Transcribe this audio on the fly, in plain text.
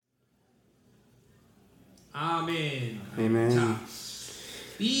아멘. Amen. 자,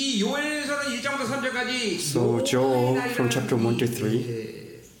 이 요엘서는 1장부터 3장까지 So Joel from chapter 1 to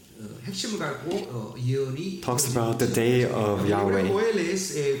 3 핵심을 갖고 예언이 talks about the day of Yahweh.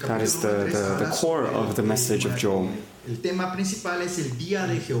 That is the core of the message of Joel. El tema principal es el día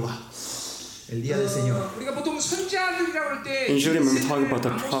de Jehová. El día del Señor. 우리가 보통 선지자들이라고 할 때 Usually when we talk about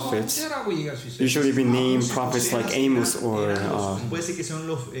the prophets, usually we name prophets like Amos or Puede ser que son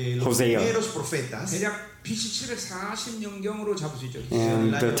los Hosea. primeros profetas. 대략 BC 740년경으로 잡을 수 있죠.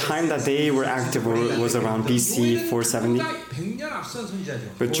 And the time that they were active was around BC 470. 100년 앞선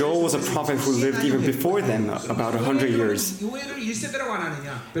선지자죠. But Joel was a prophet who lived even before them, about 100 years. 요엘을 1세대라고 안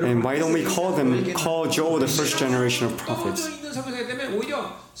하느냐? And why don't we call Joel the first generation of prophets? 떨어져 있는 선지자이기 때문에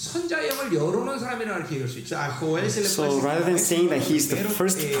오히려 선지자의 영을 열어놓은 사람이라고 이렇게 얘기할 수 있죠. So rather than saying that he's the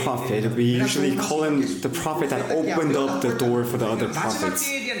first prophet, we usually call him the prophet that opened up the door for the other 마지막 prophets.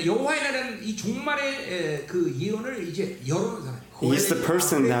 때에 대한 여호와에 대한 이 종말의 그 예언을 이제 열어놓은 사람. He's the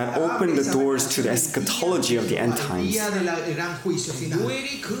person that opened the doors to the eschatology of the end times.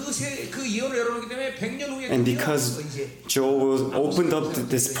 요엘이 그 예언을 열어놓기 때문에 100년 후에 And because Joel opened up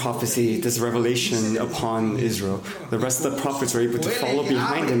this prophecy, this revelation upon Israel, the rest of the prophets were able to follow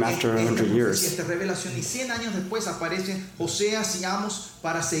behind him after 100 years. Esta revelación y 100 años después aparecen Oseas y Amos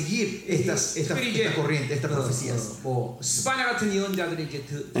para seguir esta corriente, estas profecías. 뭐 스바냐 같은 예언자들이 이제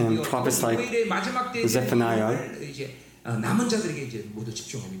And prophets like 요엘의 마지막 때에 Zephaniah. 이제 남은 자들에게 이제 모두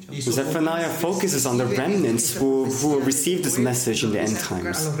집중하겠죠. Zephaniah focuses on the remnants who will receive this message in the end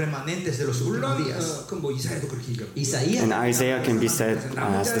times. 물론 그뭐 이사야도 그렇게 얘기하고. And Isaiah can be said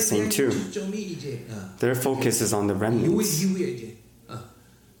as the same too. Their focus is on the remnants. 이후에 이제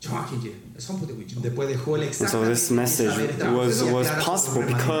정확히 이제 선포되고 있죠. And so this message was possible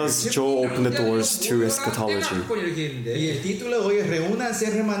because Joel opened the doors to eschatology.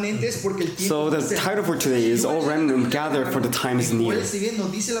 So the title for today is "O Remnant, Gather, for the time is near."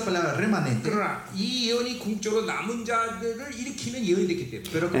 그러나 이 예언이 궁극적으로 남은 자들을 일으키는 예언이 됐기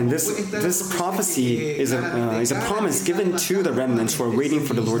때문에. And this prophecy is a promise given to the remnants who are waiting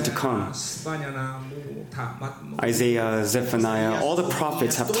for the Lord to come. Isaiah, Zephaniah, all the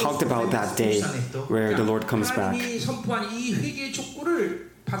prophets have talked about that day where the Lord comes back.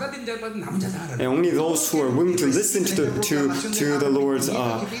 And only those who are willing to listen to the Lord's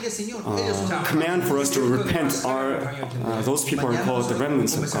command for us to repent are those people are called the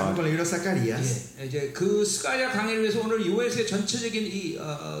remnants of God. 이제 그 스가랴 강의를 위해서 오늘 요엘서의 전체적인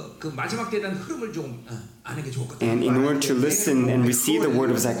그 마지막 때에 대한 흐름을 좀 아는 게 좋을 것 같아요. And in order to listen and receive the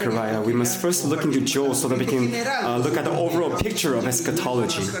word of Zechariah, we must first look into Joel so that we can look at the overall picture of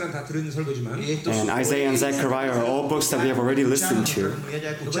eschatology. And Isaiah and Zechariah are all books that we have already listened to.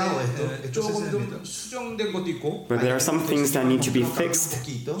 조금 좀 수정된 것도 있고, But there are some things that need to be fixed,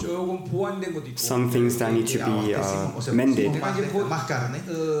 조금 보완된 것도 있고, some things that need to be mended.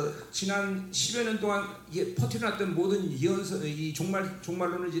 지난 10여 년 동안 퍼뜨려놨던 모든 예언서 이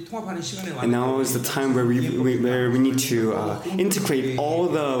종말론을 이제 통합하는 시간에 And now is the time where we need to integrate all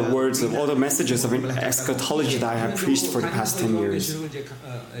the words of all the messages of eschatology that I have preached for the past 10 years.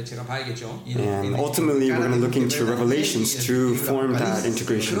 제가 봐야겠죠. And ultimately, we're going to look into Revelations to form that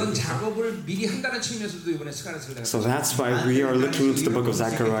integration. 그런 작업을 미리 한다는 측면에서도 이번에 So that's why we are looking into the book of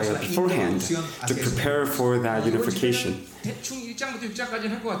Zechariah beforehand to prepare for that unification. 대충 1장부터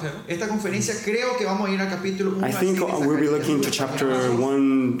 6장까지는 할 것 같아요. Esta conferencia creo que vamos a ir al capítulo 1. I think we'll be looking to chapter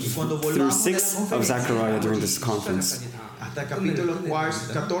 1 through 6 of Zechariah during this conference. Hasta capítulo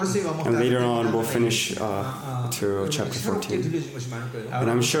 14 vamos a And later on we'll finish to chapter 14. And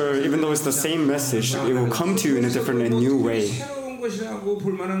I'm sure even though it's the same message, it will come to you in a different and new way. 것이라고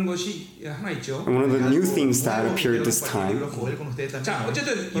볼 만한 것이 하나 있죠. And one of the new things that appeared this time 자,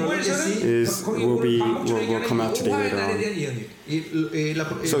 어쨌든 요엘서는 will come out today later on.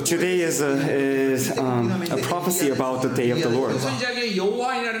 So today is a prophecy about the day of the Lord. 선지자의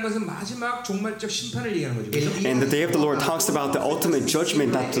여호와이라는 것은 마지막 종말적 심판을 얘기하는 거죠. And the day of the Lord talks about the ultimate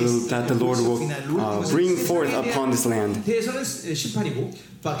judgment that the Lord will bring forth upon this land. 대해서는 심판이고,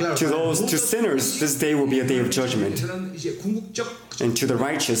 to sinners, this day will be a day of judgment. And to the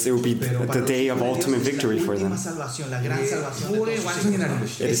righteous, it will be the day of ultimate victory for them. It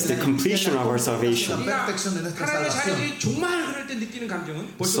is the completion of our salvation.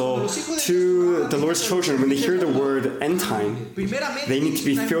 So to the Lord's children, when they hear the word end time, they need to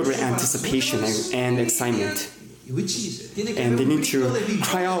be filled with anticipation and excitement. And they need to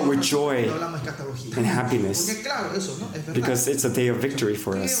cry out with joy and happiness because it's a day of victory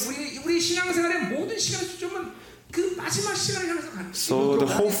for us. So the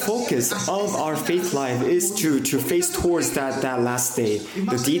whole focus of our faith life is to face towards that last day,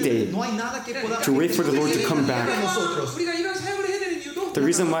 the D-Day, to wait for the Lord to come back. The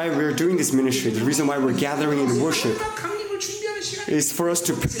reason why we're doing this ministry, the reason why we're gathering in worship, is for us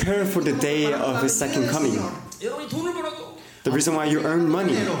to prepare for the day of His second coming. The reason why you earn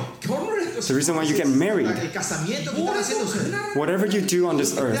money, the reason why you get married, whatever you do on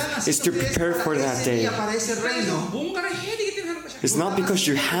this earth is to prepare for that day. It's not because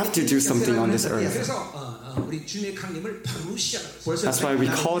you have to do something on this earth. That's why we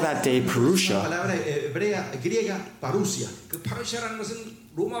call that day Parusha.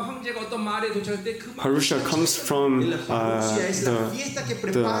 Parusha comes from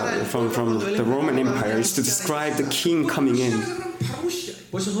the Roman Empire. It's to describe the king coming in.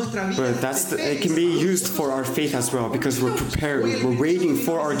 But it can be used for our faith as well, because we're preparing, we're waiting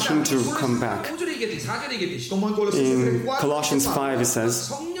for our king to come back. In Colossians 5 it says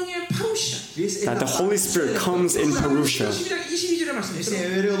that the Holy Spirit comes in Parusha.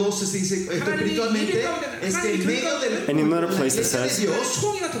 And in another place it says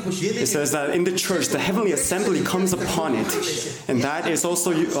that in the church the heavenly assembly comes upon it. And that is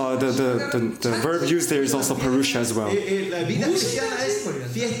also the verb used there is also Parusha as well.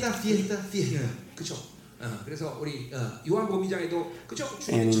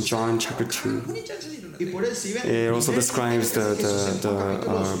 And in John chapter 2, it also describes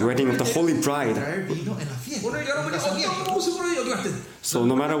the wedding of the holy bride. So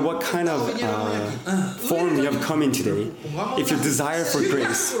no matter what kind of form you have come in today, if you desire for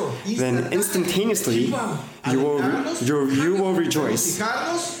grace, then instantaneously you will rejoice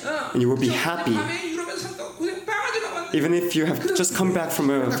and you will be happy. Even if you have just come back from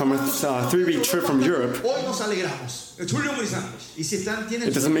a 3-week trip from Europe,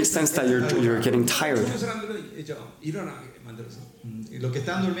 it doesn't make sense that you're getting tired.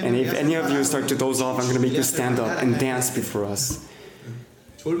 And if any of you start to doze off, I'm going to make you stand up and dance before us.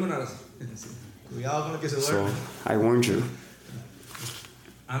 So I warned you.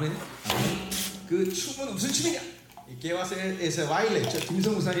 ¿Qué va a ser ese baile?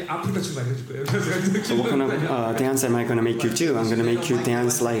 So what kind of dance am I going to make you do? I'm going to make you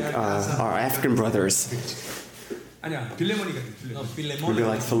dance like our African brothers. Maybe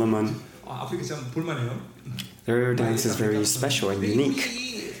like Philemon. Their dance is very special and unique.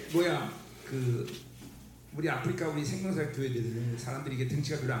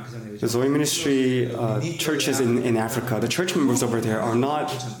 The Zoe Ministry churches in Africa, the church members over there are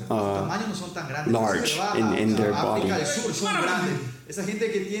not large in their body.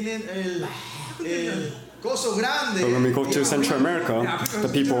 But when we go to Central America, the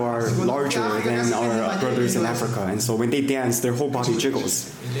people are larger than our brothers in Africa, and so when they dance, their whole body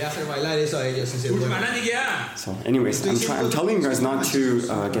jiggles. So anyways, I'm telling you guys not to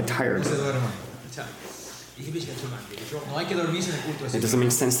get tired. It doesn't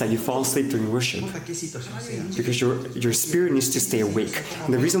make sense that you fall asleep during worship, because your spirit needs to stay awake.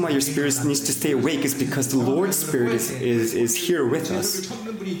 And the reason why your spirit needs to stay awake is because the Lord's Spirit is here with us.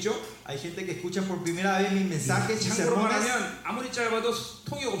 So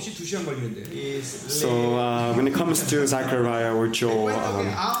when it comes to Zechariah or Joel,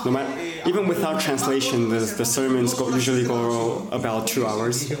 even without translation, the sermons usually go about 2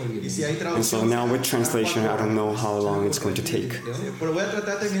 hours. And so now with translation, I don't know how long it's going to take.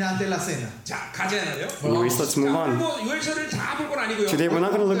 Anyways, let's move on. Today we're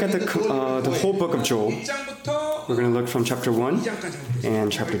not going to look at the whole book of Joel. We're going to look from chapter 1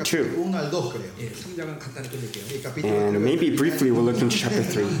 and chapter 2. And maybe briefly we'll look into chapter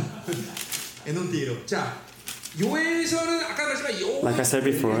 3. Like I said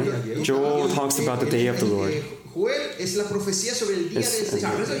before, Joel talks about the day of the Lord.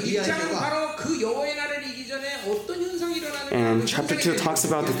 And chapter 2 talks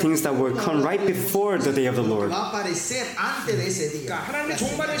about the things that will come right before the day of the Lord.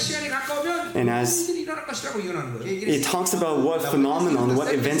 And as it talks about what phenomenon,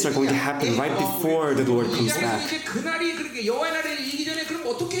 what events are going to happen right before the Lord comes back.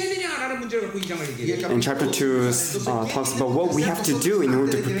 And chapter 2 talks about what we have to do in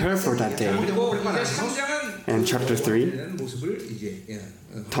order to prepare for that day. And chapter 3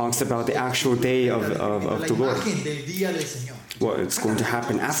 talks about the actual day of the Lord. What's going to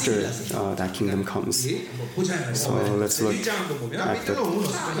happen after that kingdom comes. So let's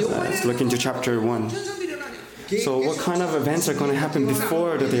look into chapter 1. So what kind of events are going to happen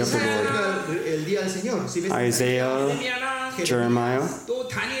before the day of the Lord? Isaiah, Jeremiah,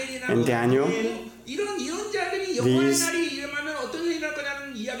 and Daniel. These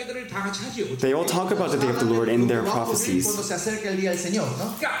They all talk about the day of the Lord in their prophecies. Cuando se acerca el día del Señor,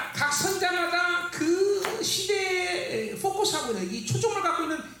 ¿no? 그러니까 각 선자마다 그 시대에 포커스하고 있는 이 초점을 갖고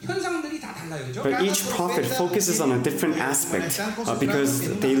있는 현상들이 다 달라요, 그렇죠? But each prophet focuses on a different aspect because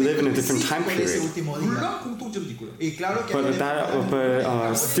they live in a different time period. 물론 공통점도 있고요.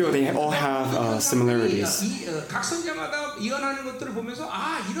 But still, they all have similarities. 각 선자마다 예언하는 것들을 보면서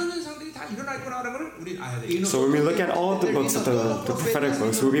이런 현상들이 다 일어나구나라는 걸 우리 알아야 돼요. So when we look at all the books of the prophetic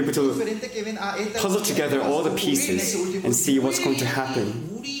books, we'll be able to puzzle together all the pieces and see what's going to happen.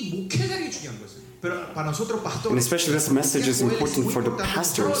 우리 목회자에게 중요한 것은. And especially this message is important for the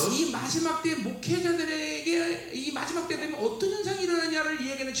pastors. 이 마지막 때 목회자들에게 이 마지막 때 되면 어떤 현상이 일어나냐를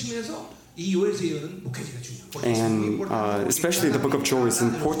이야기하는 측면에서 이 요엘서 예언은 목회자가 중요해요. And especially the book of Joel is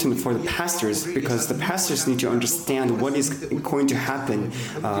important for the pastors because the pastors need to understand what is going to happen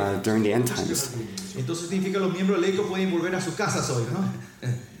during the end times. Entonces significa los miembros laicos pueden volver a sus casas hoy, ¿no?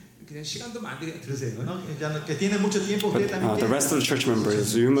 그냥 시간도 많은데 들으세요. Que tienen mucho tiempo. But the rest of the church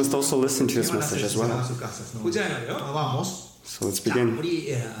members, you must also listen to this message as well. 보자요. Vamos. So let's begin.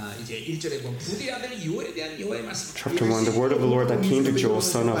 우리 이제 1절에 보면 부디 아들 요엘에 대한 여호와의 말씀. Chapter 1, the word of the Lord that came to Joel,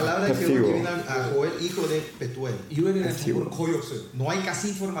 son of Pethuel. 요엘에 대한 정보는 거의 없어요. No hay casi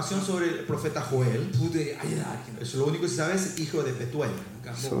información sobre el profeta Joel. 부들이 아니다. Lo único que se sabe es hijo de Petuel.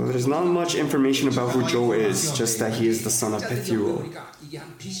 So there's not much information about who Joel is, just that he is the son of Pethuel. 이게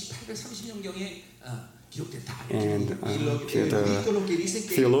한 BC 830년경에 And the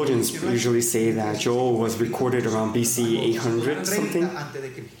theologians usually say that Joel was recorded around BC 800 something.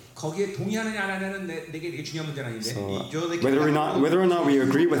 거기에 동의하느냐 안 하느냐는 내게 되게 중요한 문제는 아닌데. So whether or not we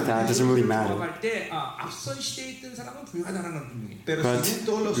agree with that doesn't really matter. 앞선 시대에 있던 사람은 불가능한 건 분명해. But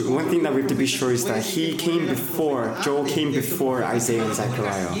one thing that we have to be sure is that Joel came before Isaiah and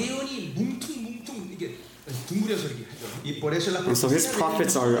Zechariah. 예언이 뭉퉁 이게 둥그려서 이렇게 하죠. And so his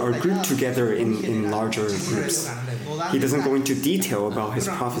prophets are grouped together in larger groups. He doesn't go into detail about his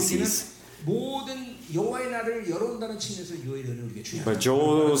prophecies. But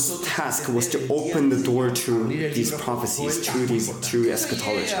Joel's task was to open the door to these prophecies, to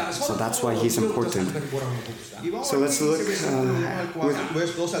eschatology. So that's why he's important. So let's look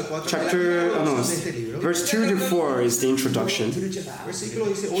verse 2 to 4 is the introduction.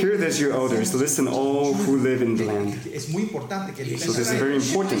 Hear this, you elders, listen all who live in the land. So this is very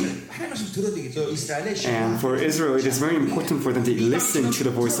important. And for Israel, it is very important for them to listen to the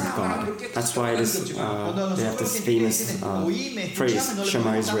voice of God. That's why it is, they have this famous phrase,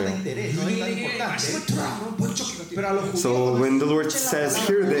 Shema Israel. So when the Lord says,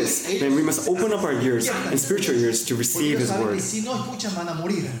 hear this, then we must open up our ears and spiritual ears to receive His word.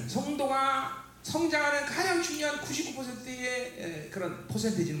 성장하는 가장 중요한 99%의 그런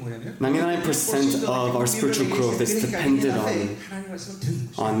퍼센티지는 뭐냐면 99% of our spiritual growth is dependent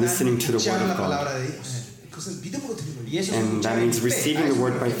on listening to the word of God. 그것은 믿음으로 듣는 거예요. And that means receiving the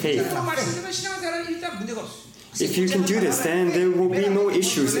word by faith. If you can do this, then there will be no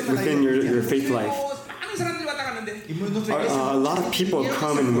issues within your faith life. A lot of people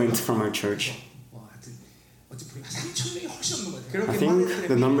come and went from our church. I think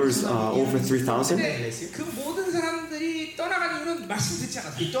the number is over 3,000.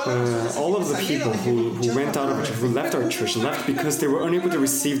 All of the people who went out of our church, who left our church, left because they were unable to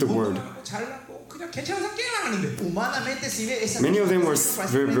receive the word. Many of them were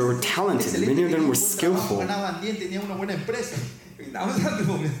talented. Many of them were skillful. The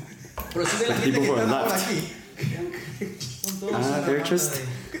people who are left, they're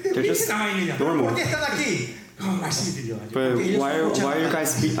just normal. But why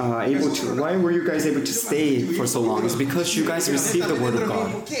were you guys able to stay for so long? It's because you guys received the word of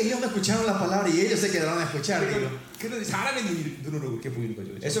God.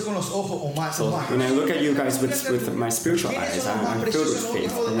 So when I look at you guys with my spiritual eyes, I'm filled with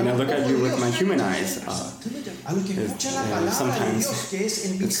faith. And when I look at you with my human eyes, sometimes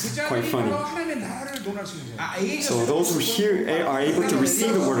it's quite funny. So those who are able to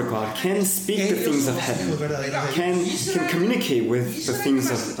receive the word of God can speak the things of heaven, can communicate with the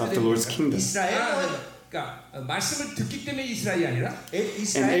things of the Lord's kingdom. And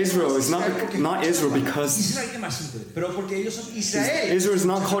Israel is not Israel because Israel is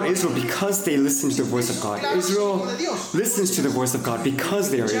not called Israel because they listen to the voice of God. Israel listens to the voice of God because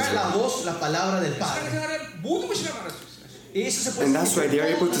they are Israel. And that's why they are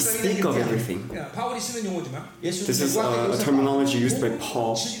able to speak of everything. This is a terminology used by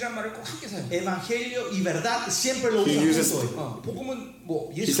Paul.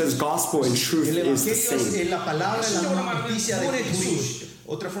 He says gospel and truth is the same.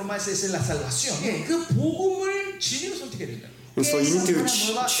 And so you need to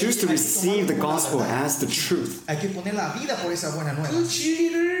choose to receive the gospel as the truth. Hay que poner la vida por esa buena nueva. 그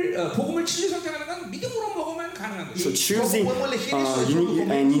진리를 복음을 진리 선택하는 건 믿음으로 먹으면 가능한 거예요. So choosing, you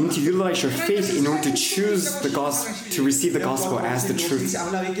need to utilize your faith in order to choose the gospel, to receive the gospel as the truth.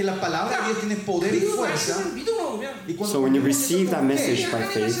 So when you receive that message by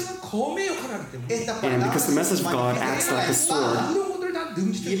faith, and because the message of God acts like a sword,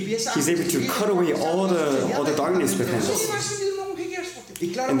 He's able to cut away all the darkness within us.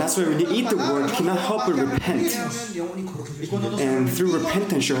 And that's why when you eat the word, you cannot help but repent. And through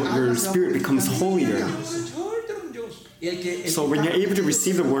repentance, your spirit becomes holier. So when you're able to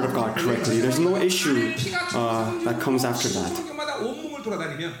receive the word of God correctly, there's no issue that comes after that.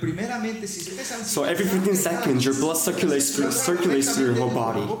 So every 15 seconds, your blood circulates through your whole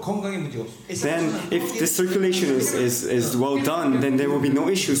body. Then if this circulation is well done, then there will be no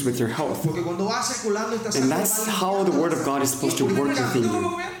issues with your health. And that's how the word of God is supposed to work within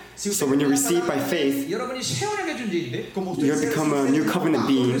you. So when you receive by faith, you become a new covenant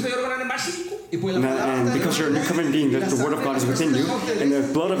being. And because you're a new covenant being, the word of God is within you, and the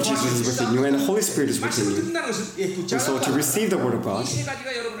blood of Jesus is within you, and the Holy Spirit is within you. And so to receive the word of God,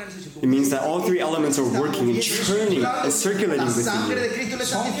 it means that all three elements are working and churning and circulating within you.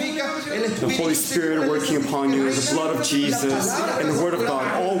 The Holy Spirit working upon you, the blood of Jesus, and the word of God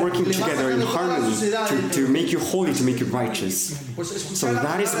all working together in harmony to make you holy, to make you righteous. So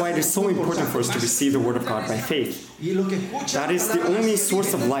that is why it is so important for us to receive the word of God by faith. That is the only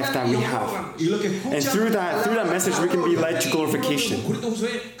source of life that we have. And through that message, we can be led to glorification.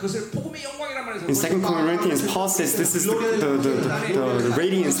 In 2 Corinthians, Paul says this is the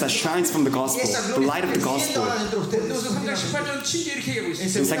radiance that shines from the gospel, the light of the gospel.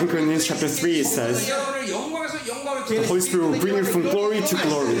 In 2 Corinthians chapter 3, it says, the Holy Spirit will bring you from glory to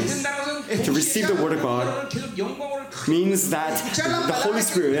glory. To receive the word of God means that the Holy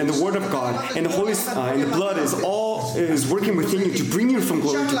Spirit and the word of God and the blood is working within you to bring you from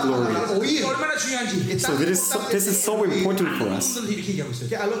glory to glory. So this is so important for us. And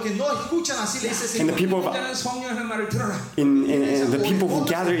the people who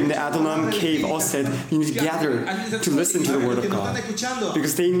gather in the Adonam cave all said, you need to gather to listen to the word of God,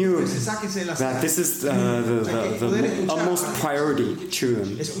 because they knew that this is the utmost priority to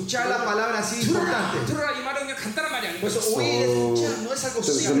them. So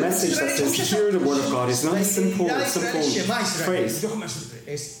the message that says hear the word of God is not a simple phrase.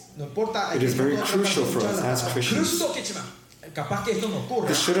 It is very crucial for us as Christians.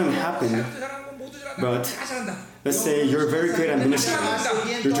 This shouldn't happen, but let's say you're very good at ministry.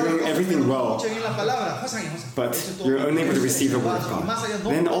 You're doing everything well, but you're unable to receive the word of God.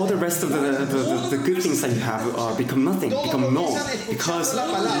 Then all the rest of the good things that you have become nothing, become null, because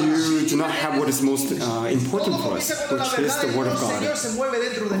you do not have what is most important for us, which is the word of God.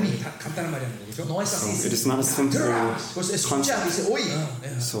 So it is not a simple concept.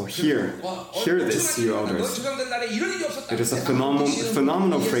 So hear this, you elders. It is a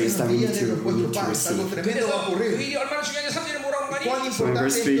phenomenal phrase that we need to receive. So in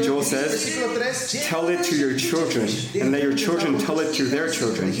verse 3, Joel says, tell it to your children, and let your children tell it to their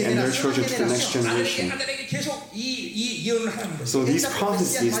children, and their children to the next generation. So these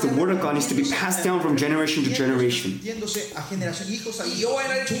prophecies, the word of God needs to be passed down from generation to generation.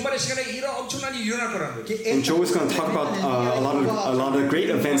 And Joel is going to talk about a lot of great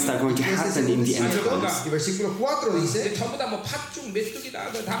events that are going to happen in the end times.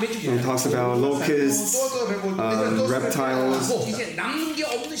 And it talks about locusts, reptiles.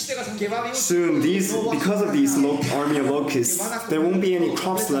 Soon, because of these army of locusts, there won't be any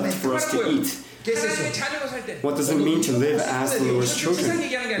crops left for us to eat. What does it mean to live as the Lord's children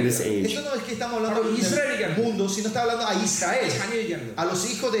in this age? So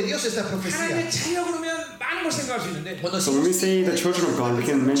when we say the children of God, we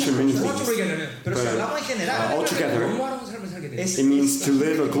can mention many things. But altogether, it means to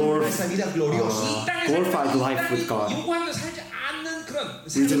live a glorified life with God.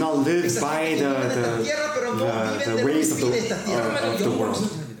 We do not live by the ways of the world.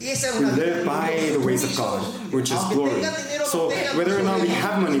 We live by the ways of God, which is glory. So whether or not we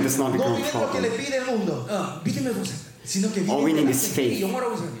have money does not become a problem. All we need is faith.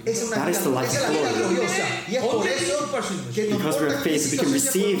 That is the life of glory. Because we have faith, we can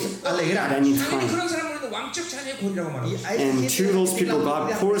receive at any time. And to those people,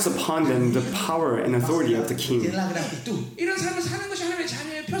 God pours upon them the power and authority of the King.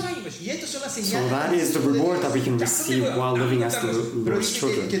 So that is the reward that we can receive while living as the Lord's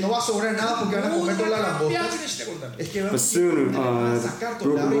children. But soon,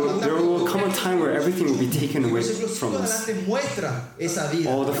 there will come a come a time where everything will be taken away from us.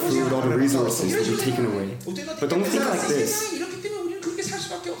 All the food, all the resources will be taken away. But don't think like this.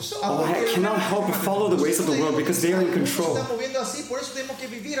 Oh, I cannot help but follow the ways of the world because they are in control.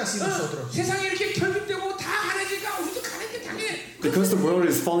 Because the world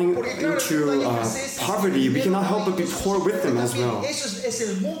is falling into poverty, we cannot help but be poor with them as well. For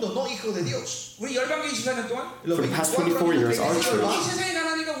the past 24 years, our church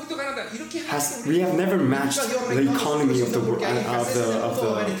we have never matched the economy of the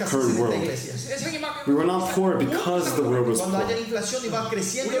current world. We were not poor because the world was poor. We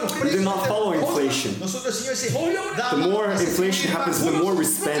did not follow inflation. The more inflation happens, the more we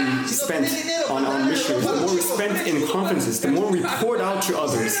spent on our missions, the more we spent in conferences, the more we poured out to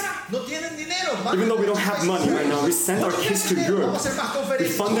others. Even though we don't have money right now, we sent our kids to Europe. We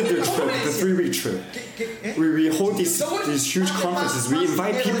funded their trip, the 3-week trip. We hold these huge conferences. We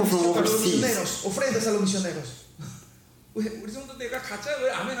invite people from overseas.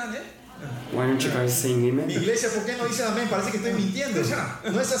 Why aren't you guys saying amen?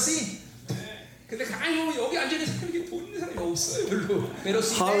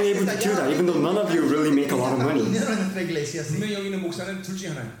 How are we able to do that, even though none of you really make a lot of money?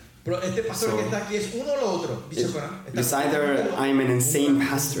 It's either I'm an insane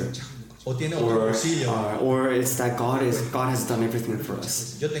pastor, or it's that God has done everything for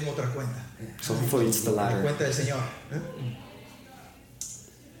us. So hopefully it's the latter.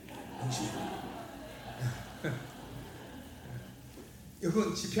 It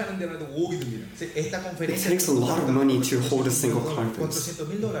takes a lot of money to hold a single conference. So I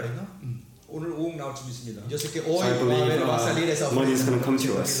believe money is going to come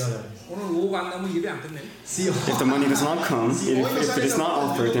to us. If the money does not come, if it is not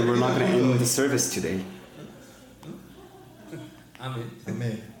offered, then we're not going to end the service today.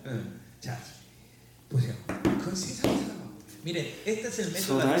 Amen.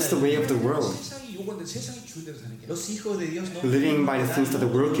 So that is the way of the world. Living by the things that the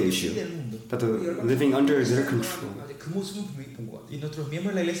world gives you, living under their control.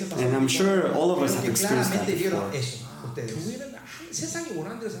 And I'm sure all of us have experienced that before.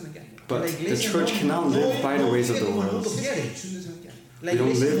 But the church cannot live by the ways of the world. We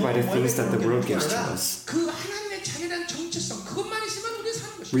don't live by the things that the world gives to us.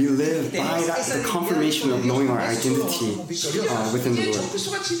 We live by the confirmation of knowing our identity within the Lord.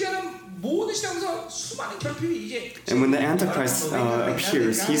 And when the Antichrist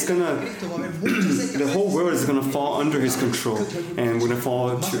appears, he's gonna the whole world is gonna fall under his control, and we're gonna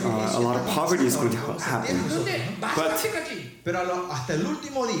fall into a lot of poverty is going to happen. But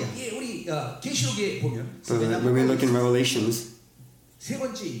when we look in Revelations, the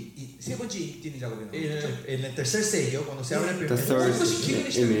third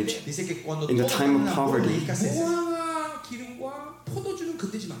image, in the time of poverty,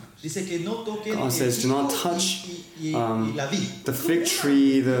 God says, do not touch the fig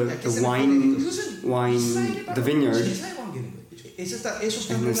tree, the wine, the vineyard, and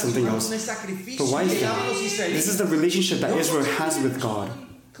then something else. The wife, this is the relationship that Israel has with God.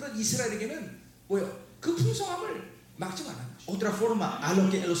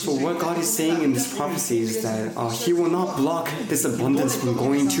 So what God is saying in this prophecy is that He will not block this abundance from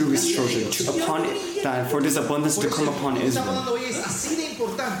going to His children, for this abundance to come upon Israel.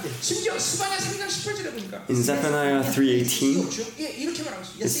 In Zephaniah 3:18,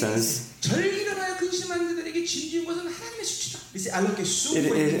 it says,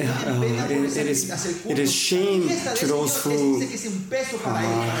 it is shame to those who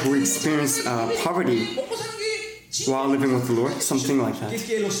experience poverty while living with the Lord, something like that.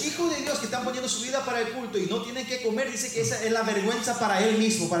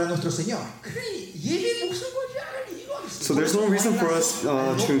 So there's no reason for us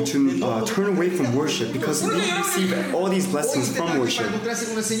to turn away from worship, because we receive all these blessings from worship.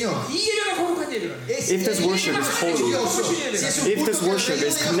 If this worship is holy, if this worship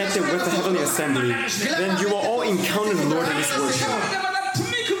is connected with the heavenly assembly, then you will all encounter the Lord in this worship.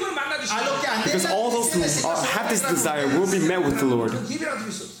 Because all those who have this desire will be met with the Lord.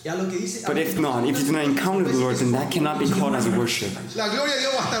 But if not, if you do not encounter the Lord, then that cannot be called as worship.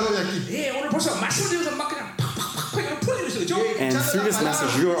 And through this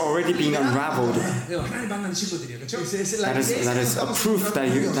message, you are already being unraveled.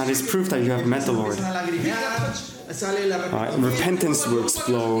 That is proof that you have met the Lord. Repentance will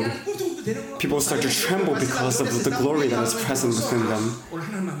explode. People start to tremble because of the glory that is present within them.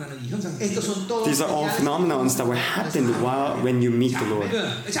 These are all phenomena that will happen when you meet the Lord.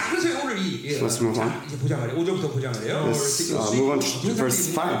 자, 그래서 오늘 So let's move on. 이제 보자 말이에요. 5절부터 보자 말이에요. Let's move on to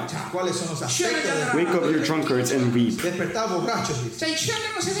verse 5. 취한 Wake up, you drunkards, and weep. 자, 이 취한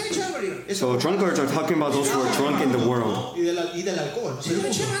자는 세상에 취한 거리요. So drunkards are talking about those who are drunk in the world.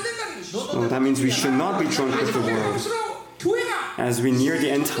 세상에 취하면 안 된다는 것이죠. So that means we should not be drunk with the world. As we near the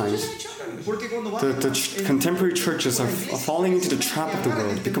end times, the contemporary churches are falling into the trap of the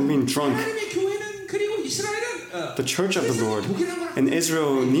world, becoming drunk. The church of the Lord and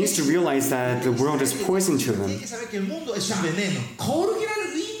Israel needs to realize that the world is poison to them.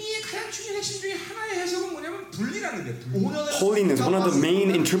 Holiness, one of the main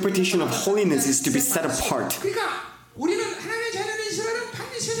interpretation of holiness is to be set apart.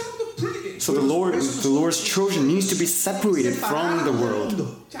 So the Lord's children needs to be separated from the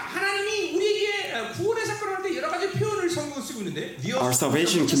world. Our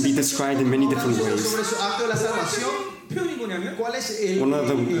salvation can be described in many different ways. One of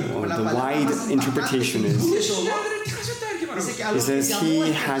the wide interpretation is it says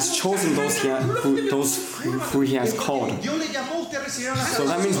He has chosen those who He has called. So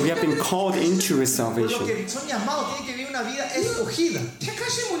that means we have been called into His salvation.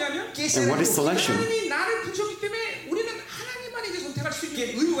 And what is selection?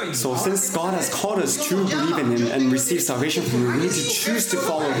 So since God has called us to believe in Him and receive salvation from Him, we need to choose to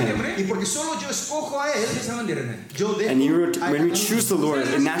follow Him. And when we choose the Lord,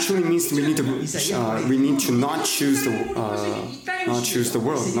 it naturally means we need to not choose the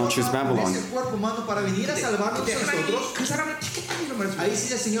world, not choose Babylon.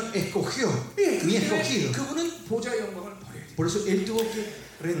 Por eso él tuvo que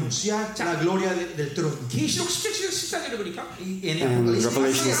renunciar a la gloria del trono. And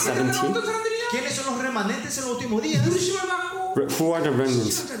Revelation 17. ¿Quiénes son los remanentes en los últimos días? Who are the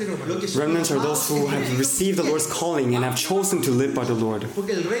remnants? Remnants are those who have received the Lord's calling and have chosen to live by the Lord.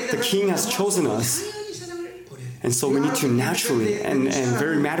 The King has chosen us. And so we need to naturally, and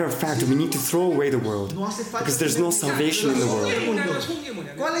very matter of fact, we need to throw away the world. Because there's no salvation in the world.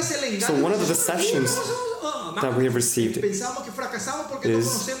 So one of the deceptions that we have received is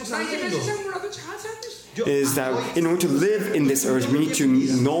that in order to live in this earth, we need to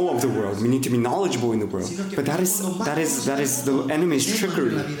know of the world. We need to be knowledgeable in the world. But that is the enemy's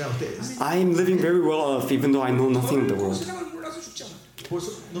trickery. I am living very well off even though I know nothing of the world. You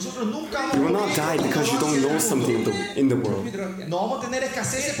will not die because you don't know something in the world.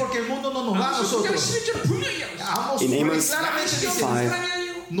 In Amos 5,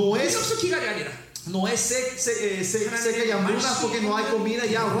 no es seca y hambruna porque no hay comida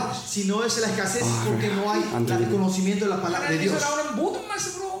y agua, sino es la escasez porque no hay el conocimiento de la palabra de Dios.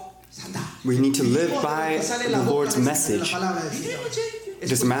 We need to live by the Lord's message.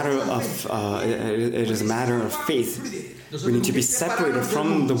 It is a matter of faith. We need to be separated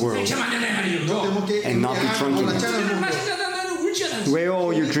from the world and not be drunk in it. Wail,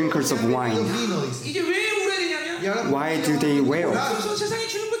 all you drinkers of wine. Why do they wail?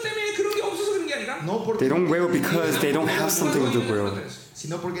 They don't wail because they don't have something of the world.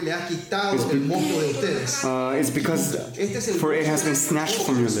 It's because for it has been snatched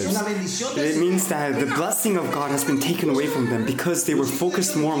from your lips. It means that the blessing of God has been taken away from them because they were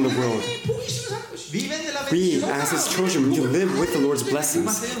focused more on the world. We, as His children, need to live with the Lord's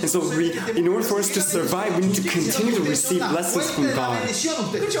blessings. And so in order for us to survive, we need to continue to receive blessings from God.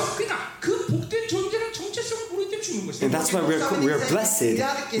 And that's why we are blessed.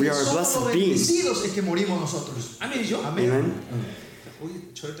 We are blessed beings. Amen.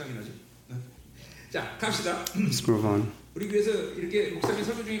 Let's move on. 우리 교회에서 이렇게 목사님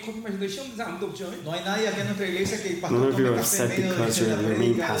설교 중에 커피 마시는데 시험 든 사람 아무도 없죠? No hay nadie acá en nuestra iglesia que el pastor None of you tome are café upset en medio because de your la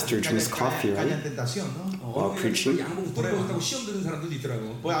main predica, pastor drinks coffee, right? While preaching. 양복 들고 시험 드는 사람들도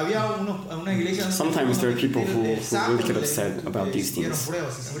있더라고. Pues había una iglesia. Sometimes there are people who really get upset about these things.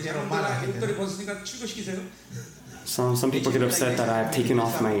 목도리 벗으니까 출교시키세요. Some people get upset that I have taken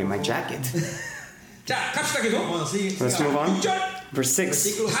off my jacket. 자, 갑시다 계속. Let's move on. Verse 6.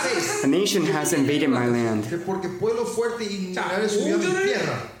 A nation has invaded my land.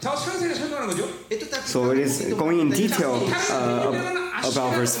 So it is going in detail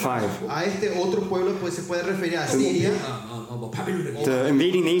about verse 5. The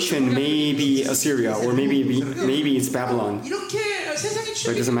invading nation may be Assyria or maybe it's Babylon.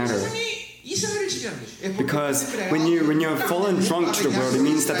 But it doesn't matter. Because when you're fallen drunk to the world, it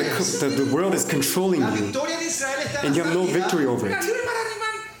means that the world is controlling you and you have no victory over it.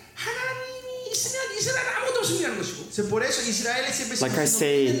 Por eso Israel siempre Like I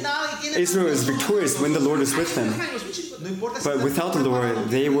say, Israel is victorious when the Lord is with them. But without the Lord,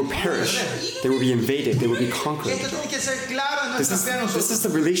 they will perish. They will be invaded. They will be conquered. This is the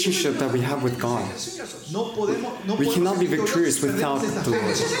relationship that we have with God. We cannot be victorious without the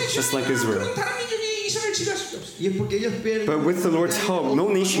Lord, just like Israel. But with the Lord's help, no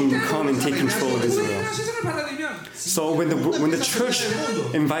nation can come and take control of Israel. So when the church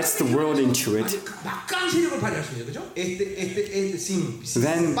invites the world into it,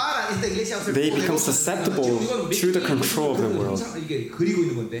 then they become susceptible to the control of the world.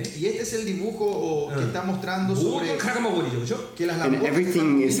 And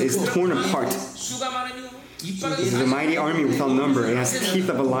everything is torn apart. The mighty army without number, it has teeth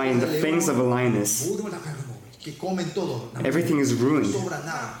of a lion, the fangs of a lioness. Everything is ruined.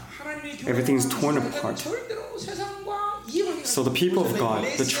 Everything is torn apart. So the people of God,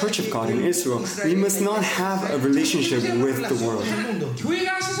 the church of God in Israel, we must not have a relationship with the world.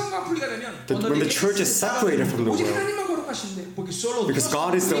 When the church is separated from the world, because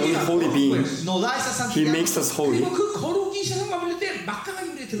God is the only holy being, He makes us holy.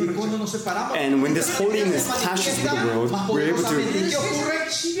 And when this holiness clashes with the world, we're able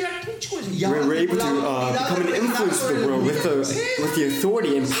to become an influence to the world with the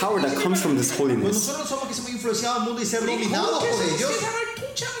authority and power that comes from this holiness.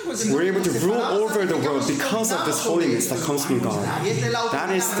 We're able to rule over the world because of this holiness that comes from God. That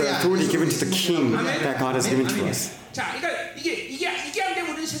is the authority given to the King that God has given to us.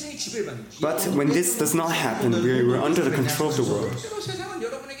 But when this does not happen, we're under the control of the world.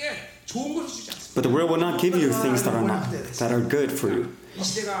 But the world will not give you things that are good for you.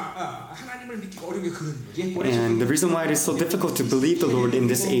 And the reason why it is so difficult to believe the Lord in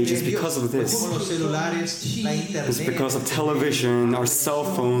this age is because of this. It's because of television, our cell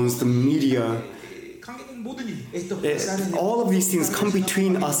phones, the media. All of these things come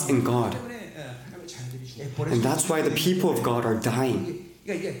between us and God. And that's why the people of God are dying.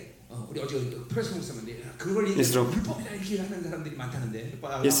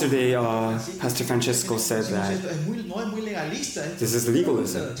 Yesterday, Pastor Francesco said that this is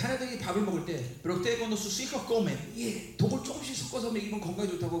legalism.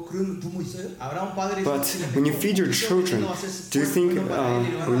 But when you feed your children, do you think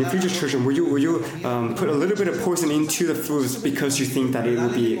when you feed your children, will you put a little bit of poison into the foods because you think that it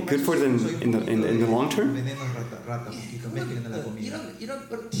will be good for them in the long term?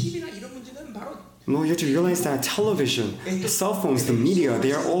 No, you have to realize that television, the cell phones, the media,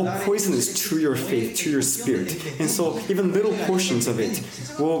 they are all poisonous to your faith, to your spirit. And so even little portions of it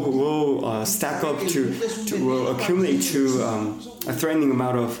will stack up will accumulate to a threatening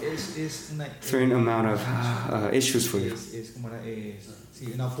amount of issues for you.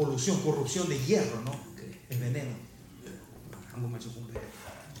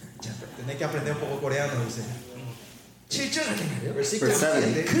 Verse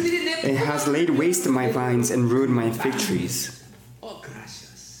 7. It has laid waste my vines and ruined my fig trees.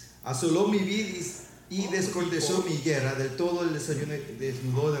 Asoló mi vid y descortezó mi higuera, del todo el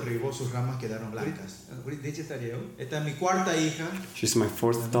desnudó, derribó sus ramas, quedaron blancas. Esta es mi cuarta hija. She's my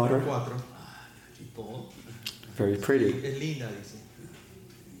fourth daughter. Very pretty. Es linda, dice.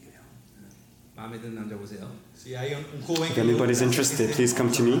 If anybody's interested, please come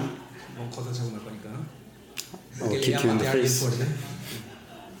to me. I'll kick you in the face.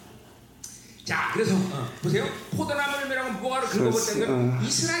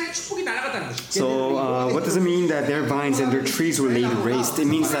 So what does it mean that their vines and their trees were laid waste? It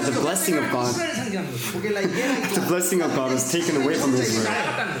means that the blessing of God was taken away from Israel.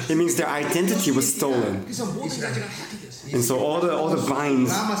 It means their identity was stolen. And so all the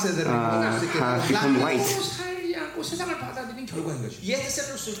vines have become white.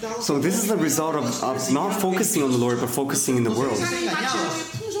 So this is the result of not focusing on the Lord but focusing in the world.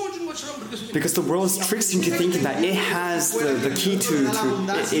 Because the world tricks you into thinking that it has the key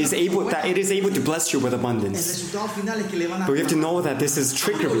it is able to bless you with abundance. But we have to know that this is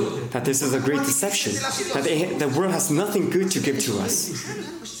trickery, that this is a great deception, that the world has nothing good to give to us.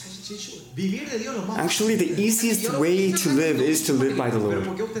 Actually, the easiest way to live is to live by the Lord.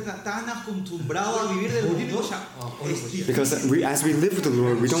 Because as we live with the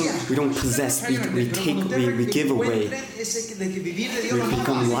Lord, we don't possess, we give away. We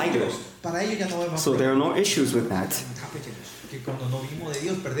become lighter. So there are no issues with that.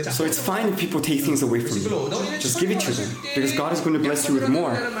 So it's fine if people take things away from you. Just give it to them, because God is going to bless you with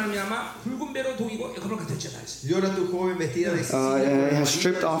more. It has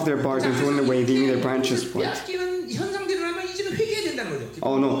stripped off their bark and thrown away, leaving their branches white.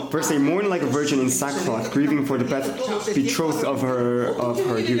 Oh no, verse 8, mourn like a virgin in sackcloth, grieving for the betrothed of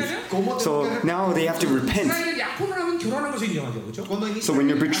her youth. So now they have to repent. So when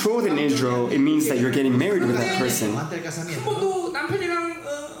you're betrothed in Israel, it means that you're getting married with that person.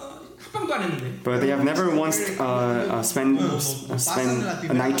 But they have never once spent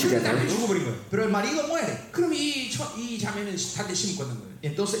a night together.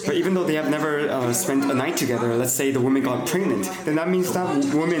 But even though they have never spent a night together, let's say the woman got pregnant, then that means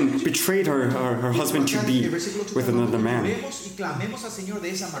that woman betrayed her husband to be with another man.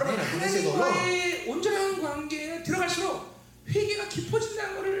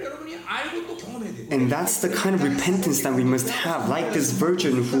 And that's the kind of repentance that we must have, like this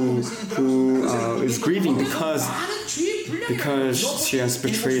virgin who is grieving because she has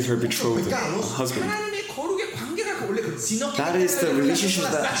betrayed her betrothed husband. That is the relationship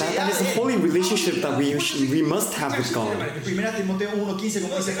that is the holy relationship that we must have with God. We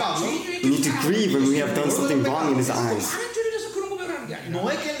need to grieve when we have done something wrong in His eyes.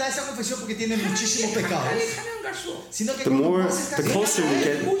 The closer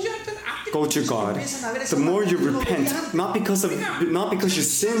you go to God, the more you repent, not because you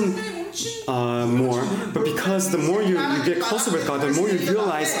sin more, but because the more you get closer with God, the more you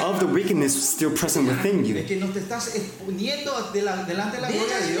realize of the wickedness still present within you.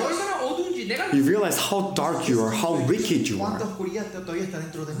 You realize how dark you are, how wicked you are.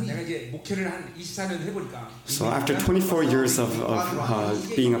 So after 24 years of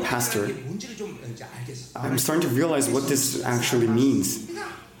being a pastor, I'm starting to realize what this actually means.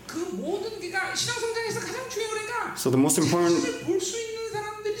 So the most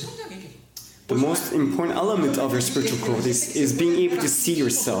important element of your spiritual growth is being able to see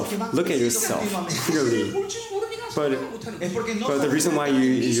yourself, look at yourself clearly. But the reason why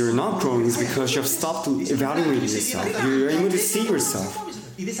you're not growing is because you have stopped evaluating yourself. You're able to see yourself,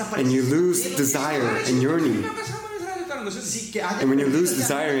 and you lose desire and yearning. And when you lose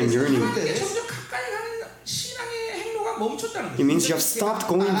desire and yearning, it means you have stopped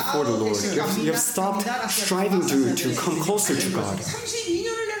going before the Lord. You have stopped striving to come closer to God.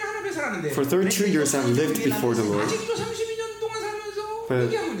 For 32 years I've lived before the Lord.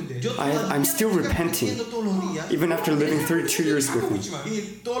 But I'm still repenting, even after living 32 years with Him.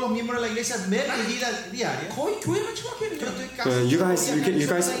 But you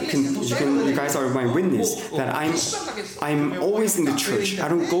guys are my witness that I'm always in the church. I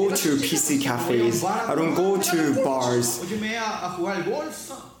don't go to PC cafes. I don't go to bars.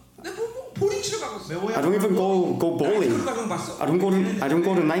 I don't even go bowling. I don't go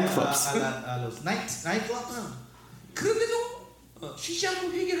to nightclubs.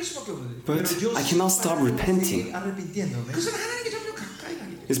 But I cannot stop repenting.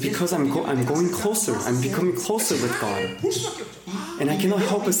 It's because I'm going closer. I'm becoming closer with God. And I cannot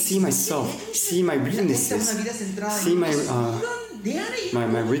help but see myself, see my weaknesses, see my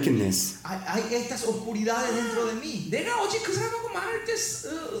wickedness.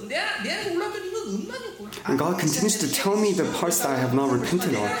 And God continues to tell me the parts that I have not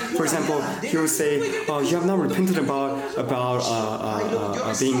repented of. For example, He will say, "Oh, you have not repented about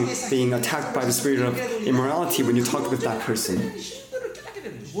being attacked by the spirit of immorality when you talk with that person."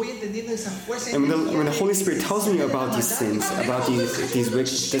 And when the Holy Spirit tells me about these sins, about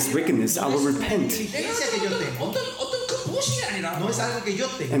this wickedness, I will repent.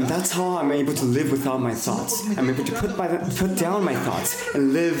 And that's how I'm able to live without my thoughts. I'm able to put down my thoughts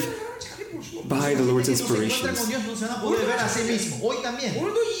and live by the Lord's inspirations.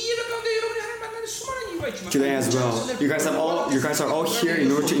 Today as well, you guys are all here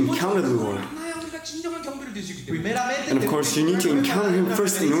in order to encounter the Lord. And of course, you need to encounter Him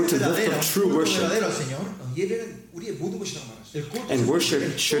first in order to lift up true worship. And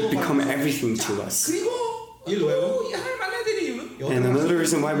worship should become everything to us. And another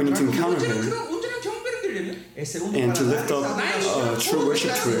reason why we need to encounter Him and to lift up true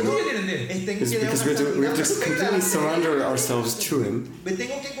worship to Him is because we have to completely surrender ourselves to Him.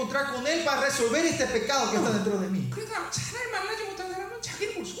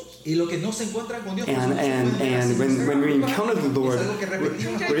 And when we encounter the Lord,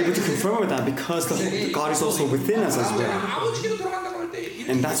 we're able to confirm with that because God is also within us as well.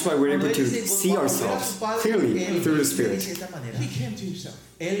 And that's why we're able to see ourselves clearly through the Spirit. He came to Himself.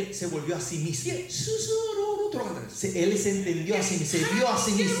 Él se volvió a sí mismo. Él se entendió a sí mismo, se vio a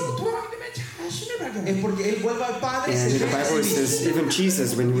sí mismo. Es porque él vuelve al Padre. And the Bible says, even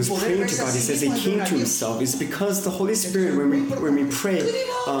Jesus, when He was praying to God, He says He came to Himself. It's because the Holy Spirit, when we pray,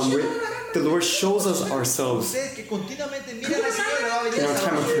 the Lord shows us ourselves in our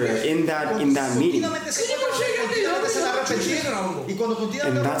time of prayer, in that meeting.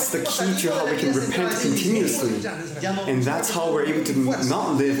 And that's the key to how we can repent continuously. And that's how we're able to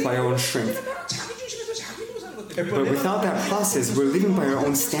not live by our own strength. But without that process, we're living by our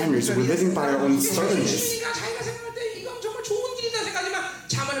own standards. We're living by our own stubbornness.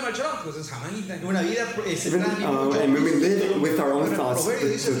 And when we live with our own thoughts,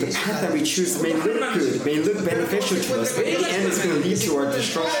 the path that we choose may look good, may look beneficial to us, but in the end it's going to lead to our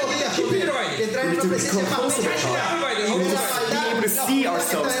destruction. We need to become close to God. We need to be able to see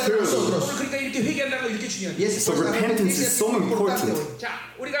ourselves clearly. So repentance is so important.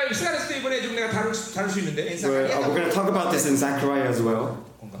 We're going to talk about this in Zechariah as well.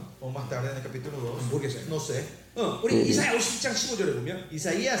 우리 이사야 50장 15절에 보면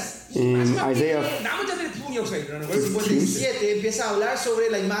Isaías in Isaiah 남은 자들의 부흥 역사가 일어나는 versículo 17 empieza a hablar sobre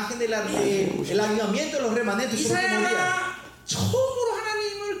la imagen del avivamiento de los remanentes de los últimos días. 처음으로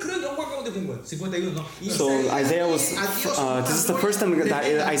하나님을 그런 영광 가운데 본 거예요. 51 no. So Isaiah was this is the first time that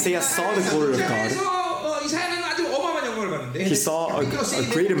Isaiah saw the glory of God. 이사야는 아주 어마어마한 영광을 봤는데 He saw a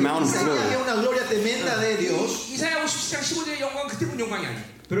great amount of glory. 이사야 50장 15절의 영광 그때 본 영광이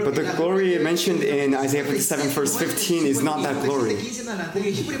아니에요. But the glory mentioned in Isaiah 57 verse 15 is not that glory.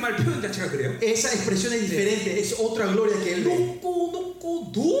 히브리 말 표현 자체가 그래요. Esa expresión es diferente, es otra gloria que él ve.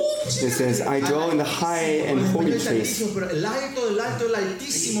 It says, I dwell in the high and holy place.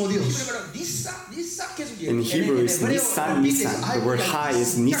 In Hebrew it's Nisan, Nisan. The word high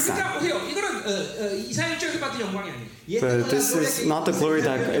is Nisan. But this is not the glory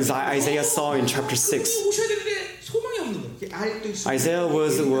that Isaiah saw in chapter 6. Isaiah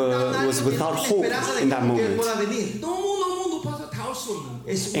was without hope in that moment.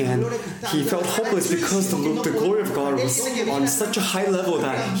 And he felt hopeless because the glory of God was on such a high level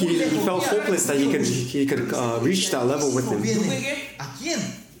that he felt hopeless that he could reach that level with him.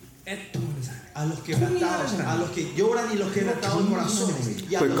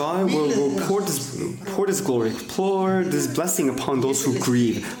 But God will pour this glory, pour this blessing upon those who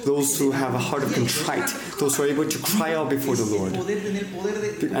grieve, those who have a heart of contrite, those who are able to cry out before the Lord,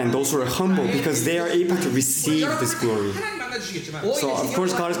 and those who are humble because they are able to receive this glory. So of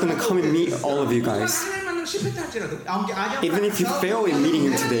course God is going to come and meet all of you guys. Even if you fail in meeting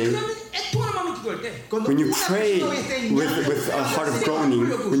Him today, when you pray with a heart of groaning,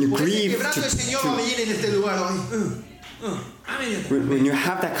 when you grieve when you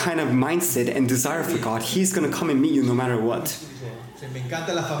have that kind of mindset and desire for God, He's going to come and meet you no matter what.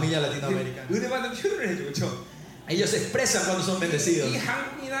 Ellos expresan cuando son bendecidos.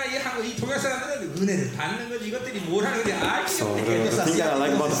 So the thing that I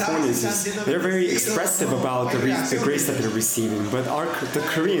like about the foreigners is they're very expressive about the grace that they're receiving. But the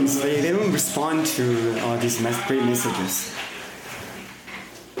Koreans, they don't respond to these great messages.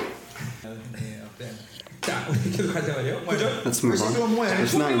 Let's move on.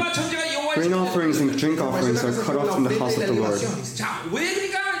 Verse 9. Grain offerings and drink offerings are cut off from the house of the Lord.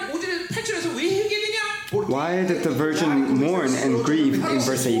 Why did the virgin mourn and grieve in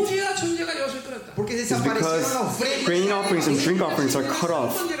verse 8? It's because grain offerings and drink offerings are cut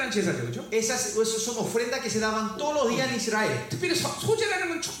off. And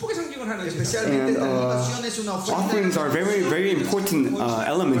offerings are very, very important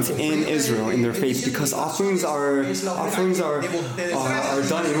element in Israel in their faith, because offerings are done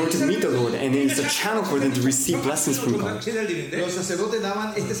in order to meet the Lord, and it's a channel for them to receive blessings from God.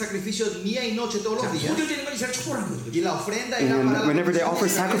 And whenever they offer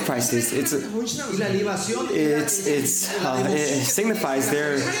sacrifices, it signifies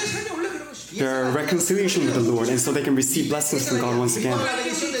their reconciliation with the Lord, and so they can receive blessings from God once again.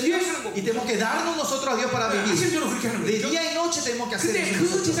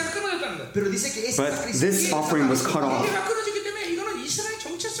 But this offering was cut off.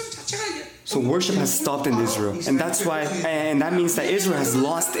 So worship has stopped in Israel, and that means that Israel has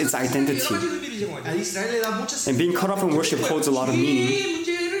lost its identity. And being cut off from worship holds a lot of meaning.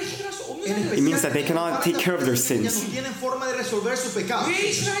 It means that they cannot take care of their sins.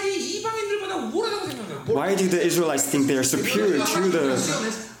 Why do the Israelites think they are superior to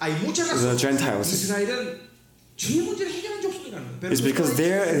the Gentiles? It's because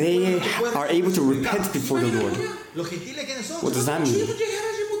they are able to repent before the Lord. What does that mean?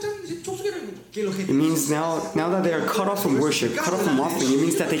 It means now that they are cut off from worship, cut off from offering, it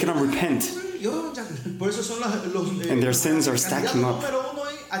means that they cannot repent. And their sins are stacking up.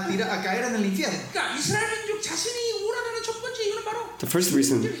 The first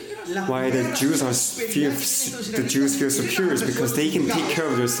reason why the Jews feel superior is because they can take care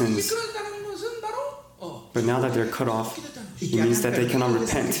of their sins. But now that they're cut off, It means that they cannot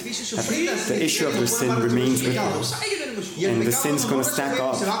repent. That the issue of their sin remains with them. And the sin's going to stack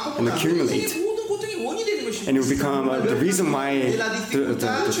up and accumulate. And it will become the reason why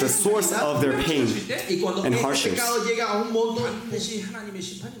the source of their pain and hardships.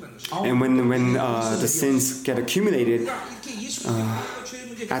 And when the sins get accumulated,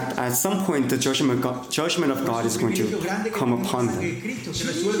 at some point the judgment of God is going to come upon them.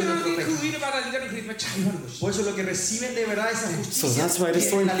 So that's why it is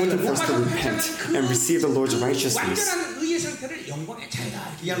so important for us to repent and receive the Lord's righteousness.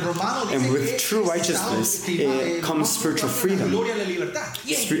 And with true righteousness, it comes spiritual freedom,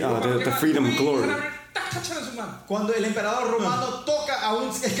 the freedom of glory. Cuando el emperador romano toca a un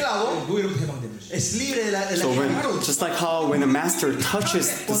esclavo, es libre de la just like how when a master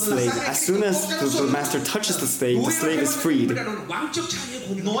touches the slave, as soon as the master touches the slave is freed.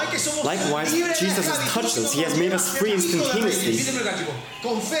 Likewise, Jesus has touched us. He has made us free instantaneously.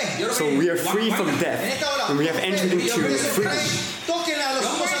 So we are free from death, and we have entered into freedom.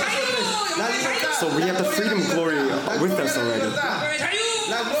 So we have the freedom glory with us already.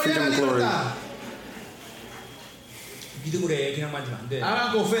 Freedom glory. Hagan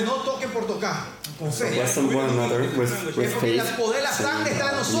con fe, no toquen por tocar. Con fe. Bless one another with faith. So you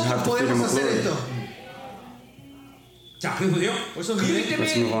have the freedom of glory. 자, 그래 보세요. 그렇기 때문에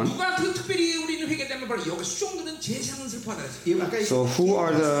Let's move on. 누가 더 특별히 우리는 회개되면 바로 여기 수종들은 제사는 슬퍼하다. So who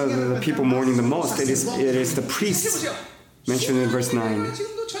are the people mourning the most? It is the priests mentioned in verse 9.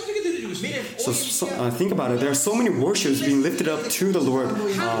 So think about it. There are so many worships being lifted up to the Lord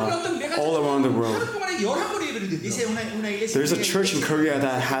all around the world. There's a church in Korea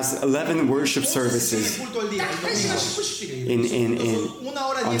that has 11 worship services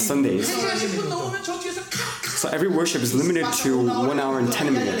on Sundays. So every worship is limited to 1 hour and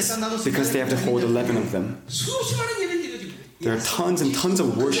 10 minutes because they have to hold 11 of them. There are tons and tons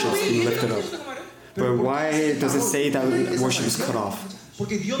of worships being lifted up. But why does it say that worship is cut off?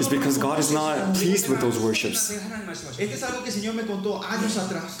 It's because God is not pleased with those worships.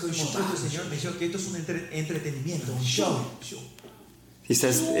 He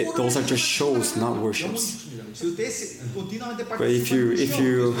says those are just shows, not worships. But if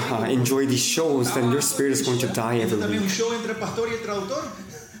you enjoy these shows, then your spirit is going to die every week.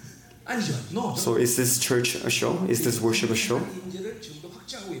 So is this church a show? Is this worship a show?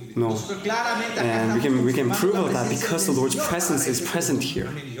 No. And we can prove of that because the Lord's presence is present here.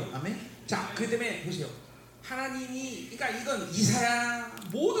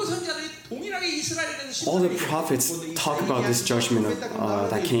 All the prophets talk about this judgment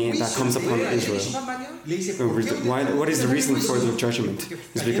that comes upon Israel. What is the reason for the judgment?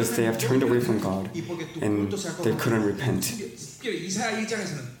 It's because they have turned away from God and they couldn't repent.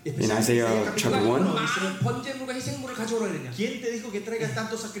 In Isaiah chapter 1,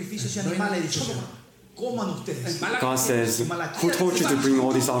 God says, who told you to bring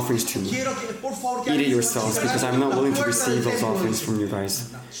all these offerings to me? Eat it yourselves because I'm not willing to receive those offerings from you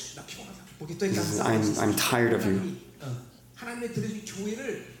guys. I'm tired of you.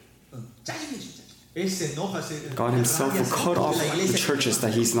 God himself will cut off the churches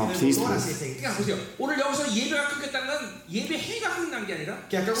that he's not pleased with.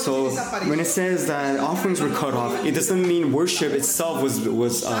 So when it says that offerings were cut off, it doesn't mean worship itself was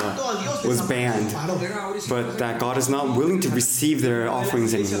banned, but that God is not willing to receive their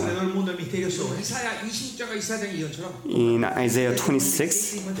offerings anymore. In Isaiah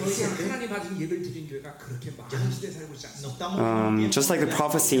 26, just like the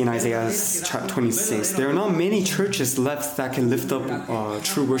prophecy in Isaiah 26, there are not many churches left that can lift up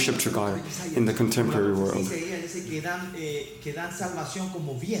true worship to God in the contemporary world.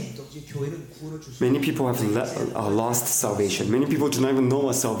 Many people have lost salvation. Many people do not even know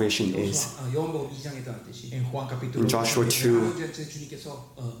what salvation is. In Joshua 2,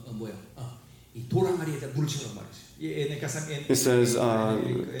 it says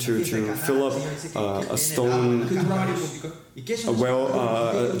to fill up a stone,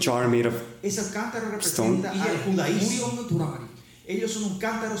 a jar made of stone. Ellos son un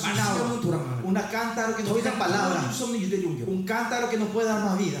cántaro sin agua, un cántaro que no tiene palabras, un cántaro que no puede dar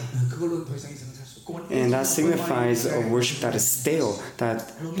más vida. And that signifies a worship that is stale,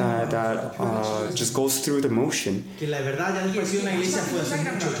 that just goes through the motion. There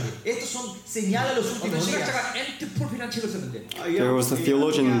was a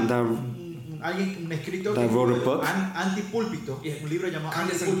theologian that wrote a book,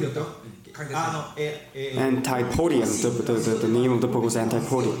 Antipodium. The name of the book was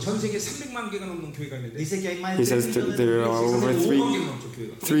Antipodium. He says that there are over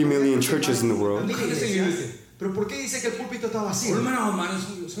 3 million churches in the world. Pero ¿por qué dice que el púlpito está vacío? 얼마나 많은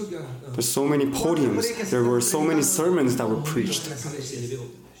설교가 There's so many podiums. There were so many sermons that were preached,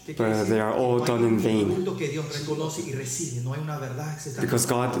 but they are all done in vain because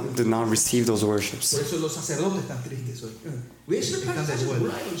God did not receive those worships.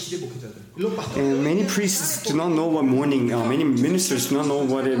 And many priests do not know what mourning. Many ministers do not know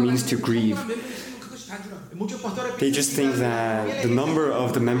what it means to grieve. They just think that the number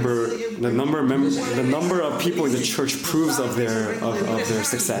of people in the church proves of their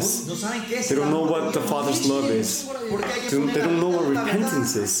success. They don't know what the Father's love is. They don't know what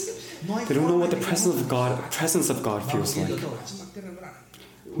repentance is. They don't know what the presence of God feels like.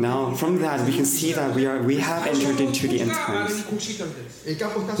 Now, from that, we can see that we have entered into the end times.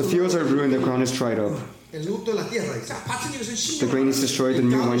 The fields are ruined, the ground is dried up. The grain is destroyed, the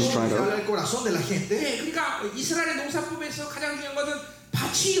new wine is dried up.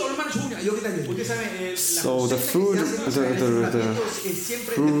 So the food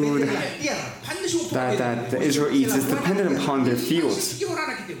that Israel eats is dependent upon their fields.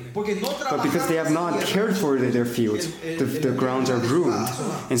 But because they have not cared for their fields, the grounds are ruined,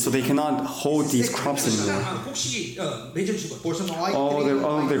 and so they cannot hold these crops anymore. All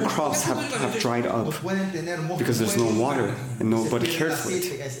their crops have dried up because there's no water and nobody cared for it.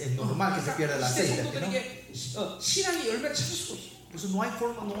 So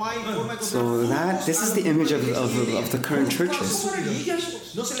this is the image of the current churches.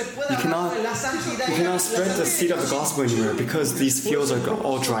 You cannot spread the seed of the gospel anywhere because these fields are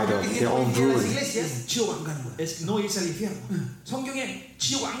all dried up. They're all ruined.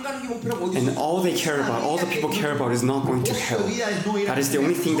 And all they care about, all the people care about is not going to hell. That is the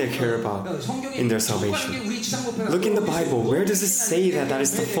only thing they care about in their salvation. Look in the Bible. Where does it say that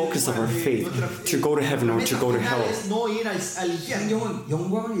is the focus of our faith? To go to heaven or to go to hell? The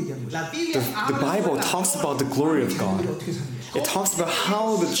Bible talks about the glory of God. It talks about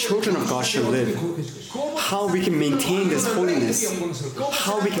how the children of God should live, how we can maintain this holiness,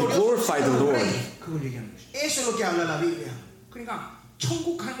 how we can glorify the Lord.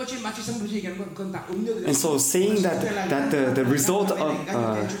 And so saying that the result of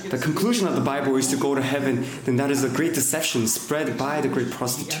the conclusion of the Bible is to go to heaven, then that is a great deception spread by the great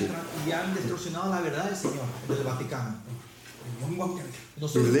prostitute.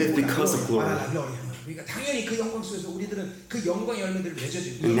 We live because of glory.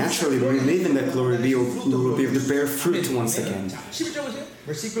 And naturally, when we live in that glory, we will be able to bear fruit once again.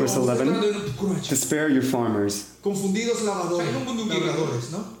 Verse 11, despair you farmers. Who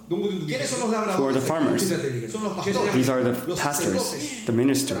are the farmers? These are the pastors, the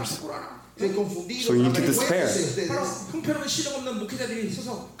ministers. So you need to despair.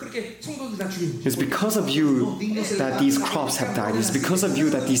 It's because of you that these crops have died. It's because of you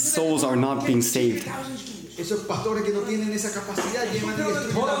that these souls are not being saved.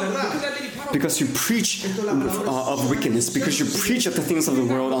 Because you preach of wickedness, because you preach of the things of the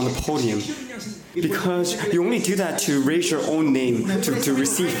world on the podium. Because you only do that to raise your own name, to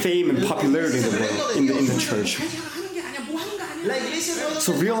receive fame and popularity in the world, in the church.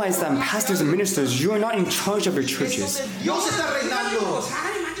 So realize that pastors and ministers, you are not in charge of your churches.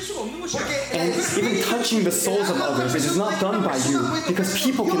 And even touching the souls of others, it is not done by you, because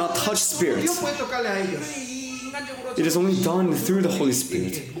people cannot touch spirits. It is only done through the Holy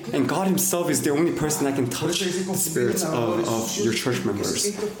Spirit. And God Himself is the only person that can touch the spirits of your church members.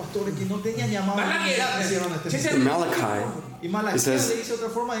 In Malachi, it says,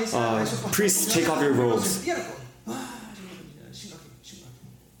 priests, take off your robes.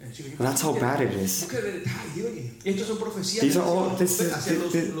 That's how bad it is. These are all this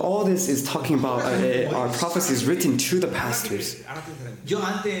is talking about our prophecies written to the pastors. Joe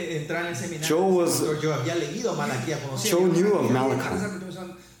knew of Malachi.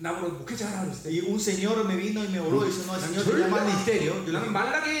 I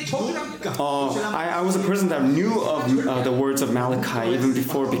was a person that knew of the words of Malachi even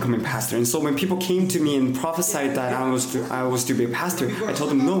before becoming pastor. And so when people came to me and prophesied that I was to be a pastor, I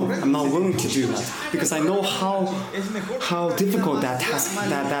told them, no, I'm not willing to do that, because I know how difficult that task,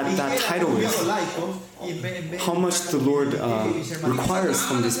 that title is, how much the Lord requires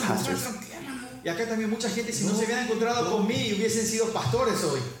from these pastors. Y acá también mucha gente, si no se hubieran encontrado conmigo, hubiesen sido pastores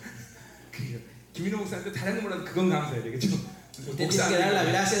hoy. 김민호 목사한테 다른 거보다 그건 감사해야 되겠죠. Tienes que dar la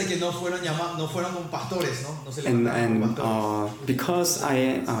gracia de que no fueron como pastores, ¿no? No se levantaron como pastores. Because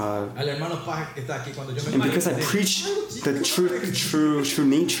al hermano Paz que está aquí cuando yo me because I preach the true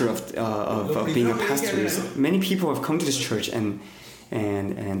nature of being a pastor, many people have come to this church and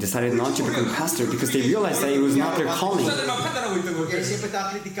and decided not to become a pastor because they realized that it was not their calling.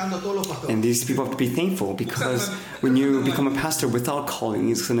 And these people have to be thankful because when you become a pastor without calling,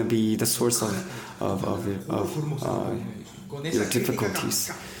 it's going to be the source of your difficulties.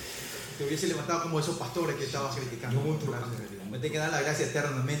 Te hubiese levantado como esos pastores que estabas criticando. Me te queda la gracia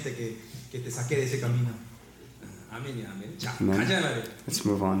eternamente que te saqué de ese camino. 아멘이 아멘. 자, Amen. 가자 말이에요. Let's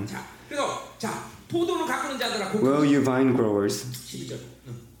move on. 자, 그래서 포도를 가꾸는 자들아. Will you vine growers? 12절.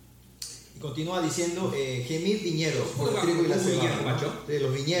 Y continúa diciendo, gemid viñeros por el trigo y la cebada.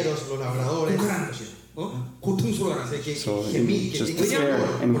 Los viñeros, los labradores. So just despair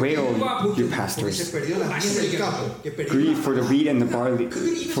and wail, you pastors. Grieve for the wheat and the barley,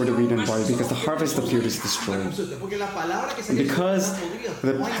 because the harvest of the field is destroyed. And because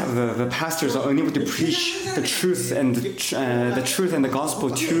the pastors are unable to preach the truth and the truth and the gospel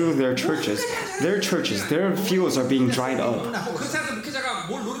to their churches, their fields are being dried up.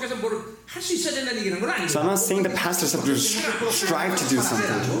 So I'm not saying the pastors have to strive to do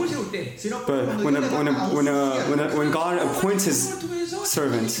something, but when God appoints His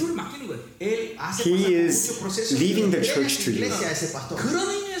servant, He is leaving the church to you.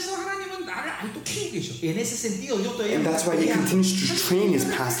 And that's why He continues to train His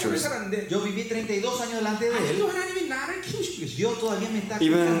pastors.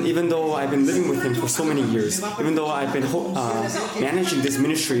 Even though I've been living with Him for so many years, even though I've been managing this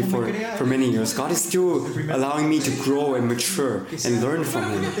ministry for many years, God is still allowing me to grow and mature and learn from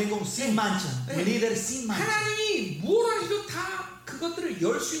Him.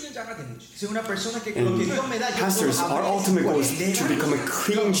 And pastors, our ultimate goal is to become a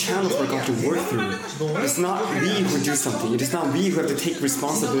clean channel for God to work through. It's not we who do something. It is not we who have to take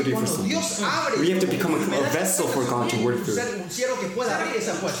responsibility for something. We have to become a vessel for God to work through.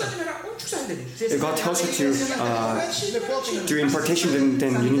 If God tells you to do impartation,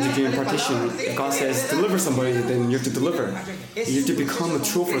 then you need to do impartation. If God says deliver somebody, then you have to deliver. You have to become a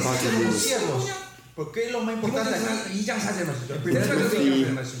tool for God to use. In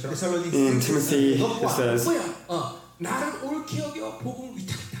Timothy,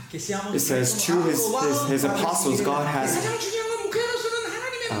 it says to his apostles, God has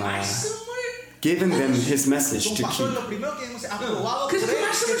given them His message to keep.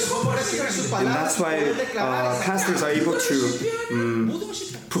 And that's why pastors are able to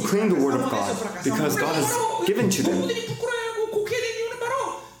proclaim the word of God, because God has given to them,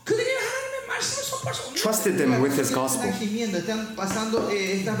 trusted them with His gospel.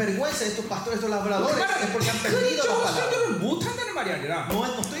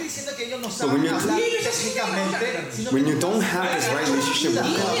 So when you don't have this right relationship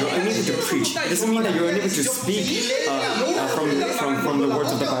with God, you're unable to preach. It doesn't mean that you're unable to speak from the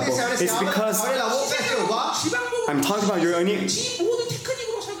words of the Bible. It's because I'm talking about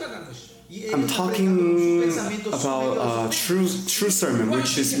I'm talking about true sermon,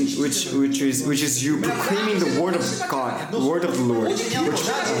 which is you proclaiming the word of God, the word of the Lord.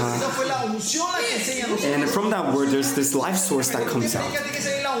 And from that word, there's this life source that comes out.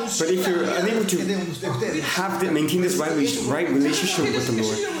 But if you're unable to maintain this right relationship with the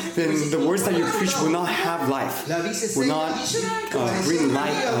Lord, then the words that you preach will not have life, will not bring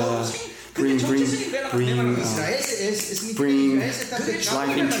light. Bring life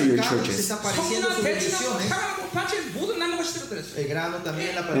into your churches.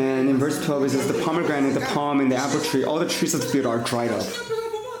 And in verse 12 it says, the pomegranate, the palm, and the apple tree, all the trees of the field are dried up.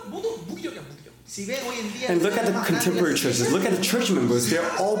 And look at the contemporary churches, look at the church members, they're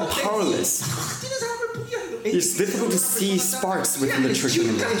all powerless. It's difficult to see sparks within the church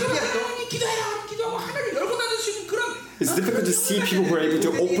anymore. It's difficult to see people who are able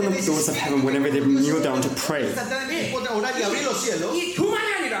to open up the doors of heaven whenever they kneel down to pray.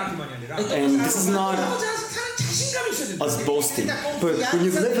 And this is not us boasting, but when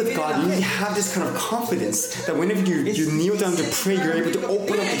you live with God, you have this kind of confidence that whenever you kneel down to pray, you're able to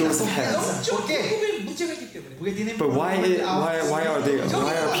open up the doors of heaven. But why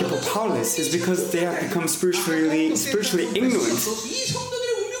are people powerless? It's because they have become spiritually ignorant.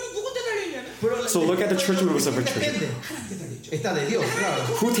 So look at the church members of a church.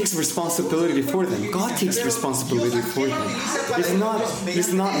 Who takes responsibility for them? God takes responsibility for them.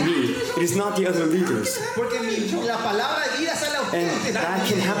 It's not me. It is not the other leaders. And that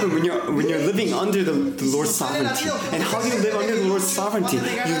can happen when you're living under the Lord's sovereignty. And how do you live under the Lord's sovereignty?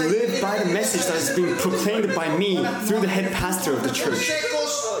 You live by the message that is being proclaimed by me through the head pastor of the church.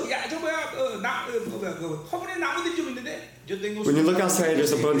 When you look outside,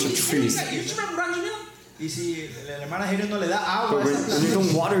 there's a bunch of trees. But when you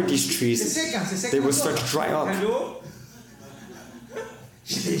don't water these trees, they will start to dry up.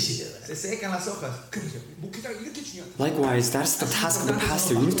 Se secan las hojas. 목회자가 이렇게 중요하다. Likewise, that's the task of the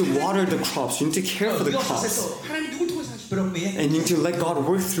pastor. You need to water the crops. You need to care for the crops. 하나님 누굴 통해서 하시죠? And you need to let God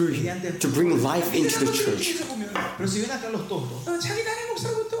work through you to bring life into the church. Pero si ven acá los tontos, 자기 단임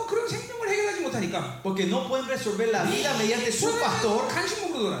목사로부터 그런 생명을 해결하지 못하니까 porque no pueden resolver la vida mediante su pastor, 간식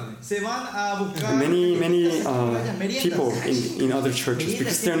먹으러 돌아다녀. se van a buscar Many people in other churches,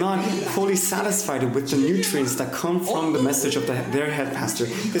 because they're not fully satisfied with the nutrients that come from the message of their head pastor,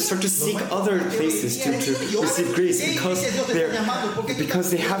 they start to seek other places to receive grace because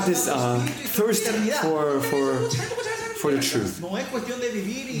they have this thirst for the truth. No es cuestión de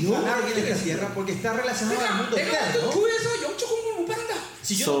vivir y ganar bien en esta tierra, porque está relacionado al mundo externo.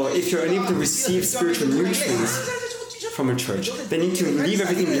 So if you're unable to receive spiritual nutrients from a church, then you need to leave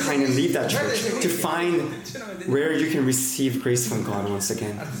everything behind and leave that church to find where you can receive grace from God once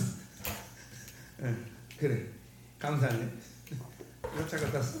again. 그래, 감사하네. 잘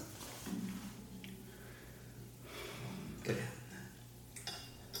갔다 왔어? 그래.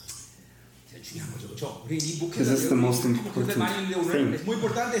 중요한 거죠, 그렇죠? 우리 이 목회자 This is the most important thing,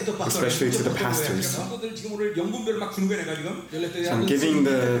 especially to the pastors. 성도들 지금 오늘 연금별을 막 주는 거야, 내가 지금. So I'm giving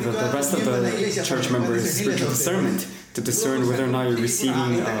the rest of the church members spiritual discernment to discern whether or not you're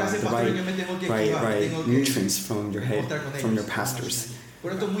receiving the right nutrients from your head, from your pastors.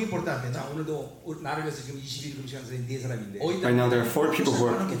 Pero esto es muy importante, ¿no? 오늘도 나를 위해서 지금 20일 금식하는 사람이 4사람인데. Right now there are 4 people who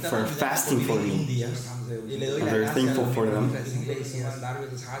are fasting for me. I'm very thankful for them.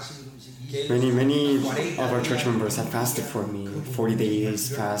 Many of our church members have fasted for me. 40 days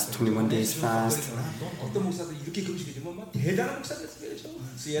fast, 21 days fast.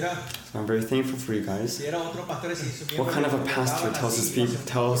 So I'm very thankful for you guys. What kind of a pastor tells his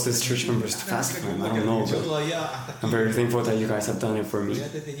church members to fast for him? I don't know, but I'm very thankful that you guys have done it for me.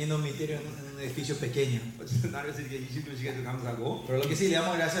 Pero lo que sí le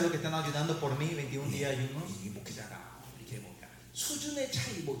damos gracias a los que están ayudando por mí, 21 días ayunos. 수준의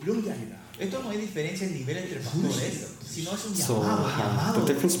차이 뭐 이런 게 아니라. Esto no es diferencia en nivel entre pastores, sino es un So the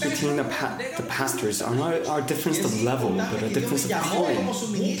difference between the pastors are not a difference of level, but a difference of calling.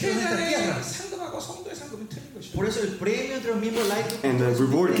 Por eso el premio entre los miembros laicos And the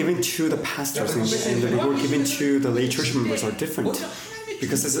reward given to the pastors and the reward given to the lay church members are different.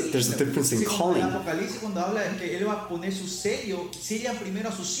 Because there's a difference in calling. Apocalipsis cuando habla de que él va a poner su sello, sellan primero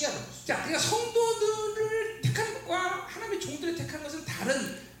a sus siervos. 자, 그러니까 성도들을 택하는 것과 하나님의 종들을 택하는 것은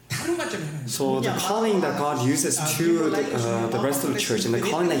다른 관점이 하나님. So the calling that God uses to the rest of the church and the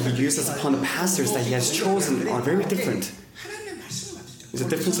calling that He uses upon the pastors that He has chosen are very different. It's a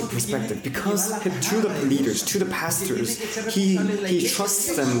difference of perspective because to the leaders, to the pastors, He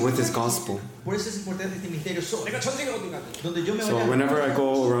trusts them with His gospel. So whenever I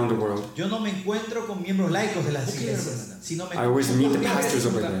go around the world, I always meet the pastors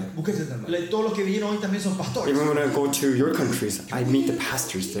over there. Even when I go to your countries, I meet the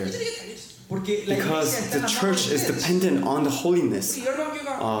pastors there. Because the church is dependent on the holiness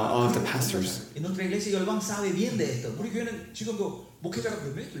of the pastors.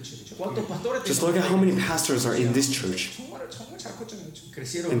 Just look at how many pastors are in this church.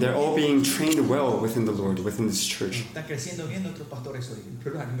 And they're all being trained well within the Lord, within this church. Maybe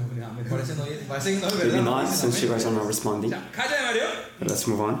not, since you guys are not responding. But let's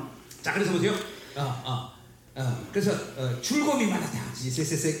move on. 그래서 즐거움이 많았다. Se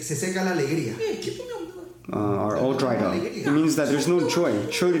seca la alegría. 기쁨이 없는 거야. Are all dried up. It means that there's no joy.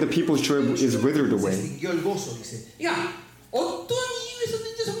 Surely the people's joy is withered away. 야, 어떤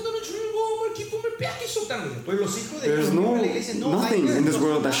이유에서든지 성도는 즐거움을 기쁨을 빼앗길 수 없다는 거죠. There's nothing in this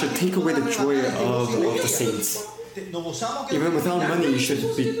world that should take away the joy of the saints. Even without money, you should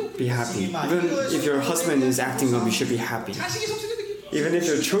be happy. Even if your husband is acting up, you should be happy. Even if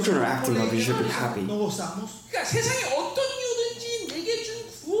your children are acting up, you should be happy.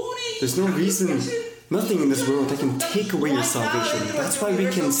 There's no reason, nothing in this world that can take away your salvation. That's why we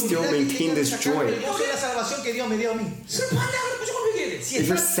can still maintain this joy. If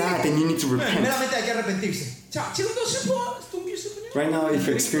you're sad, then you need to repent. Right now, if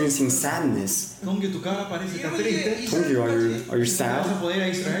you're experiencing sadness, Tongyu, are you sad?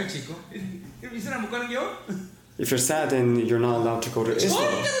 If you're sad, then you're not allowed to go to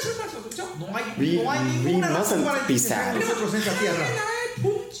Israel. We mustn't be sad.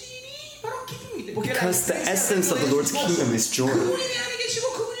 Because the essence of the Lord's kingdom is joy.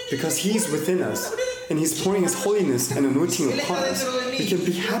 Because He's within us. And He's pouring His holiness and anointing upon us. We can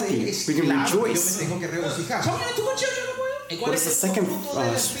be happy. We can rejoice. What is the second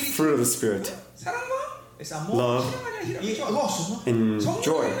fruit of the Spirit? Love and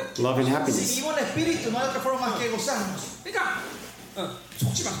joy, love and happiness.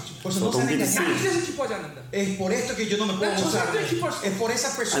 속지 마. So don't be deceived. 이래서 기뻐하지 않는다. Es por esto que yo no me puedo gozar. Es por esa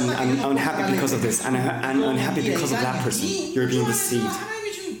persona. I'm unhappy because of this. I'm unhappy because of that person. You're being deceived.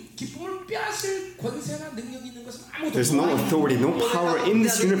 하나님이 준 기쁨을 빼앗을 권세나 능력이 있는 것은 아무도 There's no authority, no power in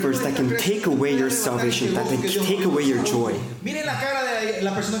this universe that can take away your salvation, that can take away your joy. Miren la cara de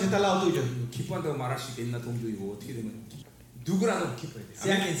la persona que está al lado tuyo. 기뻐한다고 말할 수 있겠나 동조이고 어떻게 되면 누구라도 기뻐해야 돼.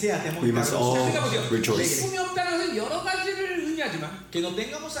 Sea quien sea, tenemos We que must all rejoice. 기쁨이 없다는 것은 여러 가지를 의미하지만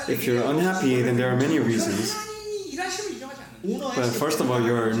If you're unhappy, then there are many reasons. 하나님이 일하심을 인정하지 않는다. But first of all,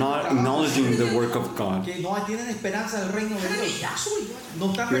 you're not acknowledging the work of God. que no tienen esperanza del reino de 하나님의 Dios. 약속을 인정하지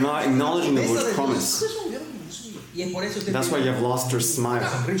No están You're not acknowledging the word promise. 그래서 여러분이 웃음이에요. Y es por eso usted That's why you have lost your smile.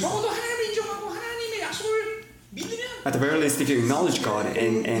 적어도 하나님을 인정하고 하나님의 약속을 믿으면 At the very least, if you acknowledge God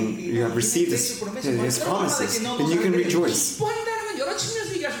and you have received His promises, then you can rejoice. 기뻐한다는 건 여러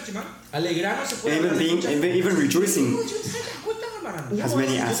측면에서 얘기하셨지만 alegrarnos se puede And even rejoicing 지금 살지 않고 있다는 걸 말하는 거예요. has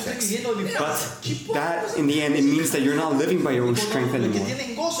many aspects. But that, in the end, it means that you're not living by your own strength el que anymore.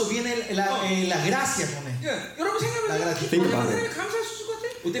 tienen gozo viene la gracia con él. 여러분 생각해보세요. Think about it. 감사할 수 있을 것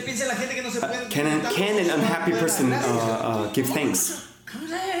같아요? Usted piensa en la gente que no se puede Can an unhappy person give thanks?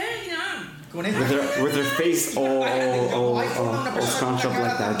 감사해 그냥. con esto. With their face all scrunched up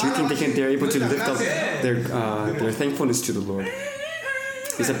like that, do you think they're able to lift up their thankfulness to the Lord?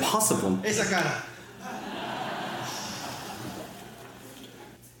 Is it possible? Esa cara.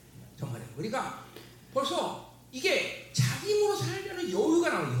 정말요. 그러니까 벌써 이게 자기 힘으로 살려는 여유가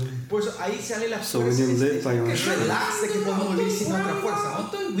나와요. Por eso ahí sale la So when you live by your own strength, relax de que podemos vivir sin nuestra fuerza.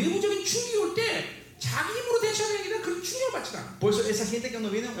 어떤 외부적인 충격이 올 때 자기 힘으로 대처하는 게 아니라 그런 충격을 받지 않아. Por eso esa gente cuando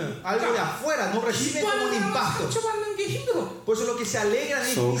viene algo de afuera no recibe como un impacto. 상처받는 게 힘들어. Por eso lo que se alegra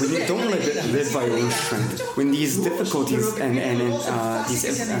de so when you don't live by your own strength, when these difficulties and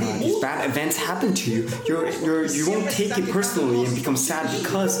these bad events happen to you, you won't take it personally and become sad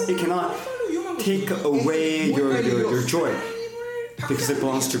because it cannot take away your joy. Because it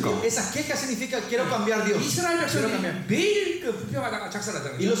belongs to God. Esa queja significa quiero cambiar Dios. 이스라엘 백성이 매일 불평하다가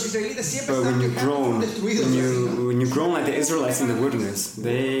작살나잖아요. Y los israelitas siempre But están quejando destruidos. when you groan like the Israelites in the wilderness,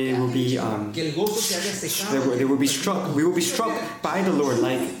 they will be they will be struck. We will be struck by the Lord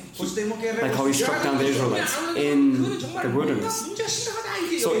like how He struck down the Israelites in the wilderness.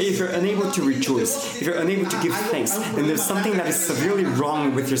 So if you're unable to rejoice, if you're unable to give thanks, then there's something that is severely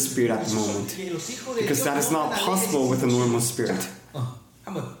wrong with your spirit at the moment, because that is not possible with a normal spirit.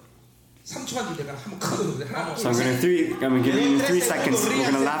 한번 3초간 기대가 한번 큰 소리 하나. So I'm gonna give you 3 seconds. We're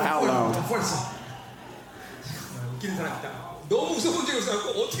gonna laugh out loud. 웃기는 사람 있다. 너무 웃어본 적이 없어갖고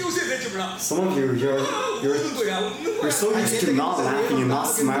어떻게 웃어야 될지 몰라. Some of you, you're so used to not laughing and not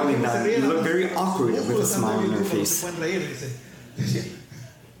smiling that you look very awkward with a smile on your face.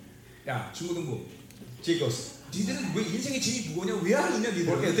 야, 중고등부. Chicos, 니들은 왜 인생의 짐이 무거우냐? 왜 안 웃냐, 니들?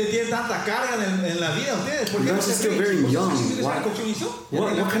 porque usted tiene tanta carga en la vida ustedes. You guys are still very young.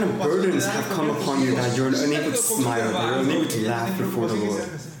 What kind of burdens have come upon you that you're unable to smile, that you're unable to laugh before the Lord?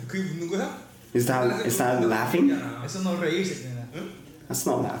 그게 웃는 거야? Is that laughing? Eso no es reírse. That's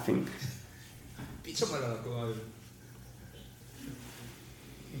not laughing. 삐쳐말라갖고.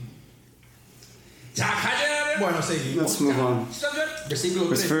 자, 가자. Bueno, seguimos. Let's move on. Versículo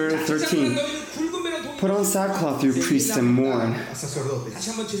Verse 3. 13. Put on sackcloth, you priests, and mourn. Sacerdotes.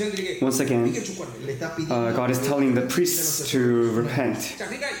 Once again, God is telling the priests to repent. 자,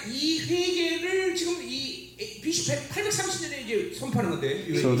 그러니까 이 회개를 지금 이 BC 830년에 이제 선포하는 건데.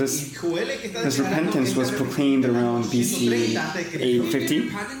 So this repentance was proclaimed around BC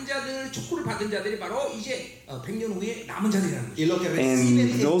 850. 받은 자들, 촉구를 받은 자들이 바로 이제 100년 후에 남은 자들이라는 거죠.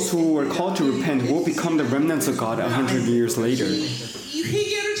 And those who were called to repent will become the remnants of God 100 years later. 이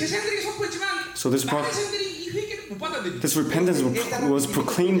회개를 제사장들에게 선포했지만 So this repentance was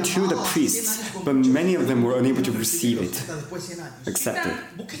proclaimed to the priests, but many of them were unable to receive it, accept it.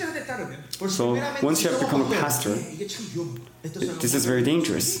 So once you have become a pastor, this is very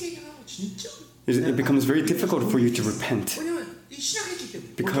dangerous. It becomes very difficult for you to repent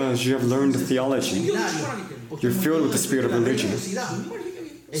because you have learned the theology. You're filled with the spirit of religion.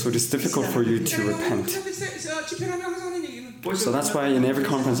 So it is difficult for you to repent. So that's why in every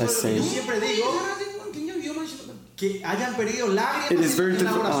conference I say, it is very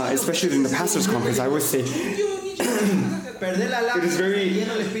difficult, especially during the pastor's conference, I always say, it is very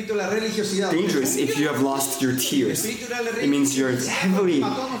dangerous if you have lost your tears. It means you're heavily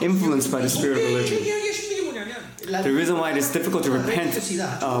influenced by the spirit of religion. The reason why it is difficult to repent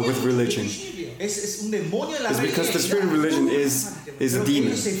with religion is because the spirit of religion is a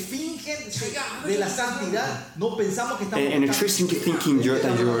demon. And it tricks into thinking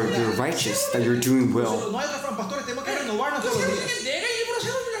that you're righteous, that you're doing well.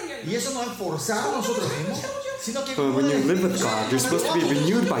 Y eso no es forzar a nosotros mismos, sino que But when you live with God, you're supposed to be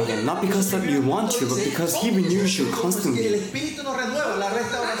renewed by Him, not because that you want to, but because He renews you el constantly. Espíritu nos renueva, la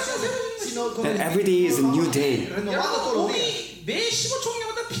restauración, sino con And every day is a new day. renovando todos los días. 매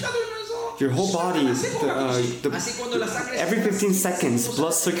 15초마다 피가 돌면서 Your whole body, Así cuando la sangre every 15 seconds,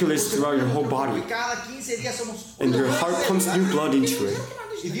 blood circulates throughout your whole body, cada 15 días somos and your heart pumps new blood into it.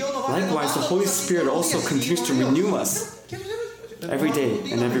 Likewise, the Holy Spirit also continues to renew us every day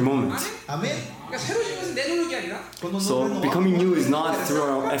and every moment. Amén. 그러니까 새로워진 것은 내 노력이 아니라 So becoming new is not through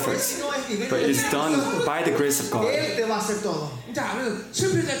our efforts, but it's done by the grace of God. Él te va a hacer todo. 자, 그래서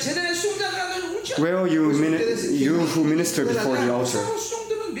슬프자 제단의 수용자들은 울지 않아. Where are you, you who minister before the altar?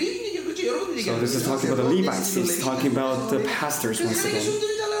 수용들은 레위인에게 그렇죠. 여러분들 So 얘기하는 this is talking about the Levites. It's talking about the pastors once 세상의 again.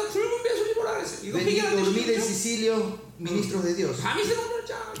 숨들이잖아. 굵은 배소리 보라 그랬어. 이거 회개하는 Dormid en 데 Sicilio, ministros de Dios. 밤이 새벽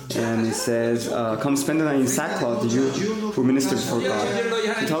놀자. And it says, come spend the night in sackcloth, you who minister before God.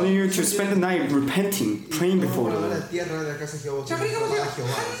 I'm telling you to spend the night repenting, praying before the Lord. 자, 그러니까 보세요. 한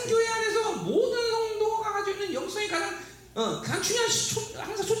교회 안에서 모든 성도가 가지고 있는 영성이 가장 중요한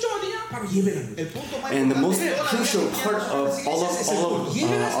항상 초점 어디냐? 바로 예배라는 거죠. And the most crucial part of all of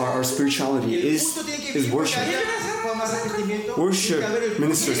our spirituality is worship. Worship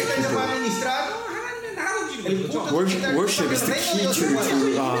ministers to people. Worship is the key to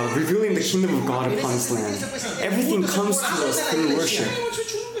revealing the kingdom of God upon this land. Everything comes to us through worship.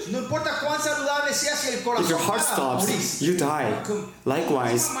 If your heart stops, you die.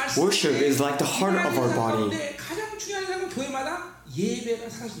 Likewise, worship is like the heart of our body.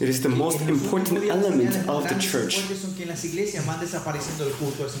 It is the most important element of the church.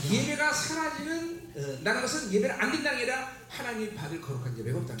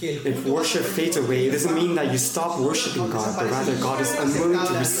 If worship fades away, it doesn't mean that you stop worshiping God, but rather God is unwilling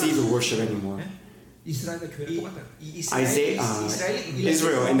to receive the worship anymore. Israel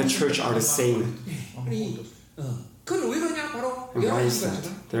and the church are the same. And why is that?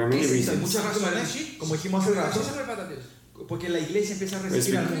 There are many reasons. Porque la iglesia empieza a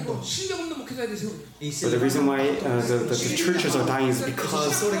recibir al mundo. But the reason why the churches are dying is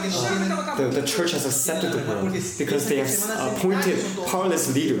because the church has accepted the world, because they have appointed powerless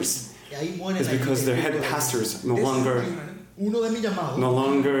leaders. It's because their head pastors no longer live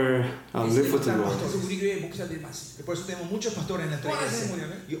with the Lord. Por eso tenemos muchos pastores en nuestra iglesia.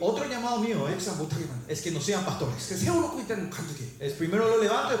 Y otro llamado mío es que no sean pastores. Es primero lo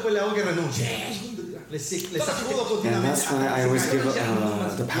levanto, después le hago que renuncie. And that's why I always give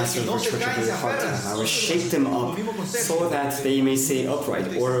the pastors of the church a really hard time. I will shake them up so that they may stay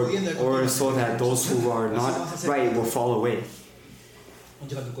upright, or so that those who are not right will fall away.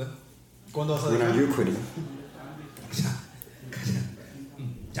 When are you quitting?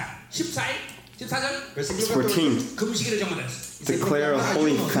 자, 14절 14. Declare a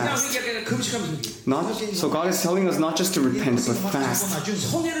holy fast. So God is telling us not just to repent, but fast.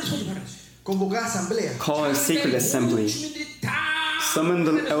 Call a sacred assembly. Summon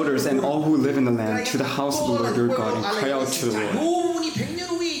the elders and all who live in the land to the house of the Lord your God and cry out to the Lord.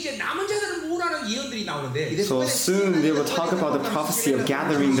 So soon they will talk about the prophecy of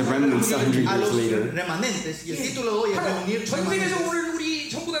gathering the remnants 100 years later.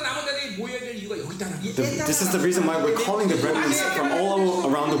 This is the reason why we're calling the remnants from all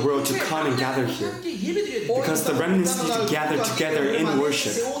around the world to come and gather here. Because the remnants need to gather together in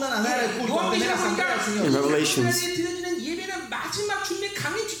worship. In Revelations,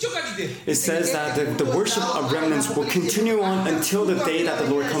 it says that the worship of remnants will continue on until the day that the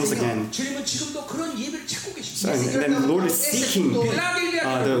Lord comes again. So, and then the Lord is seeking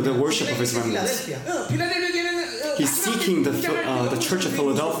the worship of His remnants. He's seeking the church of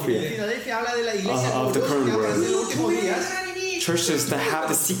Philadelphia of the current world. Churches that have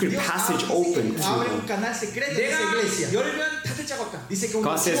the secret passage open to them.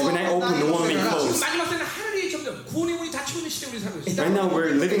 God says, when I open, no one may close. Right now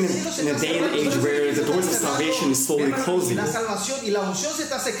we're living in a day and age where the doors of salvation is slowly closing.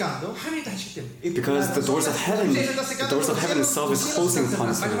 Because the doors of heaven itself is closing upon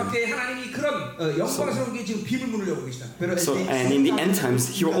us. So, and in the end times,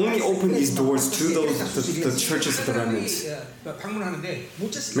 He will only open these doors to the churches of the remnants.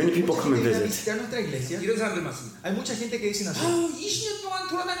 Many people come and visit. And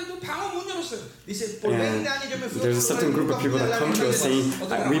there's a certain group of people that come to us saying,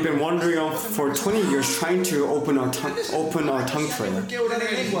 we've been wandering for 20 years trying to open our tongue prayer.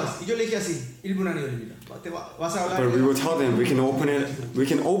 But we will tell them we can open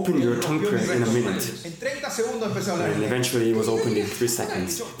your tongue prayer in a minute. And eventually it was opened in 3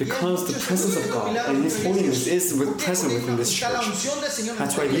 seconds. Because the presence of God and His holiness is present within this church.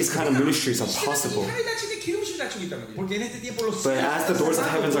 That's why these kind of ministries are possible. But as the doors of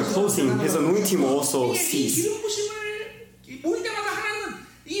heavens are closing, His anointing will also cease.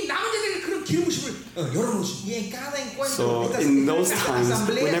 So in those times,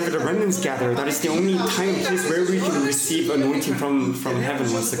 whenever the remnants gather, that is the only time and place where we can receive anointing from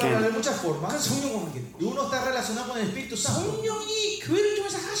heaven once again. And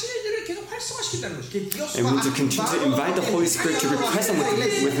we need to continue to invite the Holy Spirit to be present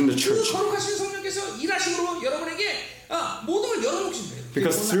within the church.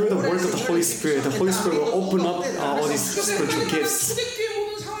 Because through the work of the Holy Spirit will open up all these spiritual gifts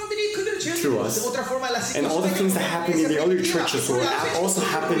to us. And all the things that happen in the other churches will also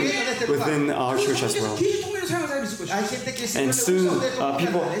happen within our church as well. And soon,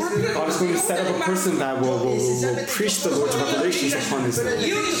 God is going to set up a person that will preach the Lord's revelations upon His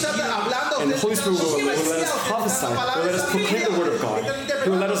name. And the Holy Spirit will let us prophesy, will let us proclaim the Word of God. He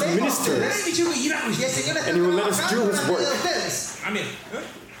will let us minister, and He will let us do His work.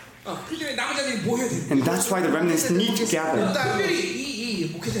 And that's why the remnants need to gather.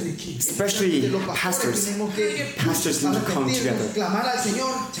 Especially pastors. Pastors need to come together.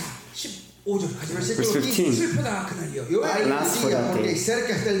 Verse 15. Last for that day.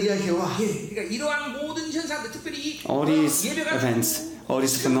 All these events, all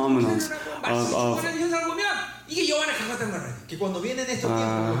these phenomena of que cuando vienen estos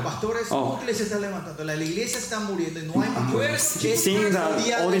tiempos, los pastores, útiles se están levantando, la iglesia está muriendo y no hay más. Seeing that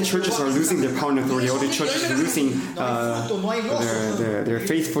all the churches are losing their power and authority, all the churches are losing their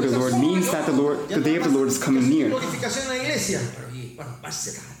faith for the Lord, means that the day of the Lord is coming near.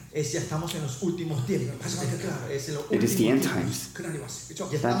 Estamos en los últimos tiempos. It is the end times.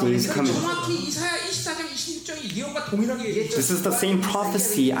 That day is coming. This is the same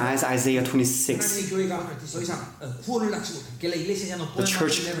prophecy as Isaiah 26. The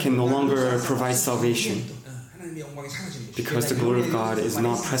church can no longer provide salvation because the glory of God is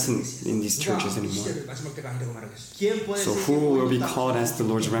not present in these churches anymore. So who will be called as the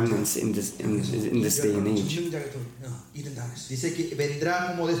Lord's remnants in this day and age?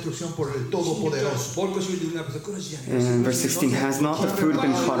 And verse 16, has not the food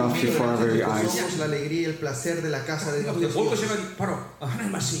been cut off before our very eyes?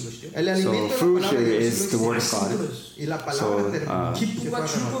 So food here is the Word of God. So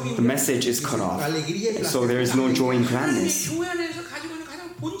the message is cut off. So there is no joy and gladness.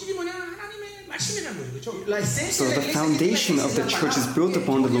 So the foundation of the church is built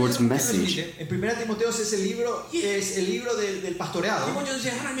upon the Lord's message. In 2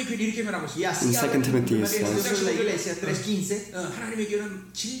 Timothy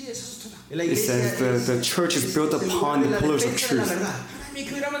it says the church is built upon the pillars of truth.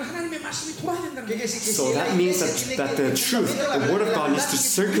 So that means that the truth, the Word of God, needs to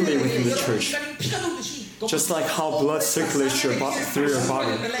circulate within the church. Just like how blood circulates through your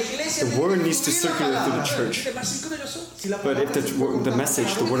body, the Word needs to circulate through the church. But if the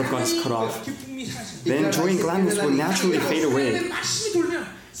message, the Word of God, is cut off, then joy and gladness will naturally fade away.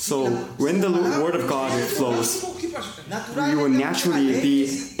 So when the Word of God flows, we will naturally be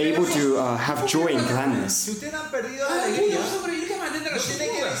able to have joy and gladness.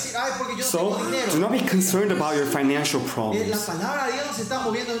 So do not be concerned about your financial problems.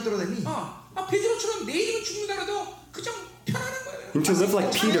 You need to live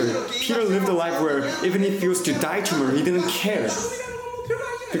like Peter. Peter lived a life where even if he was to die tomorrow, he didn't care.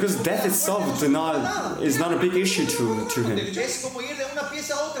 Because death itself is not a big issue to him.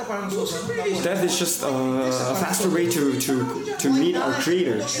 Death is just a faster way to meet our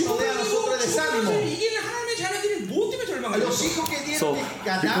Creator. So,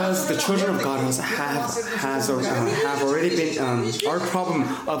 because the children of God have already been, our problem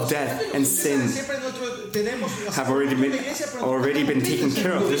of death and sin have already been taken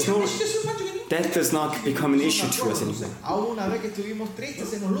care of. Death does not become an issue to us anymore.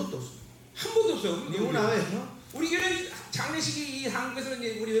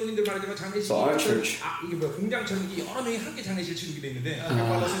 So our church,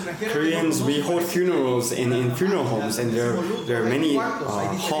 Koreans, we hold funerals in funeral homes, and there are many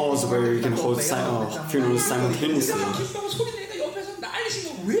halls where you can hold funerals simultaneously.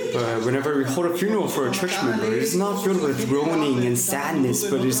 But whenever we hold a funeral for a church member, it's not filled with groaning and sadness,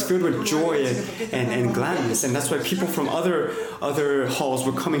 but it's filled with joy and gladness. And that's why people from other halls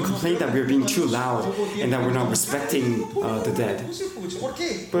will come and complain that we're being too loud and that we're not respecting the dead.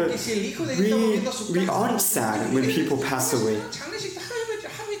 But we aren't sad when people pass away.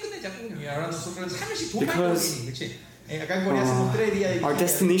 Because our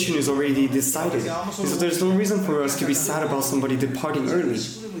destination is already decided. So there's no reason for us to be sad about somebody departing early.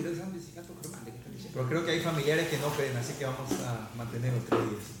 Pero creo que hay familiares que no creen, así que vamos a mantener los 3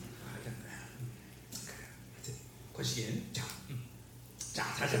 días.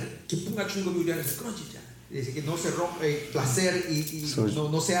 Dice que no se rompe placer y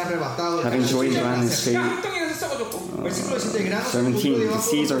no se ha arrebatado. Having joy and gladness, 17, the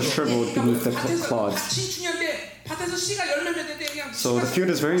seeds are shriveled beneath the clods. So the field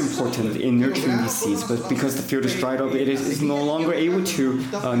is very important in nurturing these seeds, but because the field is dried up, it is no longer able to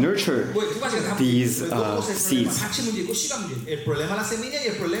nurture these seeds.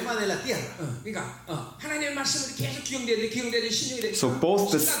 So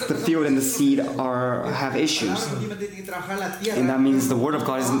both the field and the seed have issues, and that means the word of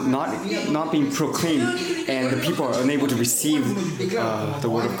God is not being proclaimed, and the people are unable to receive the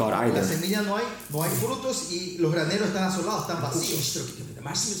word of God either.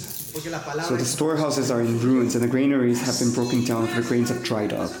 So the storehouses are in ruins, and the granaries have been broken down, for the grains have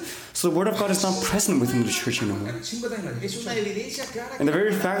dried up. So the word of God is not present within the church anymore. And the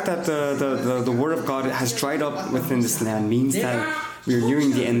very fact that the word of God has dried up within this land means that we are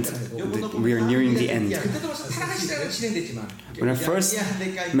nearing the end. We are nearing the end. When I first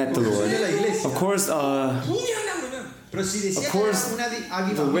met the Lord, of course, the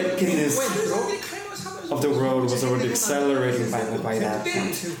wickedness of the world was already accelerating by that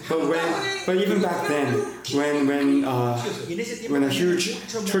point. But even back then, when a huge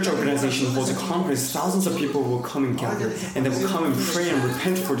church organization holds a conference, thousands of people will come and gather, and they will come and pray and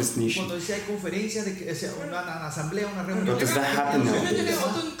repent for this nation. But does that happen nowadays?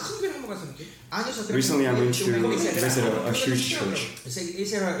 Recently, I went to visit a huge church. They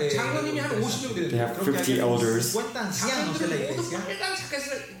have 50 elders,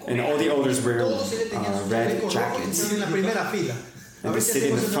 and all the elders wear red jackets. And they sit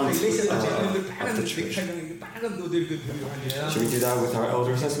in the front of the church. Should we do that with our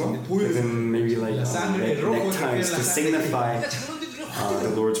elders as well? And then maybe like neckties to signify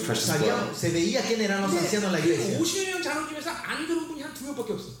the Lord's precious blood.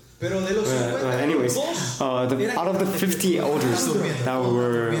 Anyways, out of the 50 elders that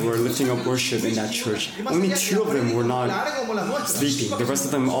were lifting up worship in that church, only 2 of them were not sleeping. The rest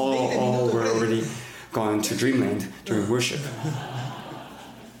of them all were already gone to dreamland during worship.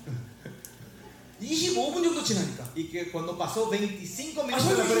 25분 정도 지나니까 cuando pasó 25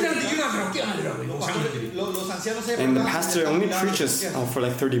 minutos and the pastor only preaches for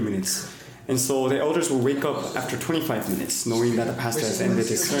like 30 minutes. And so the elders will wake up after 25 minutes, knowing that the pastor has ended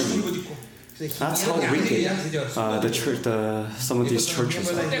his sermon. That's how wicked some of these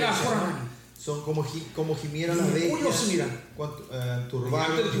churches are. How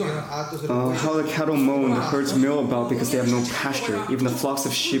the cattle moan, the herds mill about because they have no pasture. Even the flocks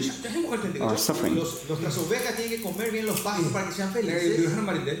of sheep are suffering.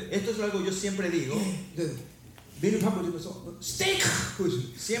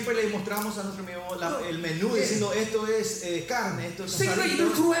 Siempre le mostramos a nuestro amigo el menú diciendo esto es carne, esto es hay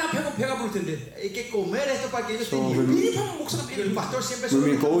que comer esto para que ellos tengan. El pastor siempre when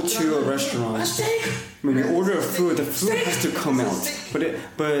we go to a restaurant, when we order a food, the food has to come out. But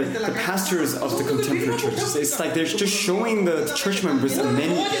the pastors of the contemporary churches, it's like they're just showing the church members the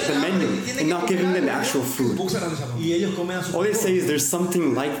menu and not giving them the actual food. All they say is there's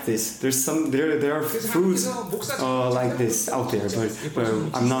something like this. There are foods like this out there, but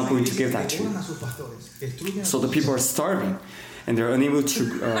I'm not going to give that to you. So the people are starving, and they're unable to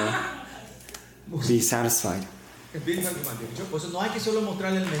be satisfied. As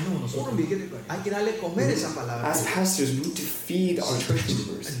pastors, we need to feed our church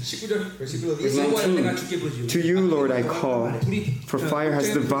members. Verse 19, to you, Lord, I call, for fire has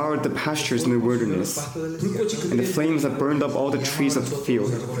devoured the pastures in the wilderness, and the flames have burned up all the trees of the field.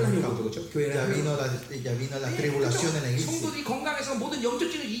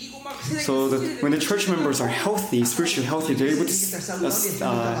 So when the church members are healthy, spiritually healthy, they're able to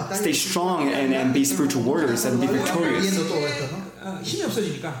stay strong and be spiritual warriors and be victorious.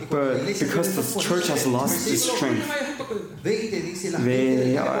 But because the church has lost its strength,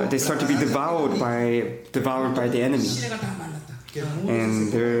 they start to be devoured by the enemy.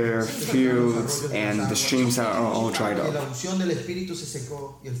 and their fields and the streams are all dried up. So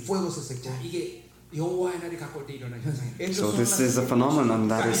this is a phenomenon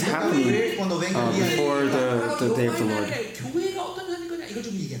that is happening before the day of the Lord.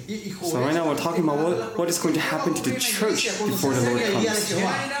 So right now we're talking about what is going to happen to the church before the Lord comes.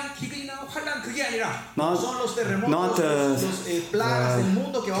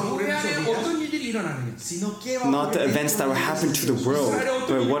 Not the events that will happen to the world,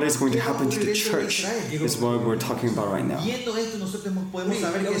 but what is going to happen to the church is what we're talking about right now.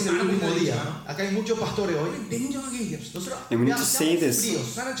 And we need to say this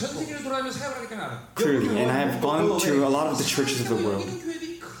clearly. And I have gone to a lot of the churches of the world.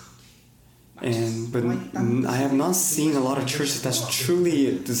 But I have not seen a lot of churches that's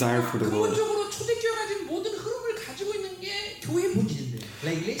truly desire for the Lord.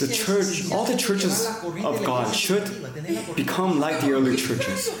 The church, all the churches of God should become like the early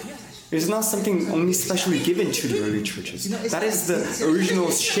churches. It's not something only specially given to the early churches. That is the original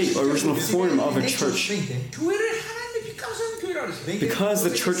shape, original form of a church. Because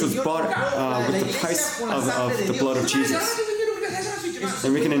the church was bought with the price of the blood of Jesus.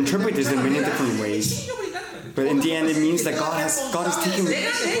 And we can interpret this in many different ways. But in the end, it means that God has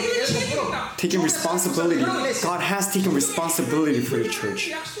taken responsibility. God has taken responsibility for the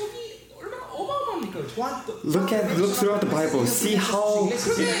church. Look throughout the Bible. See how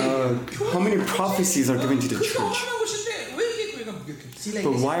many prophecies are given to the church.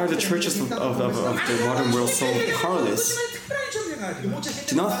 But why are the churches of the modern world so powerless?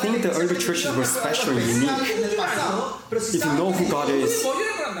 Do not think the early churches were special and unique. If you know who God is,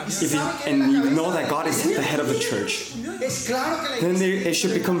 and you know that God is the head of the church, then it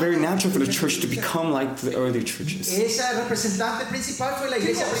should become very natural for the church to become like the early churches. In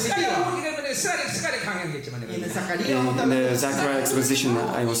the Zechariah exposition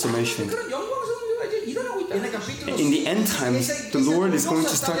I also mentioned, in the end times, the Lord is going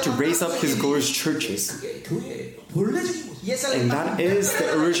to start to raise up His glorious churches. And that is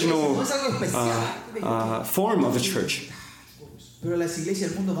the original form of the church.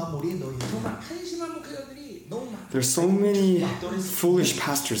 There's so many foolish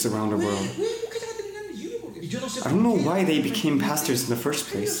pastors around the world. I don't know why they became pastors in the first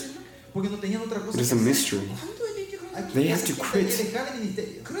place. It is a mystery. They have to quit.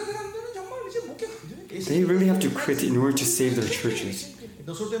 They really have to quit in order to save their churches.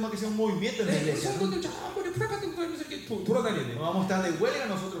 I'm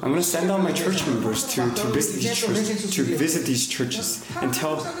going to send out my church members to visit these churches and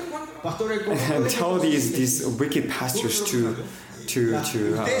tell these wicked pastors to quit.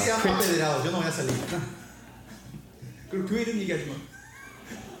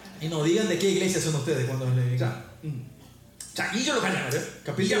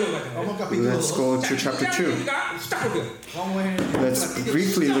 Let's go to chapter 2. Let's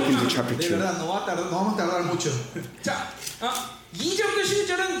briefly look into chapter 2.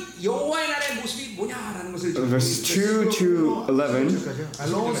 Verses 2 to 11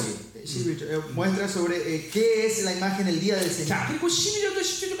 muestra sobre qué es la imagen el día del Señor.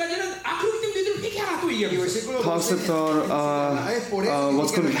 Talks about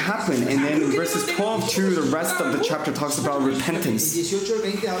what's going to happen, and then verses 12 to the rest of the chapter talks about repentance.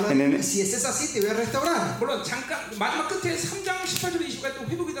 And then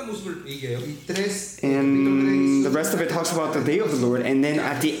and the rest of it talks about the day of the Lord, and then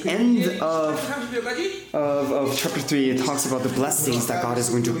at the end of chapter 3 it talks about the blessings that God is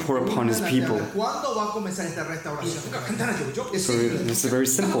going to pour upon His people. So this is very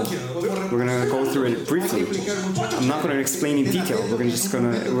simple. We're going to go through it briefly. I'm not going to explain in detail. We're going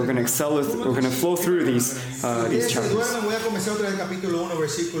to flow through these chapters.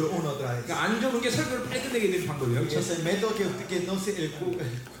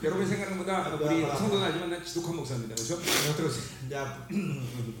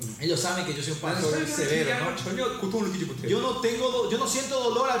 Ellos saben que yo soy un pastor severo, ¿no? Yo no siento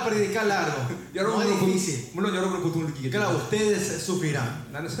dolor al predicar largo. No es difícil. Claro, ustedes sufrirán.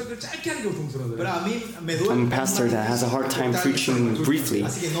 Pero a mí me duele. I'm a pastor that has a hard time preaching briefly.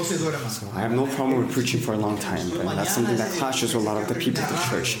 So I have no problem with preaching for a long time, but that's something that clashes with a lot of the people of the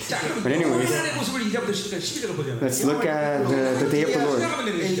church. But anyways, let's look at the day of the Lord.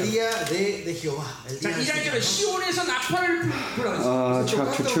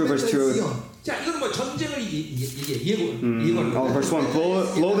 Chapter 2, verse 2. Verse 1.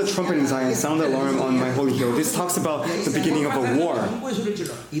 Blow the trumpet in Zion, sound the alarm on my holy hill. This talks about the beginning of a war.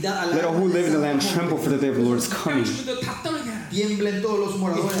 Let all who live in the land tremble, for the day of the Lord is coming. tiemblen todos los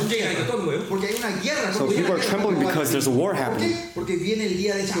moradores. 전쟁이라니까 떠는 거예요. Porque hay una guerra. So people are trembling because there's a war happening. Porque viene el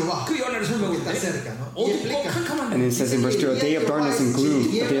día de Jehová. 그 연락을 설명하는데 Está cerca, ¿no? 어둡고 캄캄한 And it says in verse 2, a day of darkness and gloom,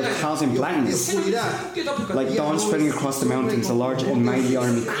 a day of clouds and blackness. Like dawn spreading across the mountains, a large and mighty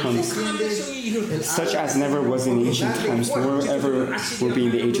army comes, such as never was in ancient times, nor ever will be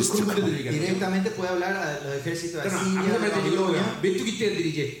in the ages to come. Directamente puede hablar al ejército de Asiria, de Babilonia. 메뚜기 떼들이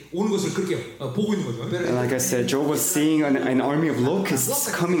이제 오는 것을 그렇게 보고 있는 거죠. And like I said, Job was seeing an army of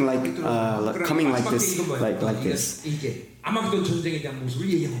locusts coming like this. 아마겟돈 전쟁에 대한 모습을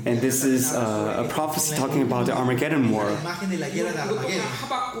얘기합니다. And this is a prophecy talking about the Armageddon war.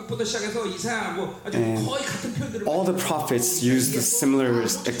 하박국부터 시작해서 이사야하고 아주 거의 같은 표현들을 All the prophets used the similar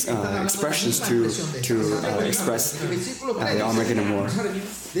expressions to express the Armageddon war.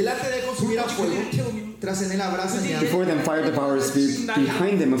 Delante de consumir fuego, tras en él habrá señal. Before them fire devours,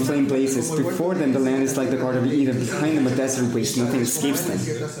 behind them a flame blazes. Before them the land is like the Garden of Eden. Behind them a desert waste, nothing escapes them.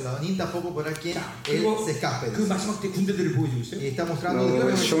 그 마지막 때 군대들을 보여주고 있어요.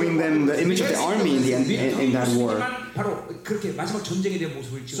 Showing them the image of the army in that war. 바로 그렇게 마지막 전쟁에 대한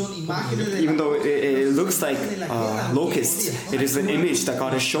모습을 Even though it looks like locusts, it is an image that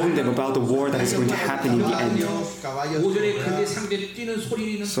God has shown them about the war that is going to happen in the end.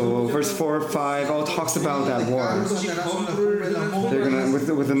 So verse 4 or 5 all talks about that war. They're gonna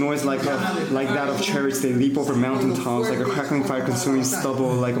with a noise like that of chariots, they leap over mountaintops like a crackling fire consuming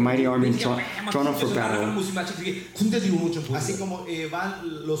stubble, like a mighty army drawn up for battle.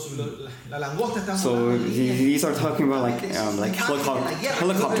 So these are talking about like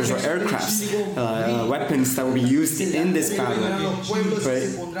helicopters or aircrafts, weapons that will be used in this battle.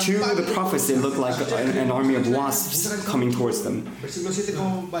 But to the prophets, they look like an army of wasps coming towards them.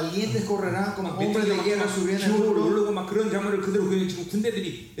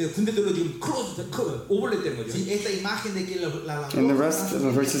 In the rest of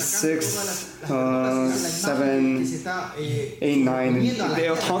verses 6, 7, 8, 9, it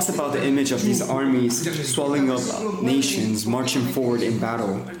all talks about the image of these armies swelling up nations, marching forward in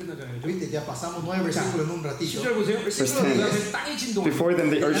battle. Verse 10. Before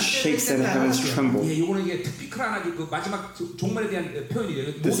them the earth shakes and the heavens tremble.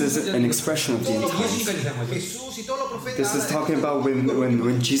 This is an expression of the end times. This is talking about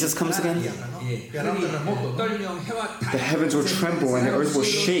when Jesus comes again. The heavens will tremble and the earth will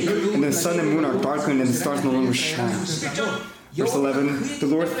shake, and the sun and moon are darkened and the stars no longer shine. Verse 11, the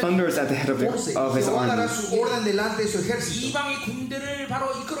Lord thunders at the head of his army.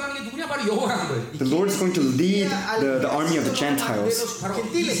 The Lord is going to lead the army of the Gentiles.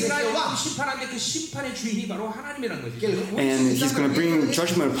 And he's going to bring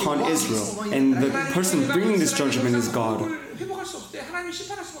judgment upon Israel. And the person bringing this judgment is God.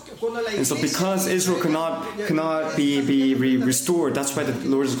 And so because Israel cannot be restored, that's why the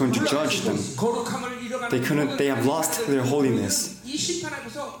Lord is going to judge them. They have lost their holiness.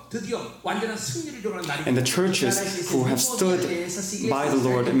 And the churches who have stood by the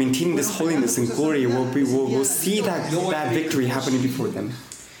Lord, maintaining this holiness and glory, will see that victory happening before them.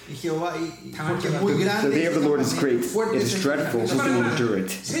 The day of the Lord is great. It is dreadful. Who can endure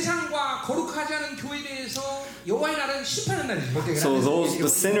it? So the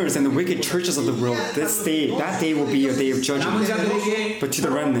sinners and the wicked churches of the world, that day will be a day of judgment. But to the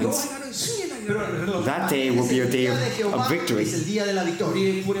remnants, that day will be a day of victory.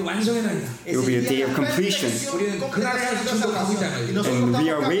 It will be a day of completion. And we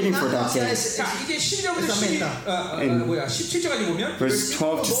are waiting for that day. In verse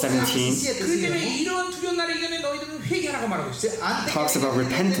 12 to 17 talks about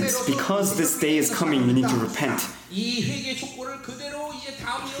repentance. Because this day is coming, you need to repent.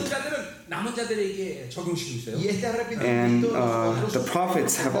 And the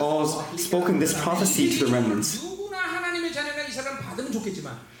prophets have all spoken this prophecy to the remnants.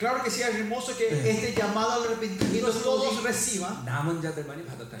 Claro que sí, es hermoso que este llamado al arrepentimiento todos reciban.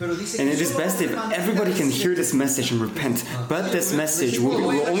 And it is best if everybody can hear this message and repent. But this message will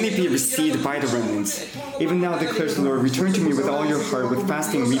only be received by the remnants. Even now declares the Lord, return to me with all your heart, with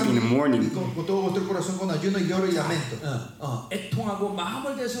fasting, weeping, and mourning. And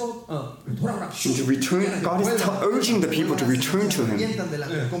to return, God is urging the people to return to Him.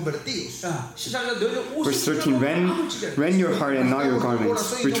 Verse 13, rend your heart and not your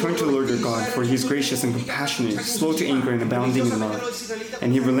garments. Return to the Lord your God, for He is gracious and compassionate, slow to anger and abounding in love,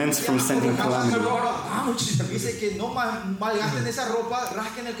 and He relents from sending calamity.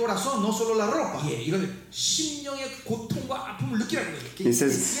 He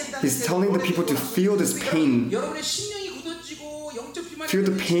says He's telling the people to feel this pain, feel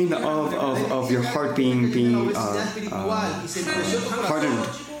the pain of your heart being hardened.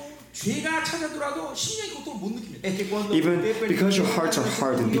 죄가 찾아들어도 심령의 고통을 못 느낍니다. Even because your hearts are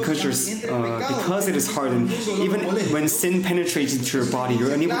hardened, because it is hardened, even when sin penetrates into your body,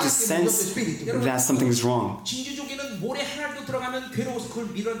 you're unable to sense that something is wrong. 진주조개는 모래 하나도 들어가면 괴로워서 그걸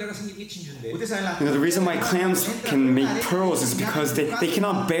밀어내가 생기는 게 진주인데. The reason why clams can make pearls is because they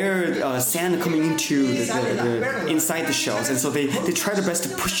cannot bear sand coming into the inside the shells, and so they try their best to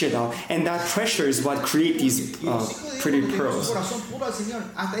push it out, and that pressure is what create these pretty pearls.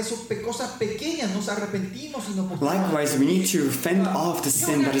 Likewise, we need to fend off the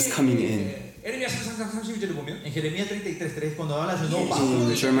sin that is coming in. 에레미야 31절을 보면 En Jeremías 33:3 cuando habla de nuevo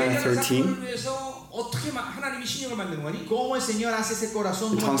In Jeremiah 13, 어떻게 하나님이 신령을 만드는 거니? cómo el Señor hace ese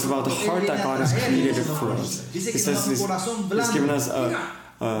corazón. it talks about the heart that God has created for us. It says He's given us a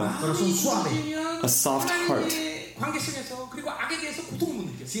soft heart.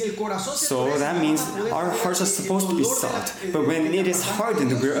 So that means our hearts are supposed to be soft. But when it is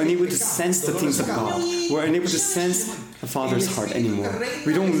hardened, we're unable to sense the things of God. We're unable to sense the Father's heart anymore.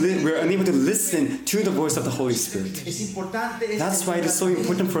 We're unable to listen to the voice of the Holy Spirit. That's why it is so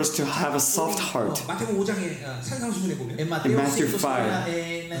important for us to have a soft heart. In Matthew 5,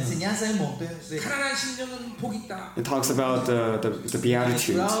 it talks about the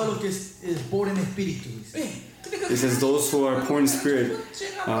Beatitudes. It says those who are poor in spirit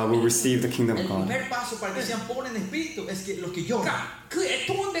will receive the kingdom of God.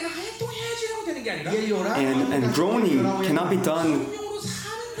 And groaning cannot be done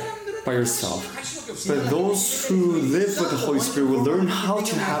by yourself. But those who live with the Holy Spirit will learn how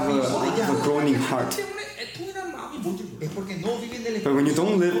to have a groaning heart. But when you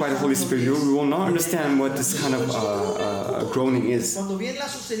don't live by the Holy Spirit, you will not understand what this kind of groaning is.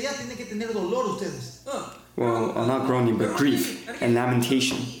 Well, not groaning, but grief and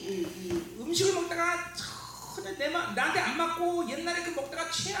lamentation.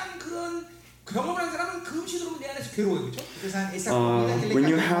 When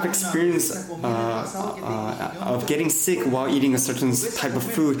you have experience of getting sick while eating a certain type of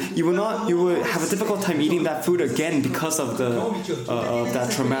food, you will have a difficult time eating that food again because of that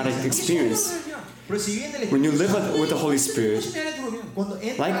traumatic experience. When you live with the Holy Spirit,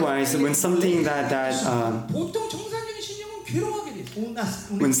 likewise, when something that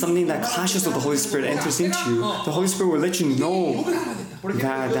clashes with the Holy Spirit enters into you, the Holy Spirit will let you know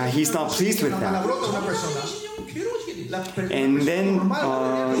that He's not pleased with that. And then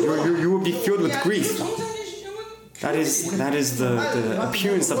you will be filled with grief. That is the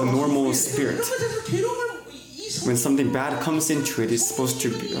appearance of a normal spirit. When something bad comes into it, it's supposed to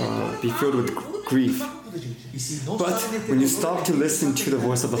be filled with grief. But when you stop to listen to the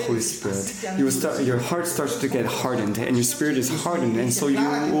voice of the Holy Spirit, your heart starts to get hardened, and your spirit is hardened, and so you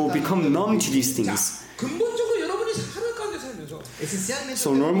will become numb to these things.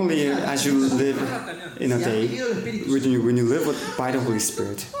 So normally, as you live in a day, when you live by the Holy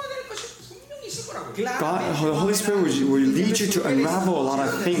Spirit, the Holy Spirit will lead you to unravel a lot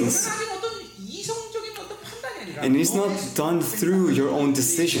of things. And it's not done through your own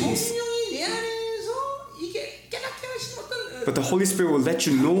decisions. But the Holy Spirit will let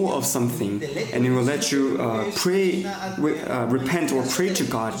you know of something, and He will let you pray, repent, or pray to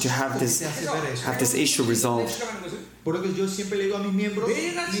God to have this issue resolved.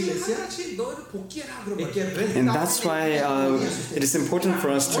 And that's why it is important for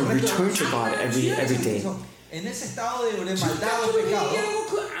us to return to God every day.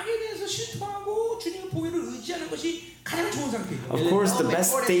 Of course, the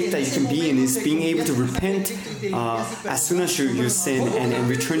best state that you can be in is being able to repent as soon as you sin and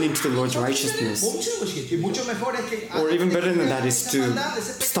returning to the Lord's righteousness. Or even better than that is to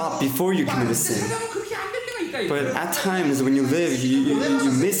stop before you commit a sin. But at times when you live,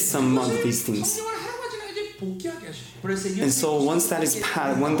 you miss some of these things. And so once that is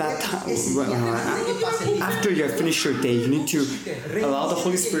past, after you have finished your day, you need to allow the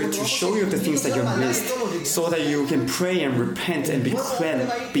Holy Spirit to show you the things that you have missed, so that you can pray and repent and be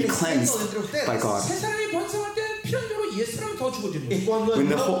cleansed by God.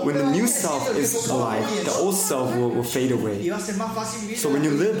 When the new self is alive, the old self will fade away. So when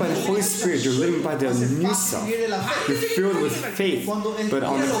you live by the Holy Spirit, you're living by the new self. You're filled with faith, but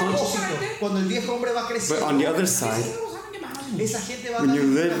on the other side, when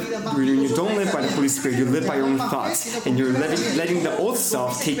you don't live by the Holy Spirit, you live by your own thoughts, and you're letting the old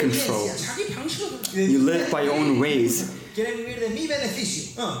self take control. You live by your own ways,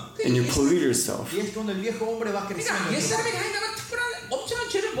 and you pollute yourself.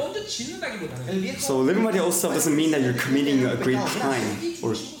 So living by the old self doesn't mean that you're committing a great crime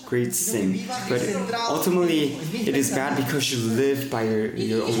or great sin, but ultimately it is bad because you live by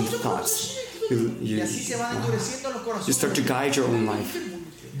your own thoughts. You start to guide your own life.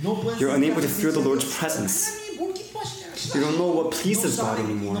 You're unable to feel the Lord's presence. You don't know what pleases God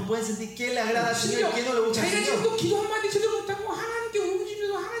anymore.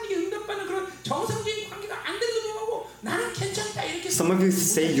 Some of you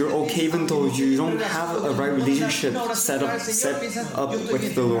say you're okay even though you don't have a right relationship set up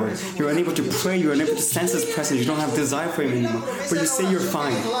with the Lord. You're unable to pray, you're unable to sense His presence, you don't have desire for Him anymore. But you say you're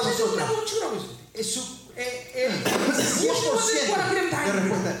fine.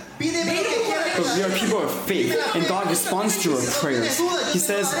 But we are people of faith, and God responds to our prayers. He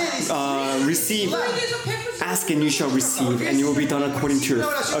says, receive, ask and you shall receive, and you will be done according to your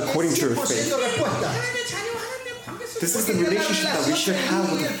faith. This is the relationship that we should have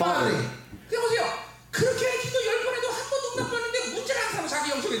with the Father.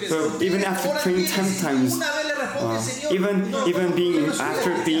 So even after praying 10 times,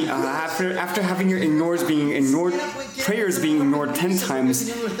 after having your prayers being ignored 10 times,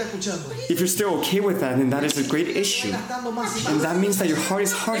 if you're still okay with that, then that is a great issue. And that means that your heart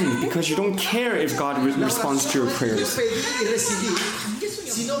is hardened because you don't care if God responds to your prayers.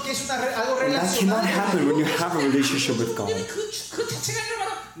 And that cannot happen when you have a relationship with God.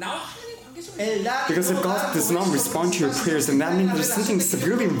 Because if God does not respond to your prayers, then that means there's something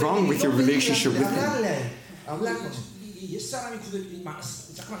severely wrong with your relationship with Him.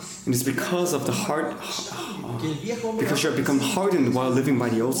 And it's because of the heart, because you have become hardened while living by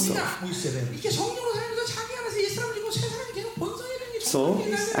the old self. So,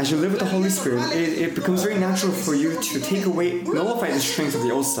 as you live with the Holy Spirit, it becomes very natural for you to nullify the strength of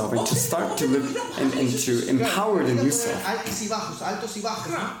the old self and to start to live and to empower the new self.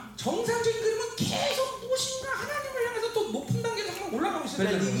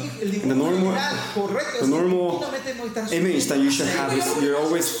 And the normal image that you should have is you're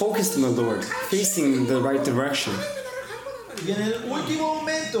always focused on the Lord, facing the right direction.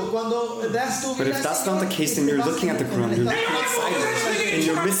 But if that's not the case, then you're looking at the ground, you're looking outside, and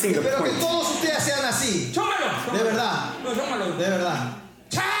you're missing the point.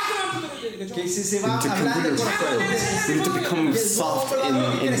 You need to complete your prayer. You need to become soft in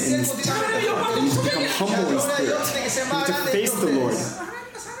spirit. You need to become humble in spirit. You need to face the Lord.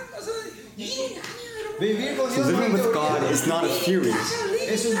 So living with God is not a theory.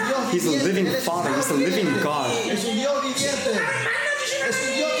 He's a living Father. He's a living God.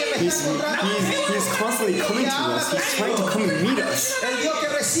 He's constantly coming to us. He's trying to come and meet us.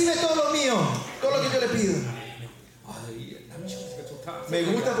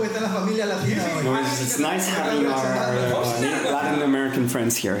 It's nice having our Latin American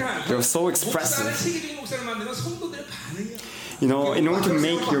friends here. They're so expressive. You know, in order to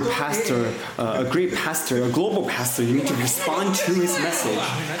make your pastor a great pastor, a global pastor, you need to respond to his message.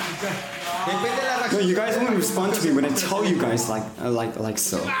 No, you guys only respond to me when I tell you guys like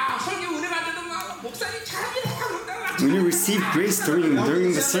so. When you receive grace during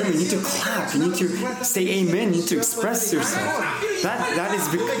the sermon, you need to clap, you need to say amen, you need to express yourself.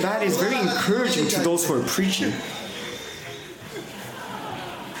 That is very encouraging to those who are preaching.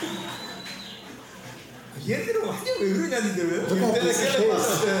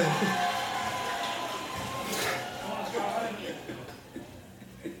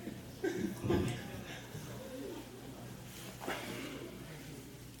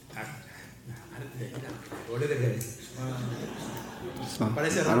 So,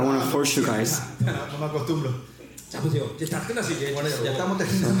 I don't want to force you guys.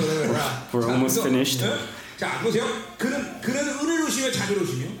 We're almost finished.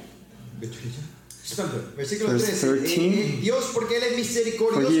 Verse 13.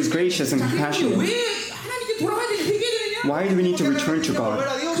 For He is gracious and compassionate. Why do we need to return to God?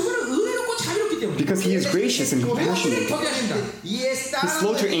 Because He is gracious and compassionate. He's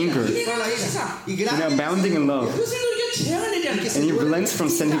slow to anger and abounding in love. And He relents from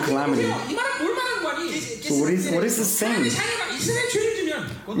sending calamity. So what is this saying?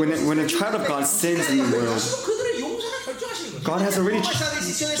 When a child of God sins in the world, God has already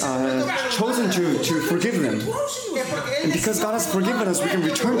chosen to forgive them. And because God has forgiven us, we can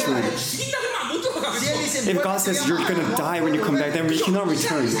return to Him. If God says you're going to die when you come back, then we cannot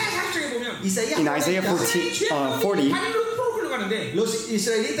return. In Isaiah 40,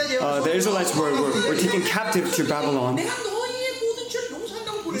 the Israelites were taken captive to Babylon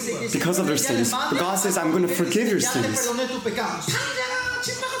because of their sins. But God says, I'm going to forgive your sins.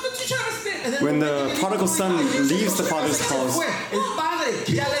 When the prodigal son leaves the father's house,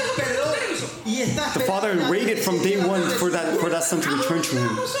 the father waited from day one for that son to return to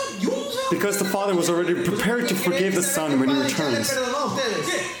him. Because the father was already prepared to forgive the son when he returns.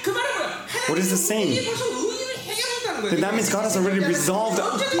 What is this saying? Then that means God has already resolved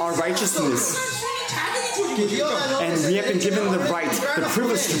our righteousness. And we have been given the right, the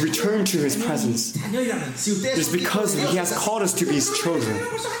privilege to return to His presence. It's because He has called us to be His children.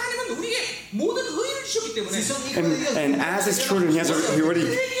 And as His children, He has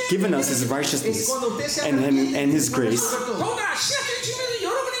already given us His righteousness and His grace.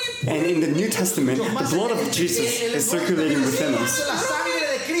 And in the New Testament, the blood of Jesus is circulating within us.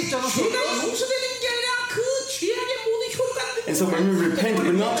 And so when we repent,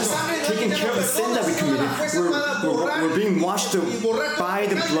 we're not just taking care of the sin that we committed. We're being washed by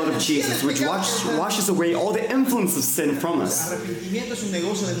the blood of Jesus, which washes away all the influence of sin from us.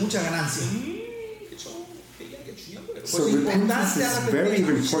 So repentance is very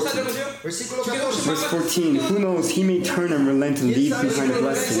important. Verse 14, who knows, he may turn and relent and leave behind a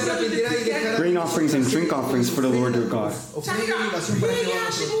blessing, grain offerings and drink offerings for the Lord your God.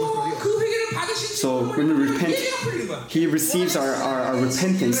 So when we repent, He receives our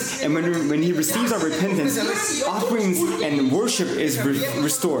repentance. And when He receives our repentance, offerings and worship is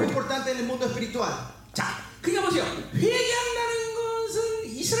restored. 그러니까 보세요. 회개한다는 것은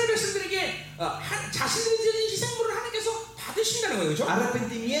이스라엘 백성들에게 자신들이 드린 희생물을 하나님께서 받으신다는 거예요. 그렇죠?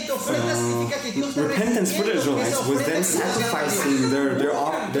 Repentance for the Israelites was then sacrificing their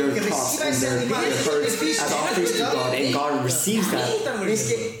crops and their herds as offerings to God, and God receives that.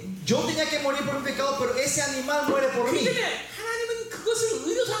 Yo tenía que morir por un pecado, pero ese animal muere por mí.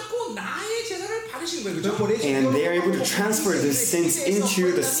 And they are able to transfer their sins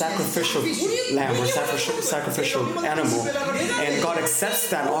into the sacrificial lamb or sacrificial animal. And God accepts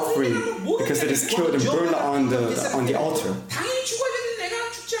that offering because it is killed and burned on the altar.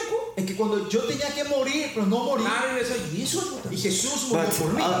 Es que cuando yo tenía que morir, pero no morí, y Jesús murió por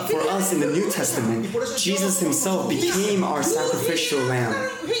mí. But for us in the New Testament, Jesus Himself became our sacrificial lamb.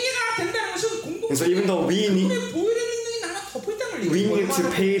 And so even though we need to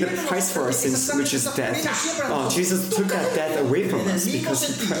pay the price for our sins, which is death, Jesus took that death away from us because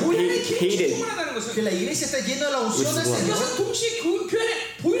He paid it with His blood.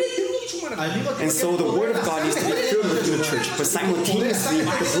 And so the Word of God needs to be filled within the church, but simultaneously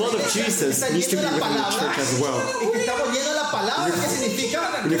the blood of Jesus needs to be within the church as well.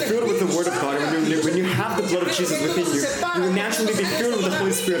 When you're filled with the Word of God, when you have the blood of Jesus within you, you will naturally be filled with the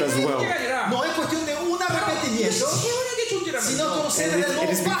Holy Spirit as well. And it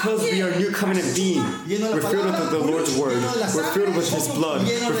is because we are a new covenant being. We're filled with the Lord's Word. We're filled with His blood.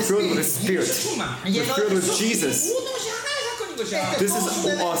 We're filled with His Spirit. We're filled with Jesus. This is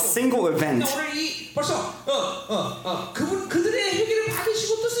a single event.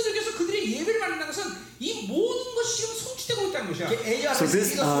 So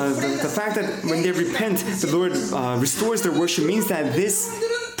this, the fact that when they repent, the Lord restores their worship means that this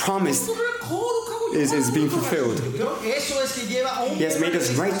promise is being fulfilled. He has made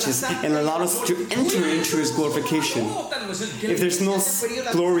us righteous and allowed us to enter into His glorification. If there's no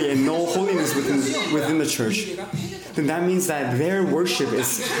glory and no holiness within the church, then that means that their worship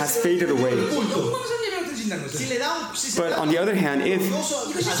has faded away. But on the other hand, if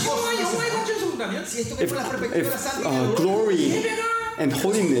glory and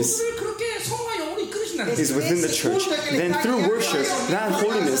holiness is within the church, then through worship, that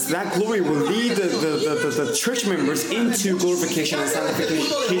holiness, that glory will lead the church members into glorification and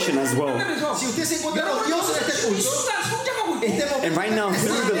sanctification as well. And right now,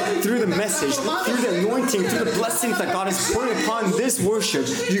 through the message, through the anointing, through the blessings that God is pouring upon this worship,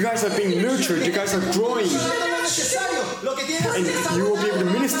 you guys are being nurtured, you guys are growing. And you will be able to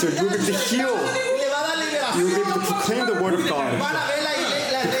minister, you will be able to heal, you will be able to proclaim the Word of God.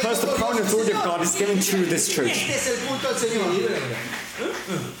 Because the power and authority of God is given to this church.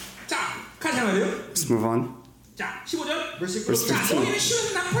 Let's move on. Verse 15.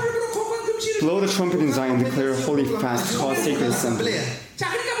 Blow the trumpet in Zion, declare holy fast, call sacred assembly.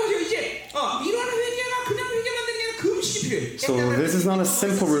 So this is not a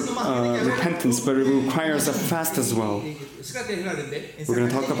simple repentance, but it requires a fast as well. We're going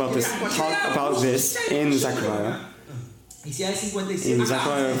to talk about this in Zechariah. In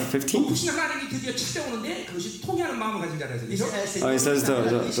Zechariah 15, it says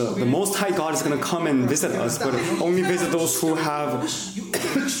the Most High God is going to come and visit us, but only visit those who have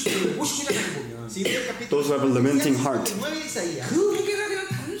a lamenting heart.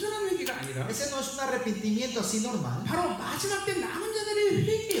 Ese no es un arrepentimiento así normal. 바로 마지막 때 남은 자들의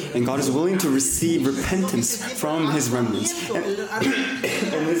and God is willing to receive repentance from His remnants. And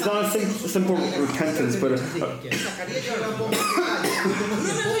it's not a simple repentance, but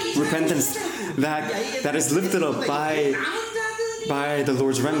repentance that is lifted up by the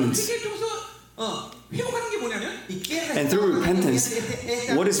Lord's remnants. And through repentance,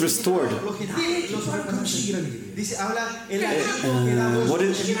 what is restored? What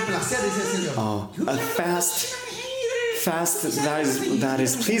is a fast that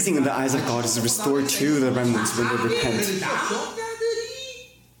is pleasing in the eyes of God is restored to the remnants when they repent.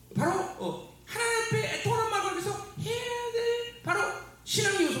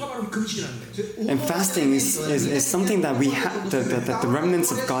 And fasting is something that we have that the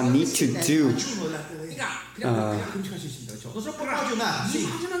remnants of God need to do.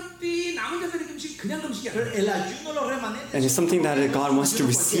 And it's something that God wants to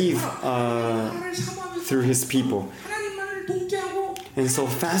receive through His people. And so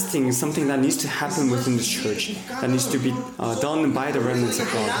fasting is something that needs to happen within the church, that needs to be done by the remnants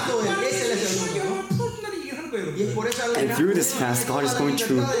of God. And through this fast, God is going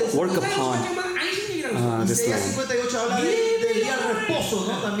to work upon this land.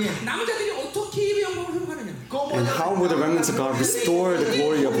 And how will the remnants of God restore the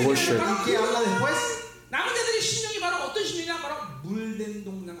glory of worship?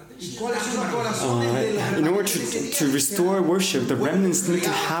 In order to restore worship, the remnants need to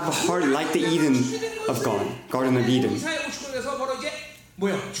have a heart like the Eden of God, Garden of Eden.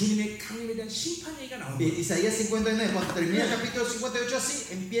 Isaías 59, cuando termina el capítulo 58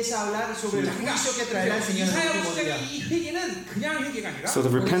 así, empieza a hablar sobre el juicio que traerá el Señor en el último día. So the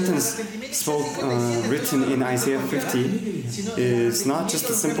repentance written in Isaiah 50 is not just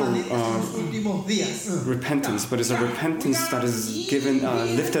a simple repentance, but it's a repentance that is given,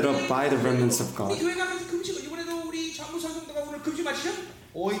 lifted up by the remnants of God.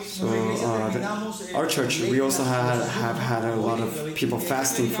 So our church, we also have had a lot of people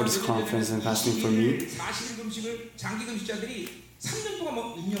fasting for this conference and fasting for me.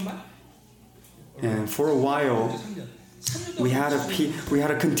 And for a while, we had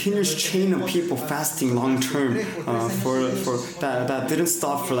a continuous chain of people fasting long term that didn't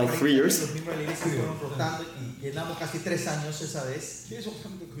stop for like 3 years. Llenamos casi 3 años esa vez.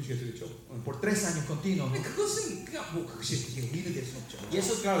 Por 3 años continuos. Y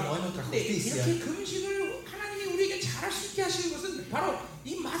eso, claro, no es nuestra justicia.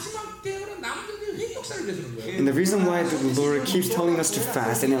 And the reason why the Lord keeps telling us to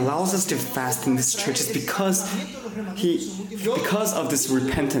fast and allows us to fast in this church is because of this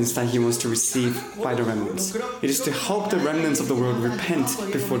repentance that He wants to receive by the remnants. It is to help the remnants of the world repent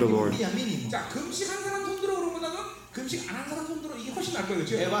before the Lord.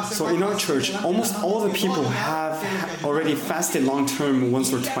 So in our church, almost all the people have already fasted long term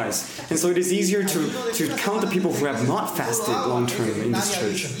once or twice. And so it is easier to count the people who have not fasted long term in this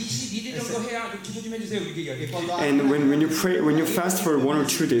church. And when you fast for 1 or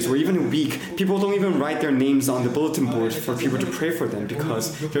 2 days or even a week, people don't even write their names on the bulletin board for people to pray for them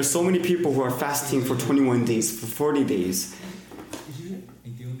because there's so many people who are fasting for 21 days, for 40 days.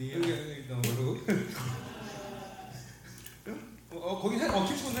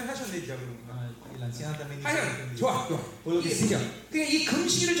 좋아. 이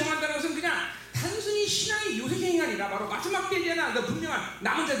금식일을 정한다는 것은 그냥 단순히 신앙의 요새행이 아니라 바로 마지막 때에 대한 분명한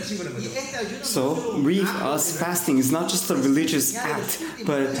남은 자들 증거는 거죠. So us fasting is not just a religious act,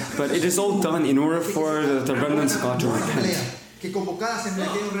 but it is all done in order for the remnants of God to repent. Que convocada asamblea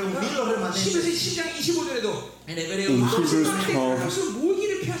quieren reunir los remanentes. In Hebrews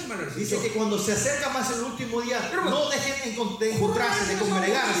 12, dice que cuando se acerca más el último día, no dejen de encontrarse, de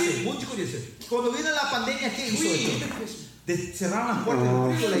congregarse. Cuando vino la pandemia, ¿qué hizo esto? Cerraron las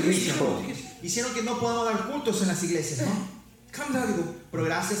puertas de la iglesia. Hicieron que no podamos dar cultos en las iglesias, ¿no? Pero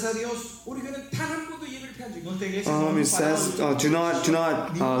gracias a Dios, it says, do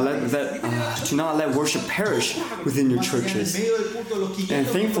not let worship perish within your churches. And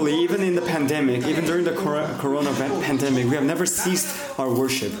thankfully, even in the pandemic, even during the corona pandemic, we have never ceased our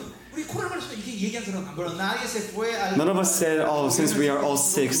worship. None of us said, since we are all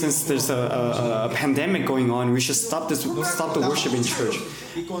sick, since there's a pandemic going on, we should stop the worship in church.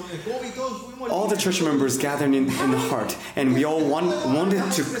 All the church members gathered in the heart, and we all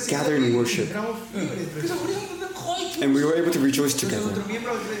wanted to gather in worship. And we were able to rejoice together.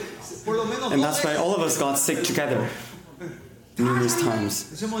 And that's why all of us got sick together numerous times.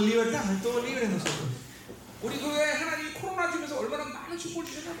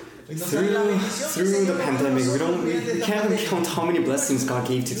 Through the pandemic, we can't even count how many blessings God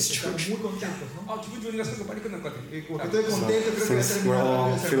gave to this church. Since we're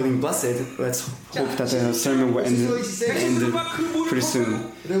all feeling blessed, let's hope that the sermon will end pretty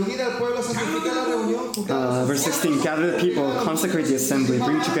soon. Verse 16, gather the people, consecrate the assembly,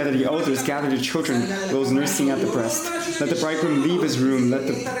 bring together the elders, gather the children, those nursing at the breast. Let the bridegroom leave his room,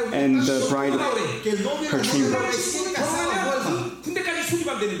 and the bride her chamber.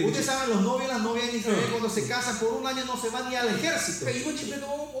 Ustedes saben, los novios y las novias en Israel cuando se casan por un año no se van ni al ejército.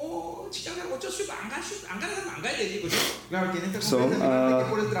 Claro que en esta conferencia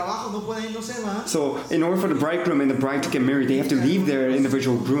por el trabajo no pueden ir, no se van. So, in order for the bridegroom and the bride to get married, they have to leave their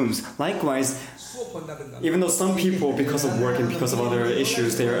individual rooms. Likewise, even though some people, because of work and because of other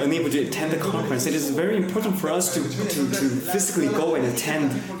issues, they are unable to attend the conference, it is very important for us to physically go and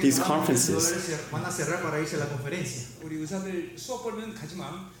attend these conferences.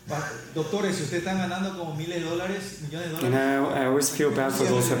 And I always feel bad for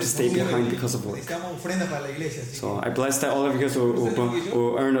those who have to stay behind because of work. So I bless that all of you guys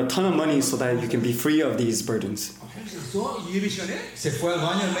will earn a ton of money so that you can be free of these burdens. Se fue al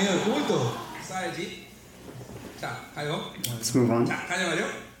baño en medio del culto. Let's move on.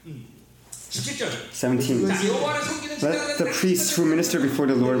 17. Let the priests who minister before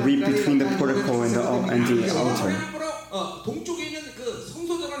the Lord weep between the portico and the altar.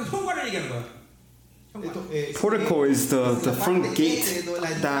 Portico is the front gate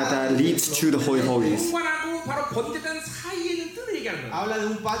that leads to the Holy of Holies.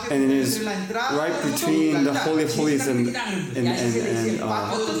 And it is right between the Holy of Holies and the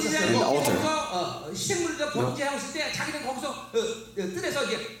altar.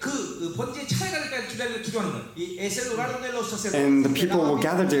 And the people will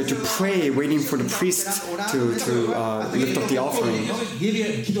gather there to pray, waiting for the priests to lift up the offering.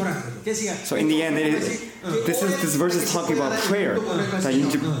 So in the end, this verse is talking about prayer, that you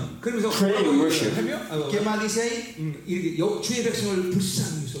need to pray and worship.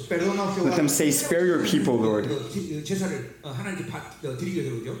 Let them say, spare your people, Lord.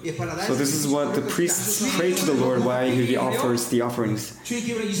 So this is what the priests pray to the Lord while he offers the offerings.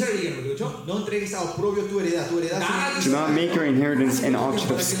 Do not make your inheritance an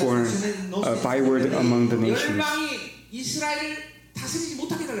object of scorn, a byword among the nations.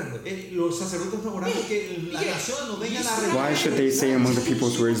 Why should they say among the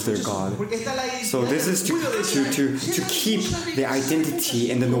peoples, where is their God? So this is to keep the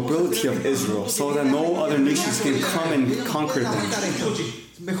identity and the nobility of Israel, so that no other nations can come and conquer them.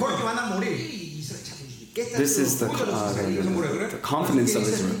 This is the confidence of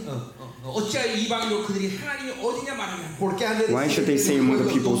Israel. Why should they say among the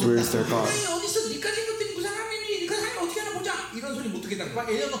peoples, where is their God?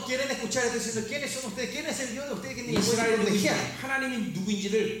 Ellos no quieren escuchar esto diciendo quiénes son ustedes, quién es el Dios de ustedes que ni pueden proteger.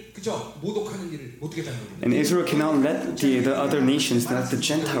 And Israel cannot let the other nations, let the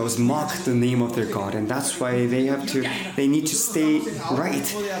Gentiles mock the name of their God, and that's why they need to stay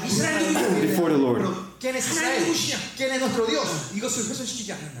right before the Lord. They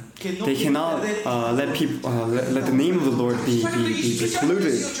cannot let the name of the Lord be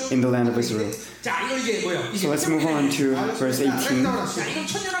polluted in the land of Israel. So let's move on to verse 18.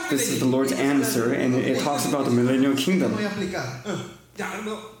 This is the Lord's answer, and it talks about the millennial kingdom.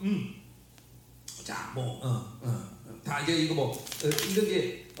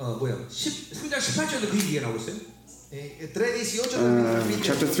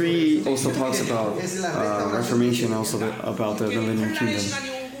 Chapter 3 also talks about Reformation, also about the millennial kingdom.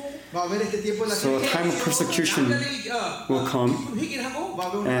 So a time of persecution will come,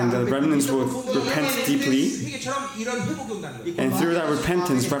 and the remnants will repent deeply, and through that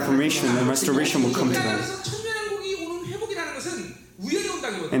repentance, reformation and restoration will come to them.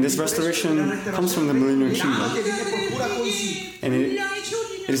 And this restoration comes from the millennial kingdom. And it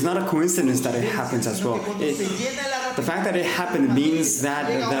is not a coincidence that it happens as well. The fact that it happened means that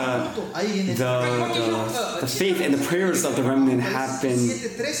the faith and the prayers of the remnant has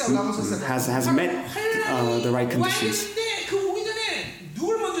met the right conditions.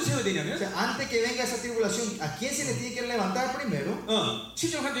 Antes que venga esa tribulación, ¿a quién se le tiene que levantar primero?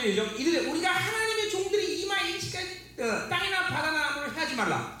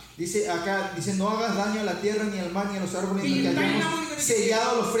 Dice acá, no hagas daño a la tierra, ni al mar, ni a los árboles, ni que hayamos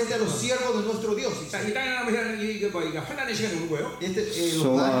sellado los frente a los siervos de nuestro Dios.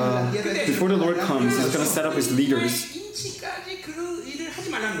 Before the Lord comes, He's going to set up His leaders.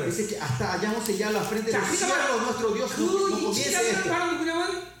 Dice que hasta hayamos sellado la frente de los siervos de nuestro Dios. No comience esto.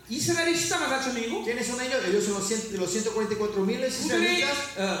 이스라엘이 14,400명이고 ¿Quiénes son ellos? Ellos son los 144,000 그들이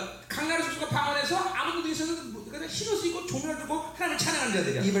israelitas. 강나라 족속과 방언에서 아무도 있어서 흰옷 입고 조명을 들고 하나님을 찬양하는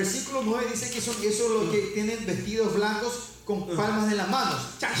자들이야. Y versículo 9 dice que son esos los que tienen vestidos blancos con palmas de las manos.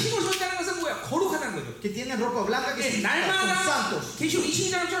 자, 흰옷을 입다는 것은 뭐야? 거룩하다는 거죠. Que tienen ropa blanca que son 날마다 santos. 계시록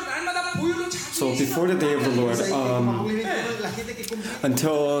 22장처럼 날마다 보혈로 So before the day of the Lord,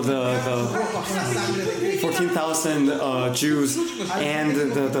 until the 14,000 Jews and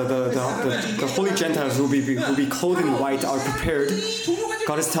the holy Gentiles who will be clothed in white are prepared,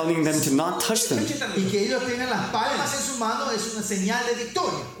 God is telling them to not touch them. Y que ellos tengan las palmas en su mano es una señal de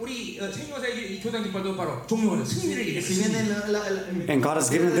victoria. 우리 생명사의 이 교단 깃발도 바로 종료하는 승리를 얘기했습니다. And God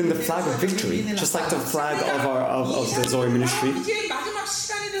has given them the flag of victory, just like the flag of the Zoe ministry. 이제 마지막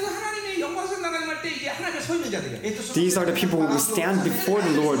시간이 돼서 하나님의 영광스러운 나라를 할 때 이제 하나님 앞에 서 있는 자들이야. These are the people who will stand before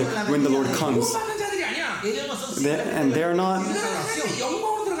the Lord when the Lord comes. 구원받은 자들이 아니야. And they're not 하나님의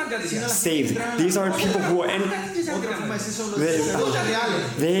영광으로 들어간 자들이야. saved. These are people who are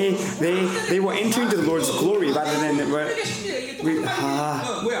they will enter into the Lord's glory rather than they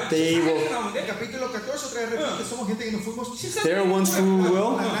will. They're ones who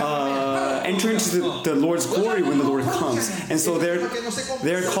will enter into the Lord's glory when the Lord comes, and so they're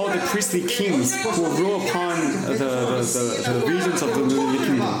called the priestly kings who will rule upon the regions of the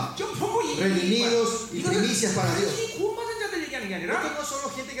kingdom. Redimidos y primicias para Dios. 구원받은 자들 얘기하는 게 아니라 no solo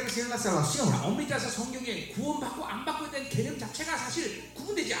gente que recibe la salvación. 엄밀히 따서 성경에 구원받고 안 받고에 대한 개념 자체가 사실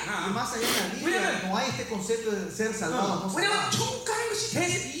구분되지 않아. Más allá de la Biblia no hay este concepto de ser salvado. 왜냐면 천국 가는 것이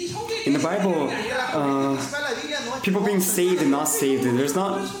이 성경에 In the Bible, people being saved and not saved, there's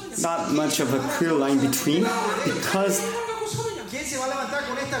not much of a clear line between,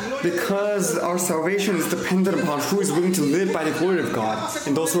 because our salvation is dependent upon who is willing to live by the glory of God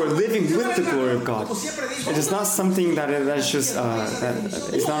and those who are living with the glory of God. It is not something that's just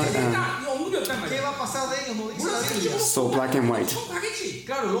it's not so black and white.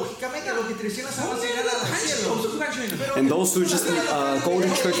 And those who just go to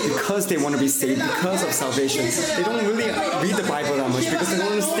church because they want to be saved, because of salvation, they don't really read the Bible that much because they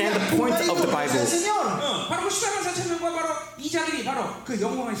don't understand the point of the Bible.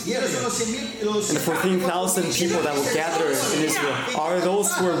 And the 14,000 people that will gather in Israel are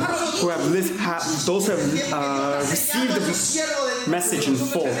those who have received the message in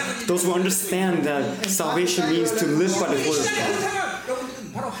full. Those who understand that salvation means to live by the word of God.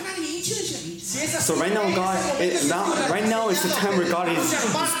 So right now is the time where God is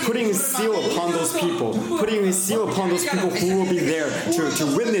putting His seal upon those people, putting His seal upon those people who will be there to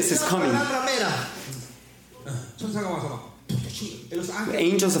witness His coming. The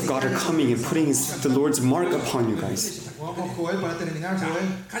angels of God are coming and putting the Lord's mark upon you guys. Let's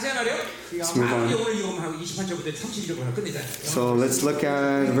move on. So let's look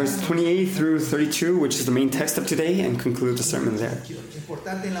at verse 28 through 32, which is the main text of today, and conclude the sermon there.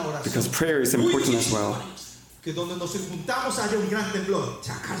 Because prayer is important as well. Let's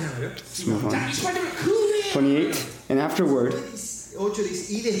move on. 28, and afterward,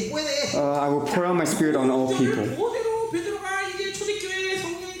 I will pour out my spirit on all people.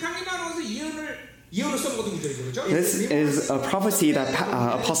 This is a prophecy that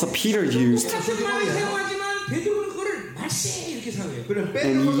Apostle Peter used.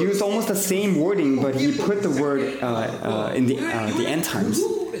 And he used almost the same wording, but he put the word in the end times.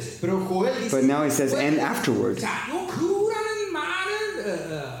 But now it says, and afterward.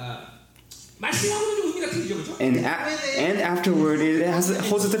 And afterward, it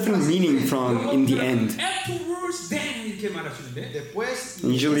holds a different meaning from in the end.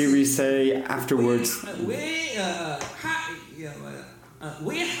 Usually we say afterwards.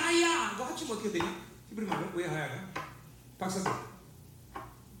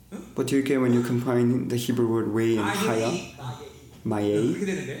 What do you get when you combine the Hebrew word way and haya? Maye.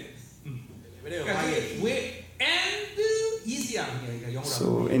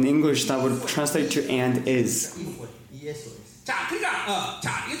 So in English that would translate to and is.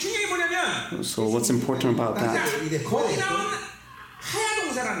 So what's important about that?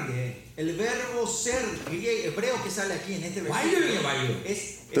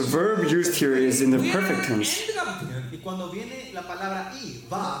 The verb used here is in the perfect tense.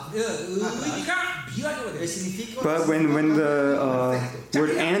 But when the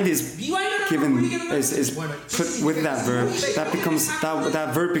word and is given is put with that verb,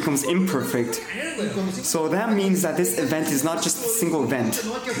 that verb becomes imperfect. So that means that this event is not just a single event.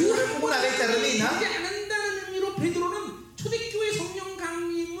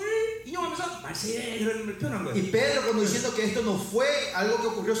 Y Pedro, cuando diciendo que esto no fue algo que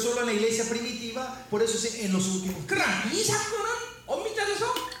ocurrió solo en la iglesia primitiva, por eso es en los últimos.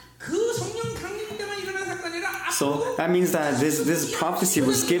 So that means that this prophecy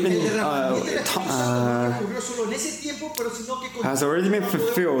was given has already been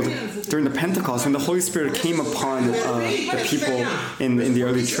fulfilled during the Pentecost when the Holy Spirit came upon the people in the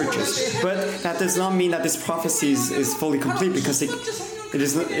early churches. But that does not mean that this prophecy is fully complete, because it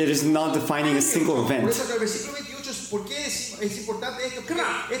is not defining a single event. ¿Por qué es importante esto? Porque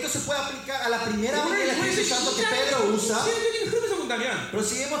esto se puede aplicar a la primera vez del Espíritu Santo que Pedro usa. Pero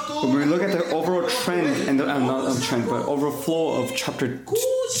si vemos todo, when we look at the overall trend, and not a trend, but overall flow of chapter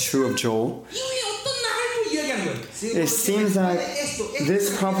 2 of Joel, it seems that this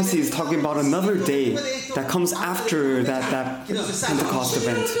prophecy is talking about another day that comes after that Pentecost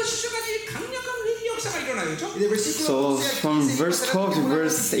event. So from verse 12 to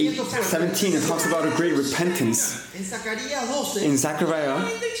verse 17, it talks about a great repentance. In Zechariah,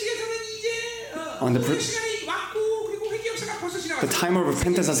 the time of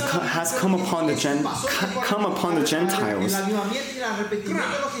repentance has come upon the Gentiles.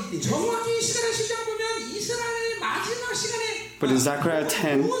 But in Zechariah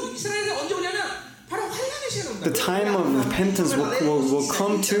 10, the time of repentance will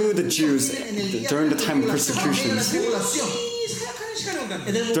come to the Jews during the time of persecutions.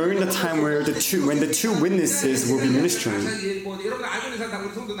 During the time when the two witnesses will be ministering.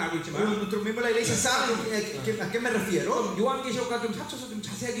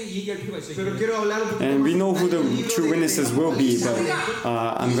 And we know who the two witnesses will be, but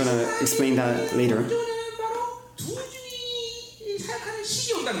I'm going to explain that later.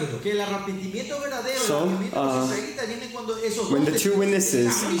 So, when the two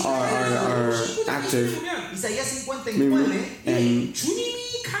witnesses are active,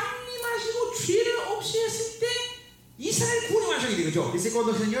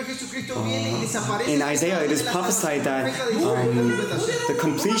 and in Isaiah it is prophesied that the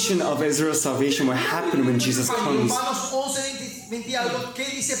completion of Israel's salvation will happen when Jesus comes. ¿Qué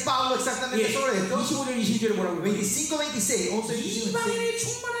dice Pablo exactamente sobre esto? 25-26.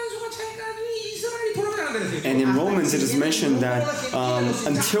 And in Romans it is mentioned that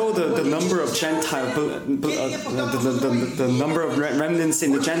until the number of Gentiles, the number of remnants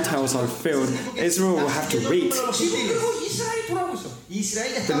in the Gentiles are filled, Israel will have to wait.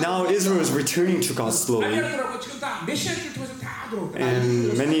 But now Israel is returning to God slowly.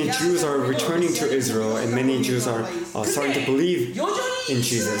 And many Jews are returning to Israel, and many Jews are starting to believe in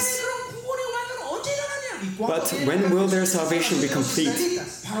Jesus. But when will their salvation be complete?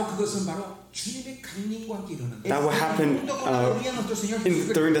 That will happen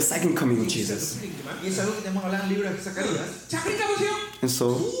during the second coming of Jesus. And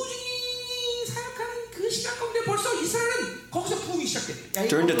so,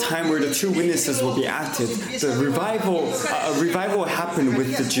 during the time where the two witnesses will be active, a revival happened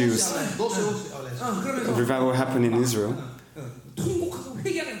with the Jews. A revival happened in Israel.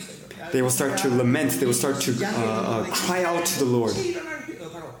 They will start to lament. They will start to cry out to the Lord.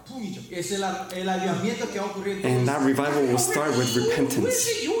 And that revival will start with repentance.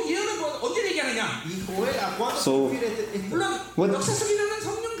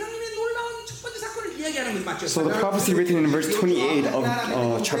 So the prophecy written in verse 28 of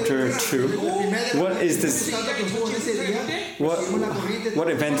chapter 2, what is this? What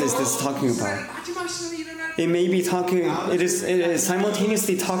event is this talking about? It may be talking. It is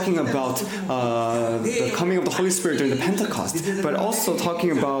simultaneously talking about the coming of the Holy Spirit during the Pentecost, but also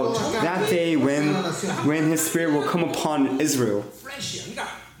talking about that day when His Spirit will come upon Israel.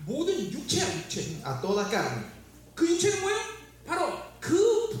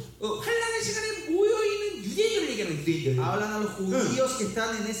 Hablan a los judíos que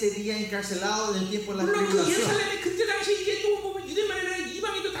están en ese día encarcelados en el tiempo de la tribulación.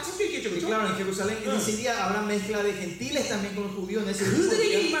 Claro, en Jerusalén en ese día habrá mezcla de gentiles también con los judíos en ese día.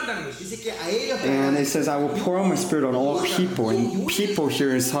 Dice que a ellos. And it says, "I will pour out my spirit on all people." And people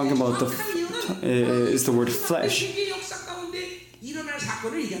here is talking about is the word flesh.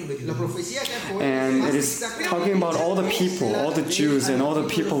 And it is talking about all the people, all the Jews, and all the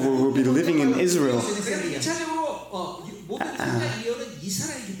people who will be living in Israel.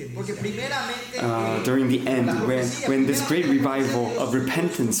 During the end, when this great revival of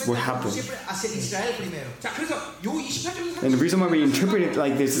repentance will happen. And the reason why we interpret it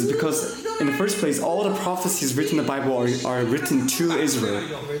like this is because, in the first place, all the prophecies written in the Bible are written to Israel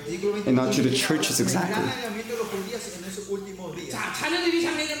and not to the churches exactly.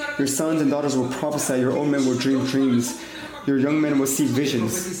 Your sons and daughters will prophesy, your old men will dream dreams. your young men will see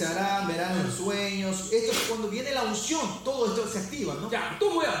visions. Profetizarán, verán los sueños. Esto cuando viene la unción, todo esto se activa, ¿no? 자,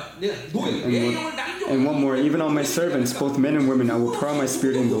 또 뭐야? And one more, even on my servants, both men and women, I will pour out my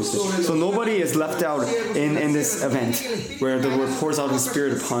spirit in those days. So nobody is left out in this event where the Lord pours out His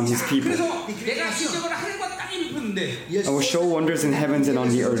Spirit upon His people. 그래서 내가 기적을 하늘과 땅에 입혔는데 I will show wonders in heavens and on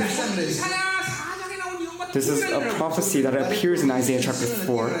the earth. This is a prophecy that appears in Isaiah chapter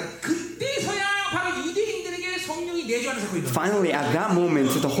 4. Finally, at that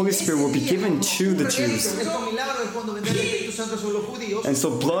moment, the Holy Spirit will be given to the Jews. And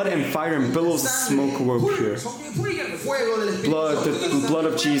so blood and fire and billows of smoke will appear. Blood, the blood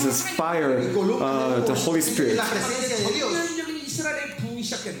of Jesus, fire, the Holy Spirit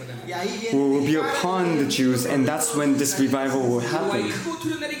will be upon the Jews, and that's when this revival will happen.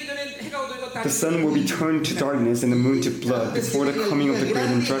 The sun will be turned to darkness and the moon to blood before the coming of the great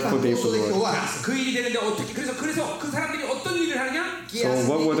and dreadful day of the Lord. So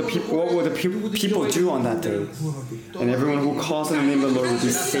what will the people do on that day? And everyone who calls on the name of the Lord will be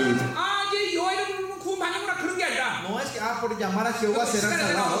saved. No es que por llamar a Jehová serán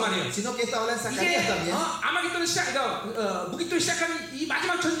salvados, sino que esta habla en Zacarías también.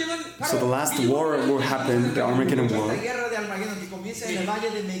 So the last war will happen, the Armageddon War. La guerra de Armagedón que comienza en el valle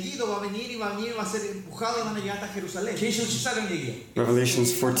de Megiddo va a venir, va a ser empujado y van a llegar hasta Jerusalén.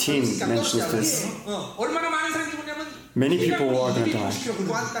 Revelations 14 mentions this. Many people are going to die.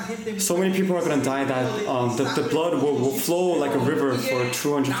 So many people are going to die that the blood will flow like a river for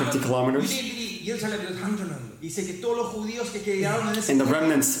 250 kilometers. And the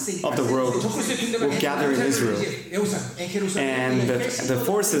remnants of the world will gather in Israel. And the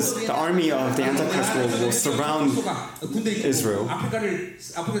forces, the army of the Antichrist will surround Israel.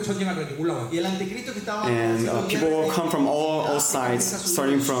 And people will come from all sides,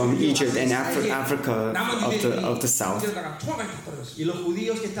 starting from Egypt and Africa of the south.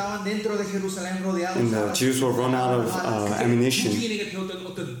 And the Jews will run out of ammunition.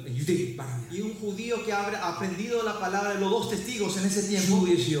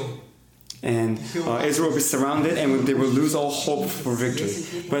 And Israel will be surrounded and they will lose all hope for victory.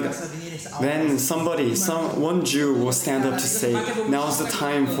 But then one Jew will stand up to say, now is the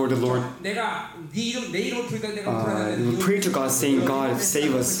time for the Lord. Pray to God saying, God,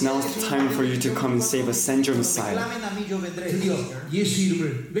 save us. Now is the time for you to come and save us. Send your Messiah.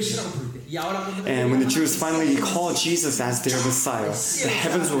 And when the Jews finally call Jesus as their Messiah, the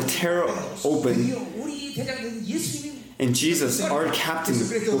heavens will tear open. And Jesus, our captain,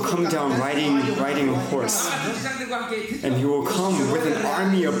 will come down riding a horse. And he will come with an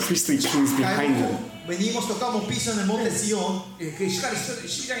army of priestly kings behind him. And this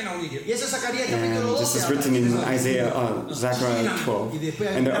is written in Zechariah 12.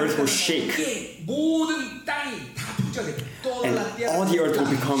 And the earth will shake. And all the earth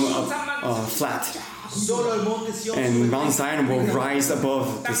will become flat. And Mount Zion will rise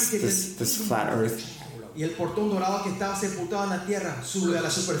above this flat earth. Y el portón dorado que estaba sepultado en la tierra sube a la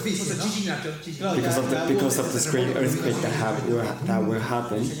superficie, ¿no? Because of this great earthquake that will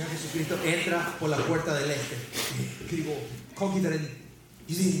happen. El Señor Jesucristo entra por la puerta del este. 그리고 거기들은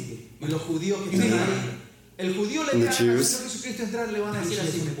유대인에게 y los judíos que están ahí. El judío le dirá al Señor Jesucristo entrar le van a decir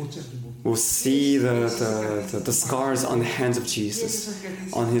así. We'll see the scars on the hands of Jesus,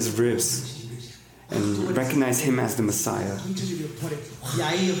 on his ribs, and recognize him as the Messiah.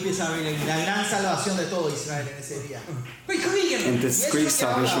 And this great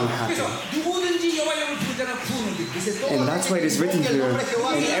salvation will happen. And that's why it is written here,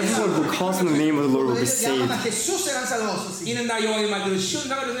 and everyone who calls on the name of the Lord will be saved.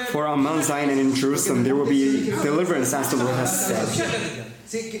 For on Mount Zion and in Jerusalem there will be deliverance, as the Lord has said.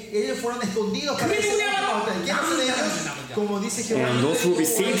 And those who will be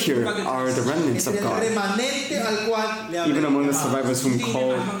saved here are the remnants of God, even among the survivors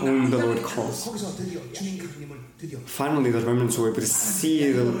whom the Lord calls. Finally, the remnants will be able to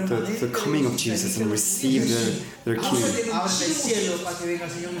see the coming of Jesus and receive their King.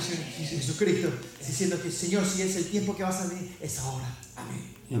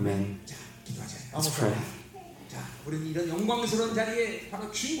 Amen. Let's pray.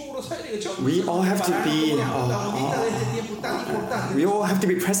 We all have to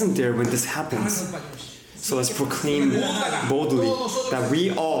be present there when this happens. So let's proclaim boldly that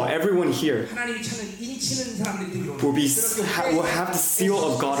we all, everyone here, will have the seal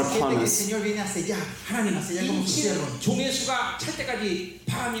of God upon us.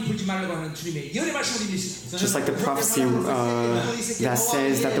 Just like the prophecy that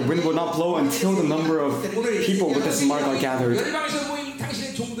says that the wind will not blow until the number of people with this mark are gathered.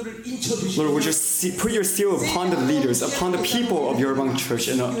 Lord, would you put your seal upon the leaders, upon the people of your Yerbang Church,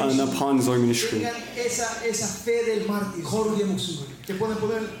 and upon Zoe Ministry.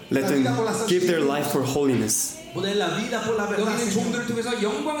 Let them give their life for holiness. Lord,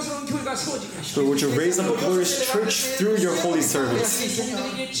 would you raise up a glorious church through your holy servants?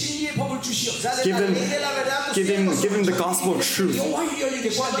 Give them the gospel of truth.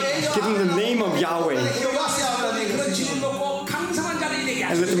 Give them the name of Yahweh.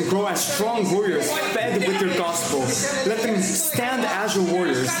 And let them grow as strong warriors, fed with your gospel. Let them stand as your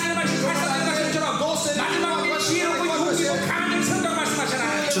warriors.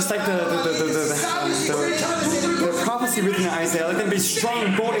 Just like the prophecy written in Isaiah, let them be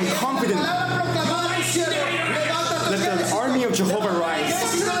strong, bold, and confident. Let the army of Jehovah rise.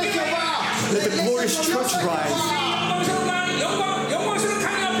 Let the glorious church rise.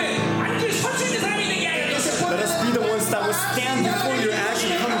 Let us be the ones that will stand before you as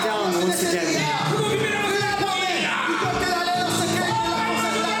you come down once again. Will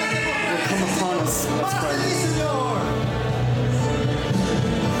come upon us. Let's pray.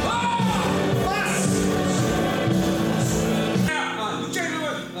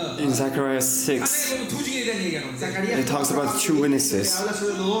 In Zechariah 6, it talks about two witnesses.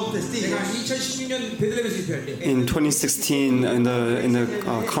 In 2016, in the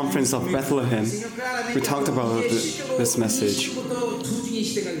conference of Bethlehem, we talked about this message.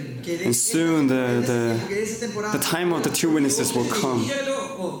 And soon the time of the two witnesses will come.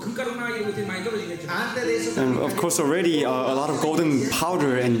 And of course, already a lot of golden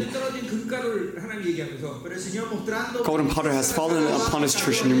powder has fallen upon his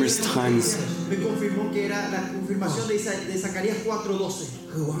church numerous times.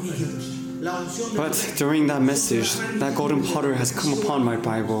 But during that message, that golden powder has come upon my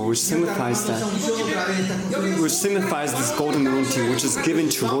Bible, which signifies this golden anointing, which is given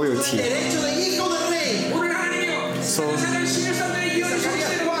to royalty. So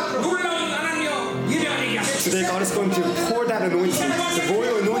today, God is going to pour that anointing, the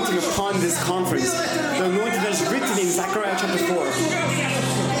royal anointing, upon this conference. The anointing that is written in Zechariah chapter 4.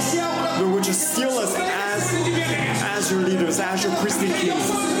 Lord, would you seal us as your leaders, as your priestly kings?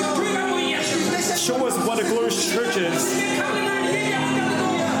 Show us what a glorious church is.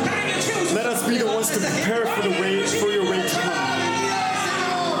 Let us be the ones to prepare for your way to come.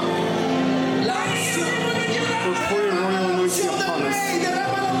 Lord, pour your royal anointing upon us.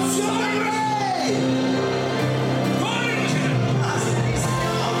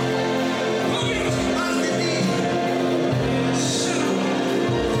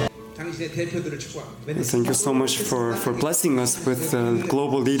 Thank you so much for blessing us with the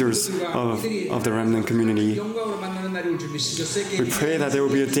global leaders of the Remnant community. We pray that there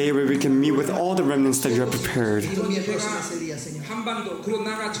will be a day where we can meet with all the remnants that you have prepared.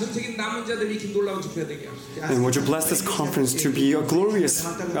 And would you bless this conference to be a glorious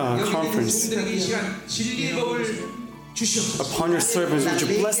conference? Upon your servants, would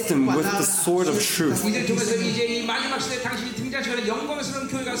you bless them with the sword of truth,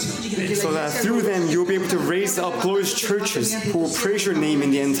 so that through them you'll be able to raise up glorious churches who will praise your name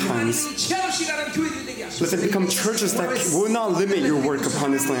in the end times. Let them become churches that will not limit your work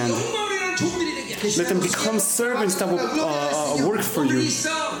upon this land. Let them become servants that will work for you.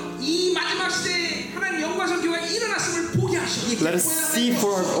 Let us see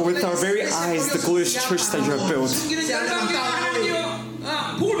with our very eyes the glorious church that you have built.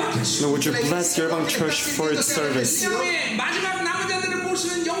 Lord, would you bless Yerbang Church for its service?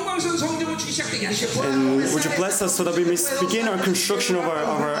 And would you bless us so that we may begin our construction of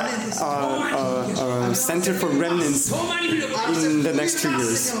our center for remnants in the next 2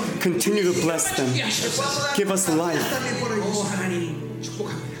 years. Continue to bless them. Give us life.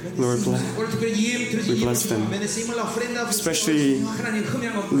 Lord, we bless them. Especially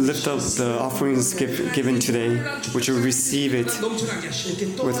lift up the offerings given today, which will receive it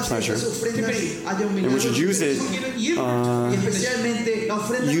with pleasure. And would you use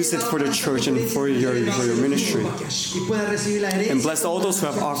it for the church and for your ministry. And bless all those who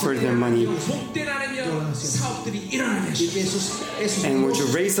have offered their money. And would you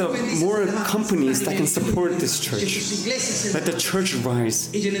raise up more companies that can support this church. Let the church rise.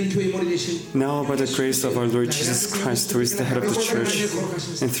 Now, by the grace of our Lord Jesus Christ, who is the head of the church,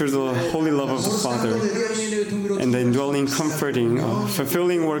 and through the holy love of the Father, and the indwelling, comforting,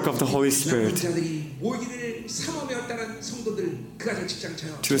 fulfilling work of the Holy Spirit, 사모하며 왔다는 성도들 그 가정 직장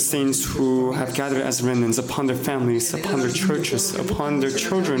자녀 To the saints who have gathered as remnants upon their families, upon their churches, upon their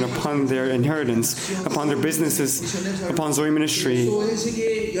children, upon their inheritance, upon their businesses, upon Zoe Ministry,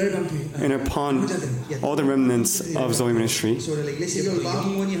 세계 열방교회 and upon all the remnants of Zoe Ministry.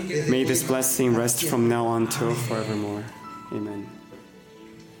 May this blessing rest from now on till forevermore. Amen.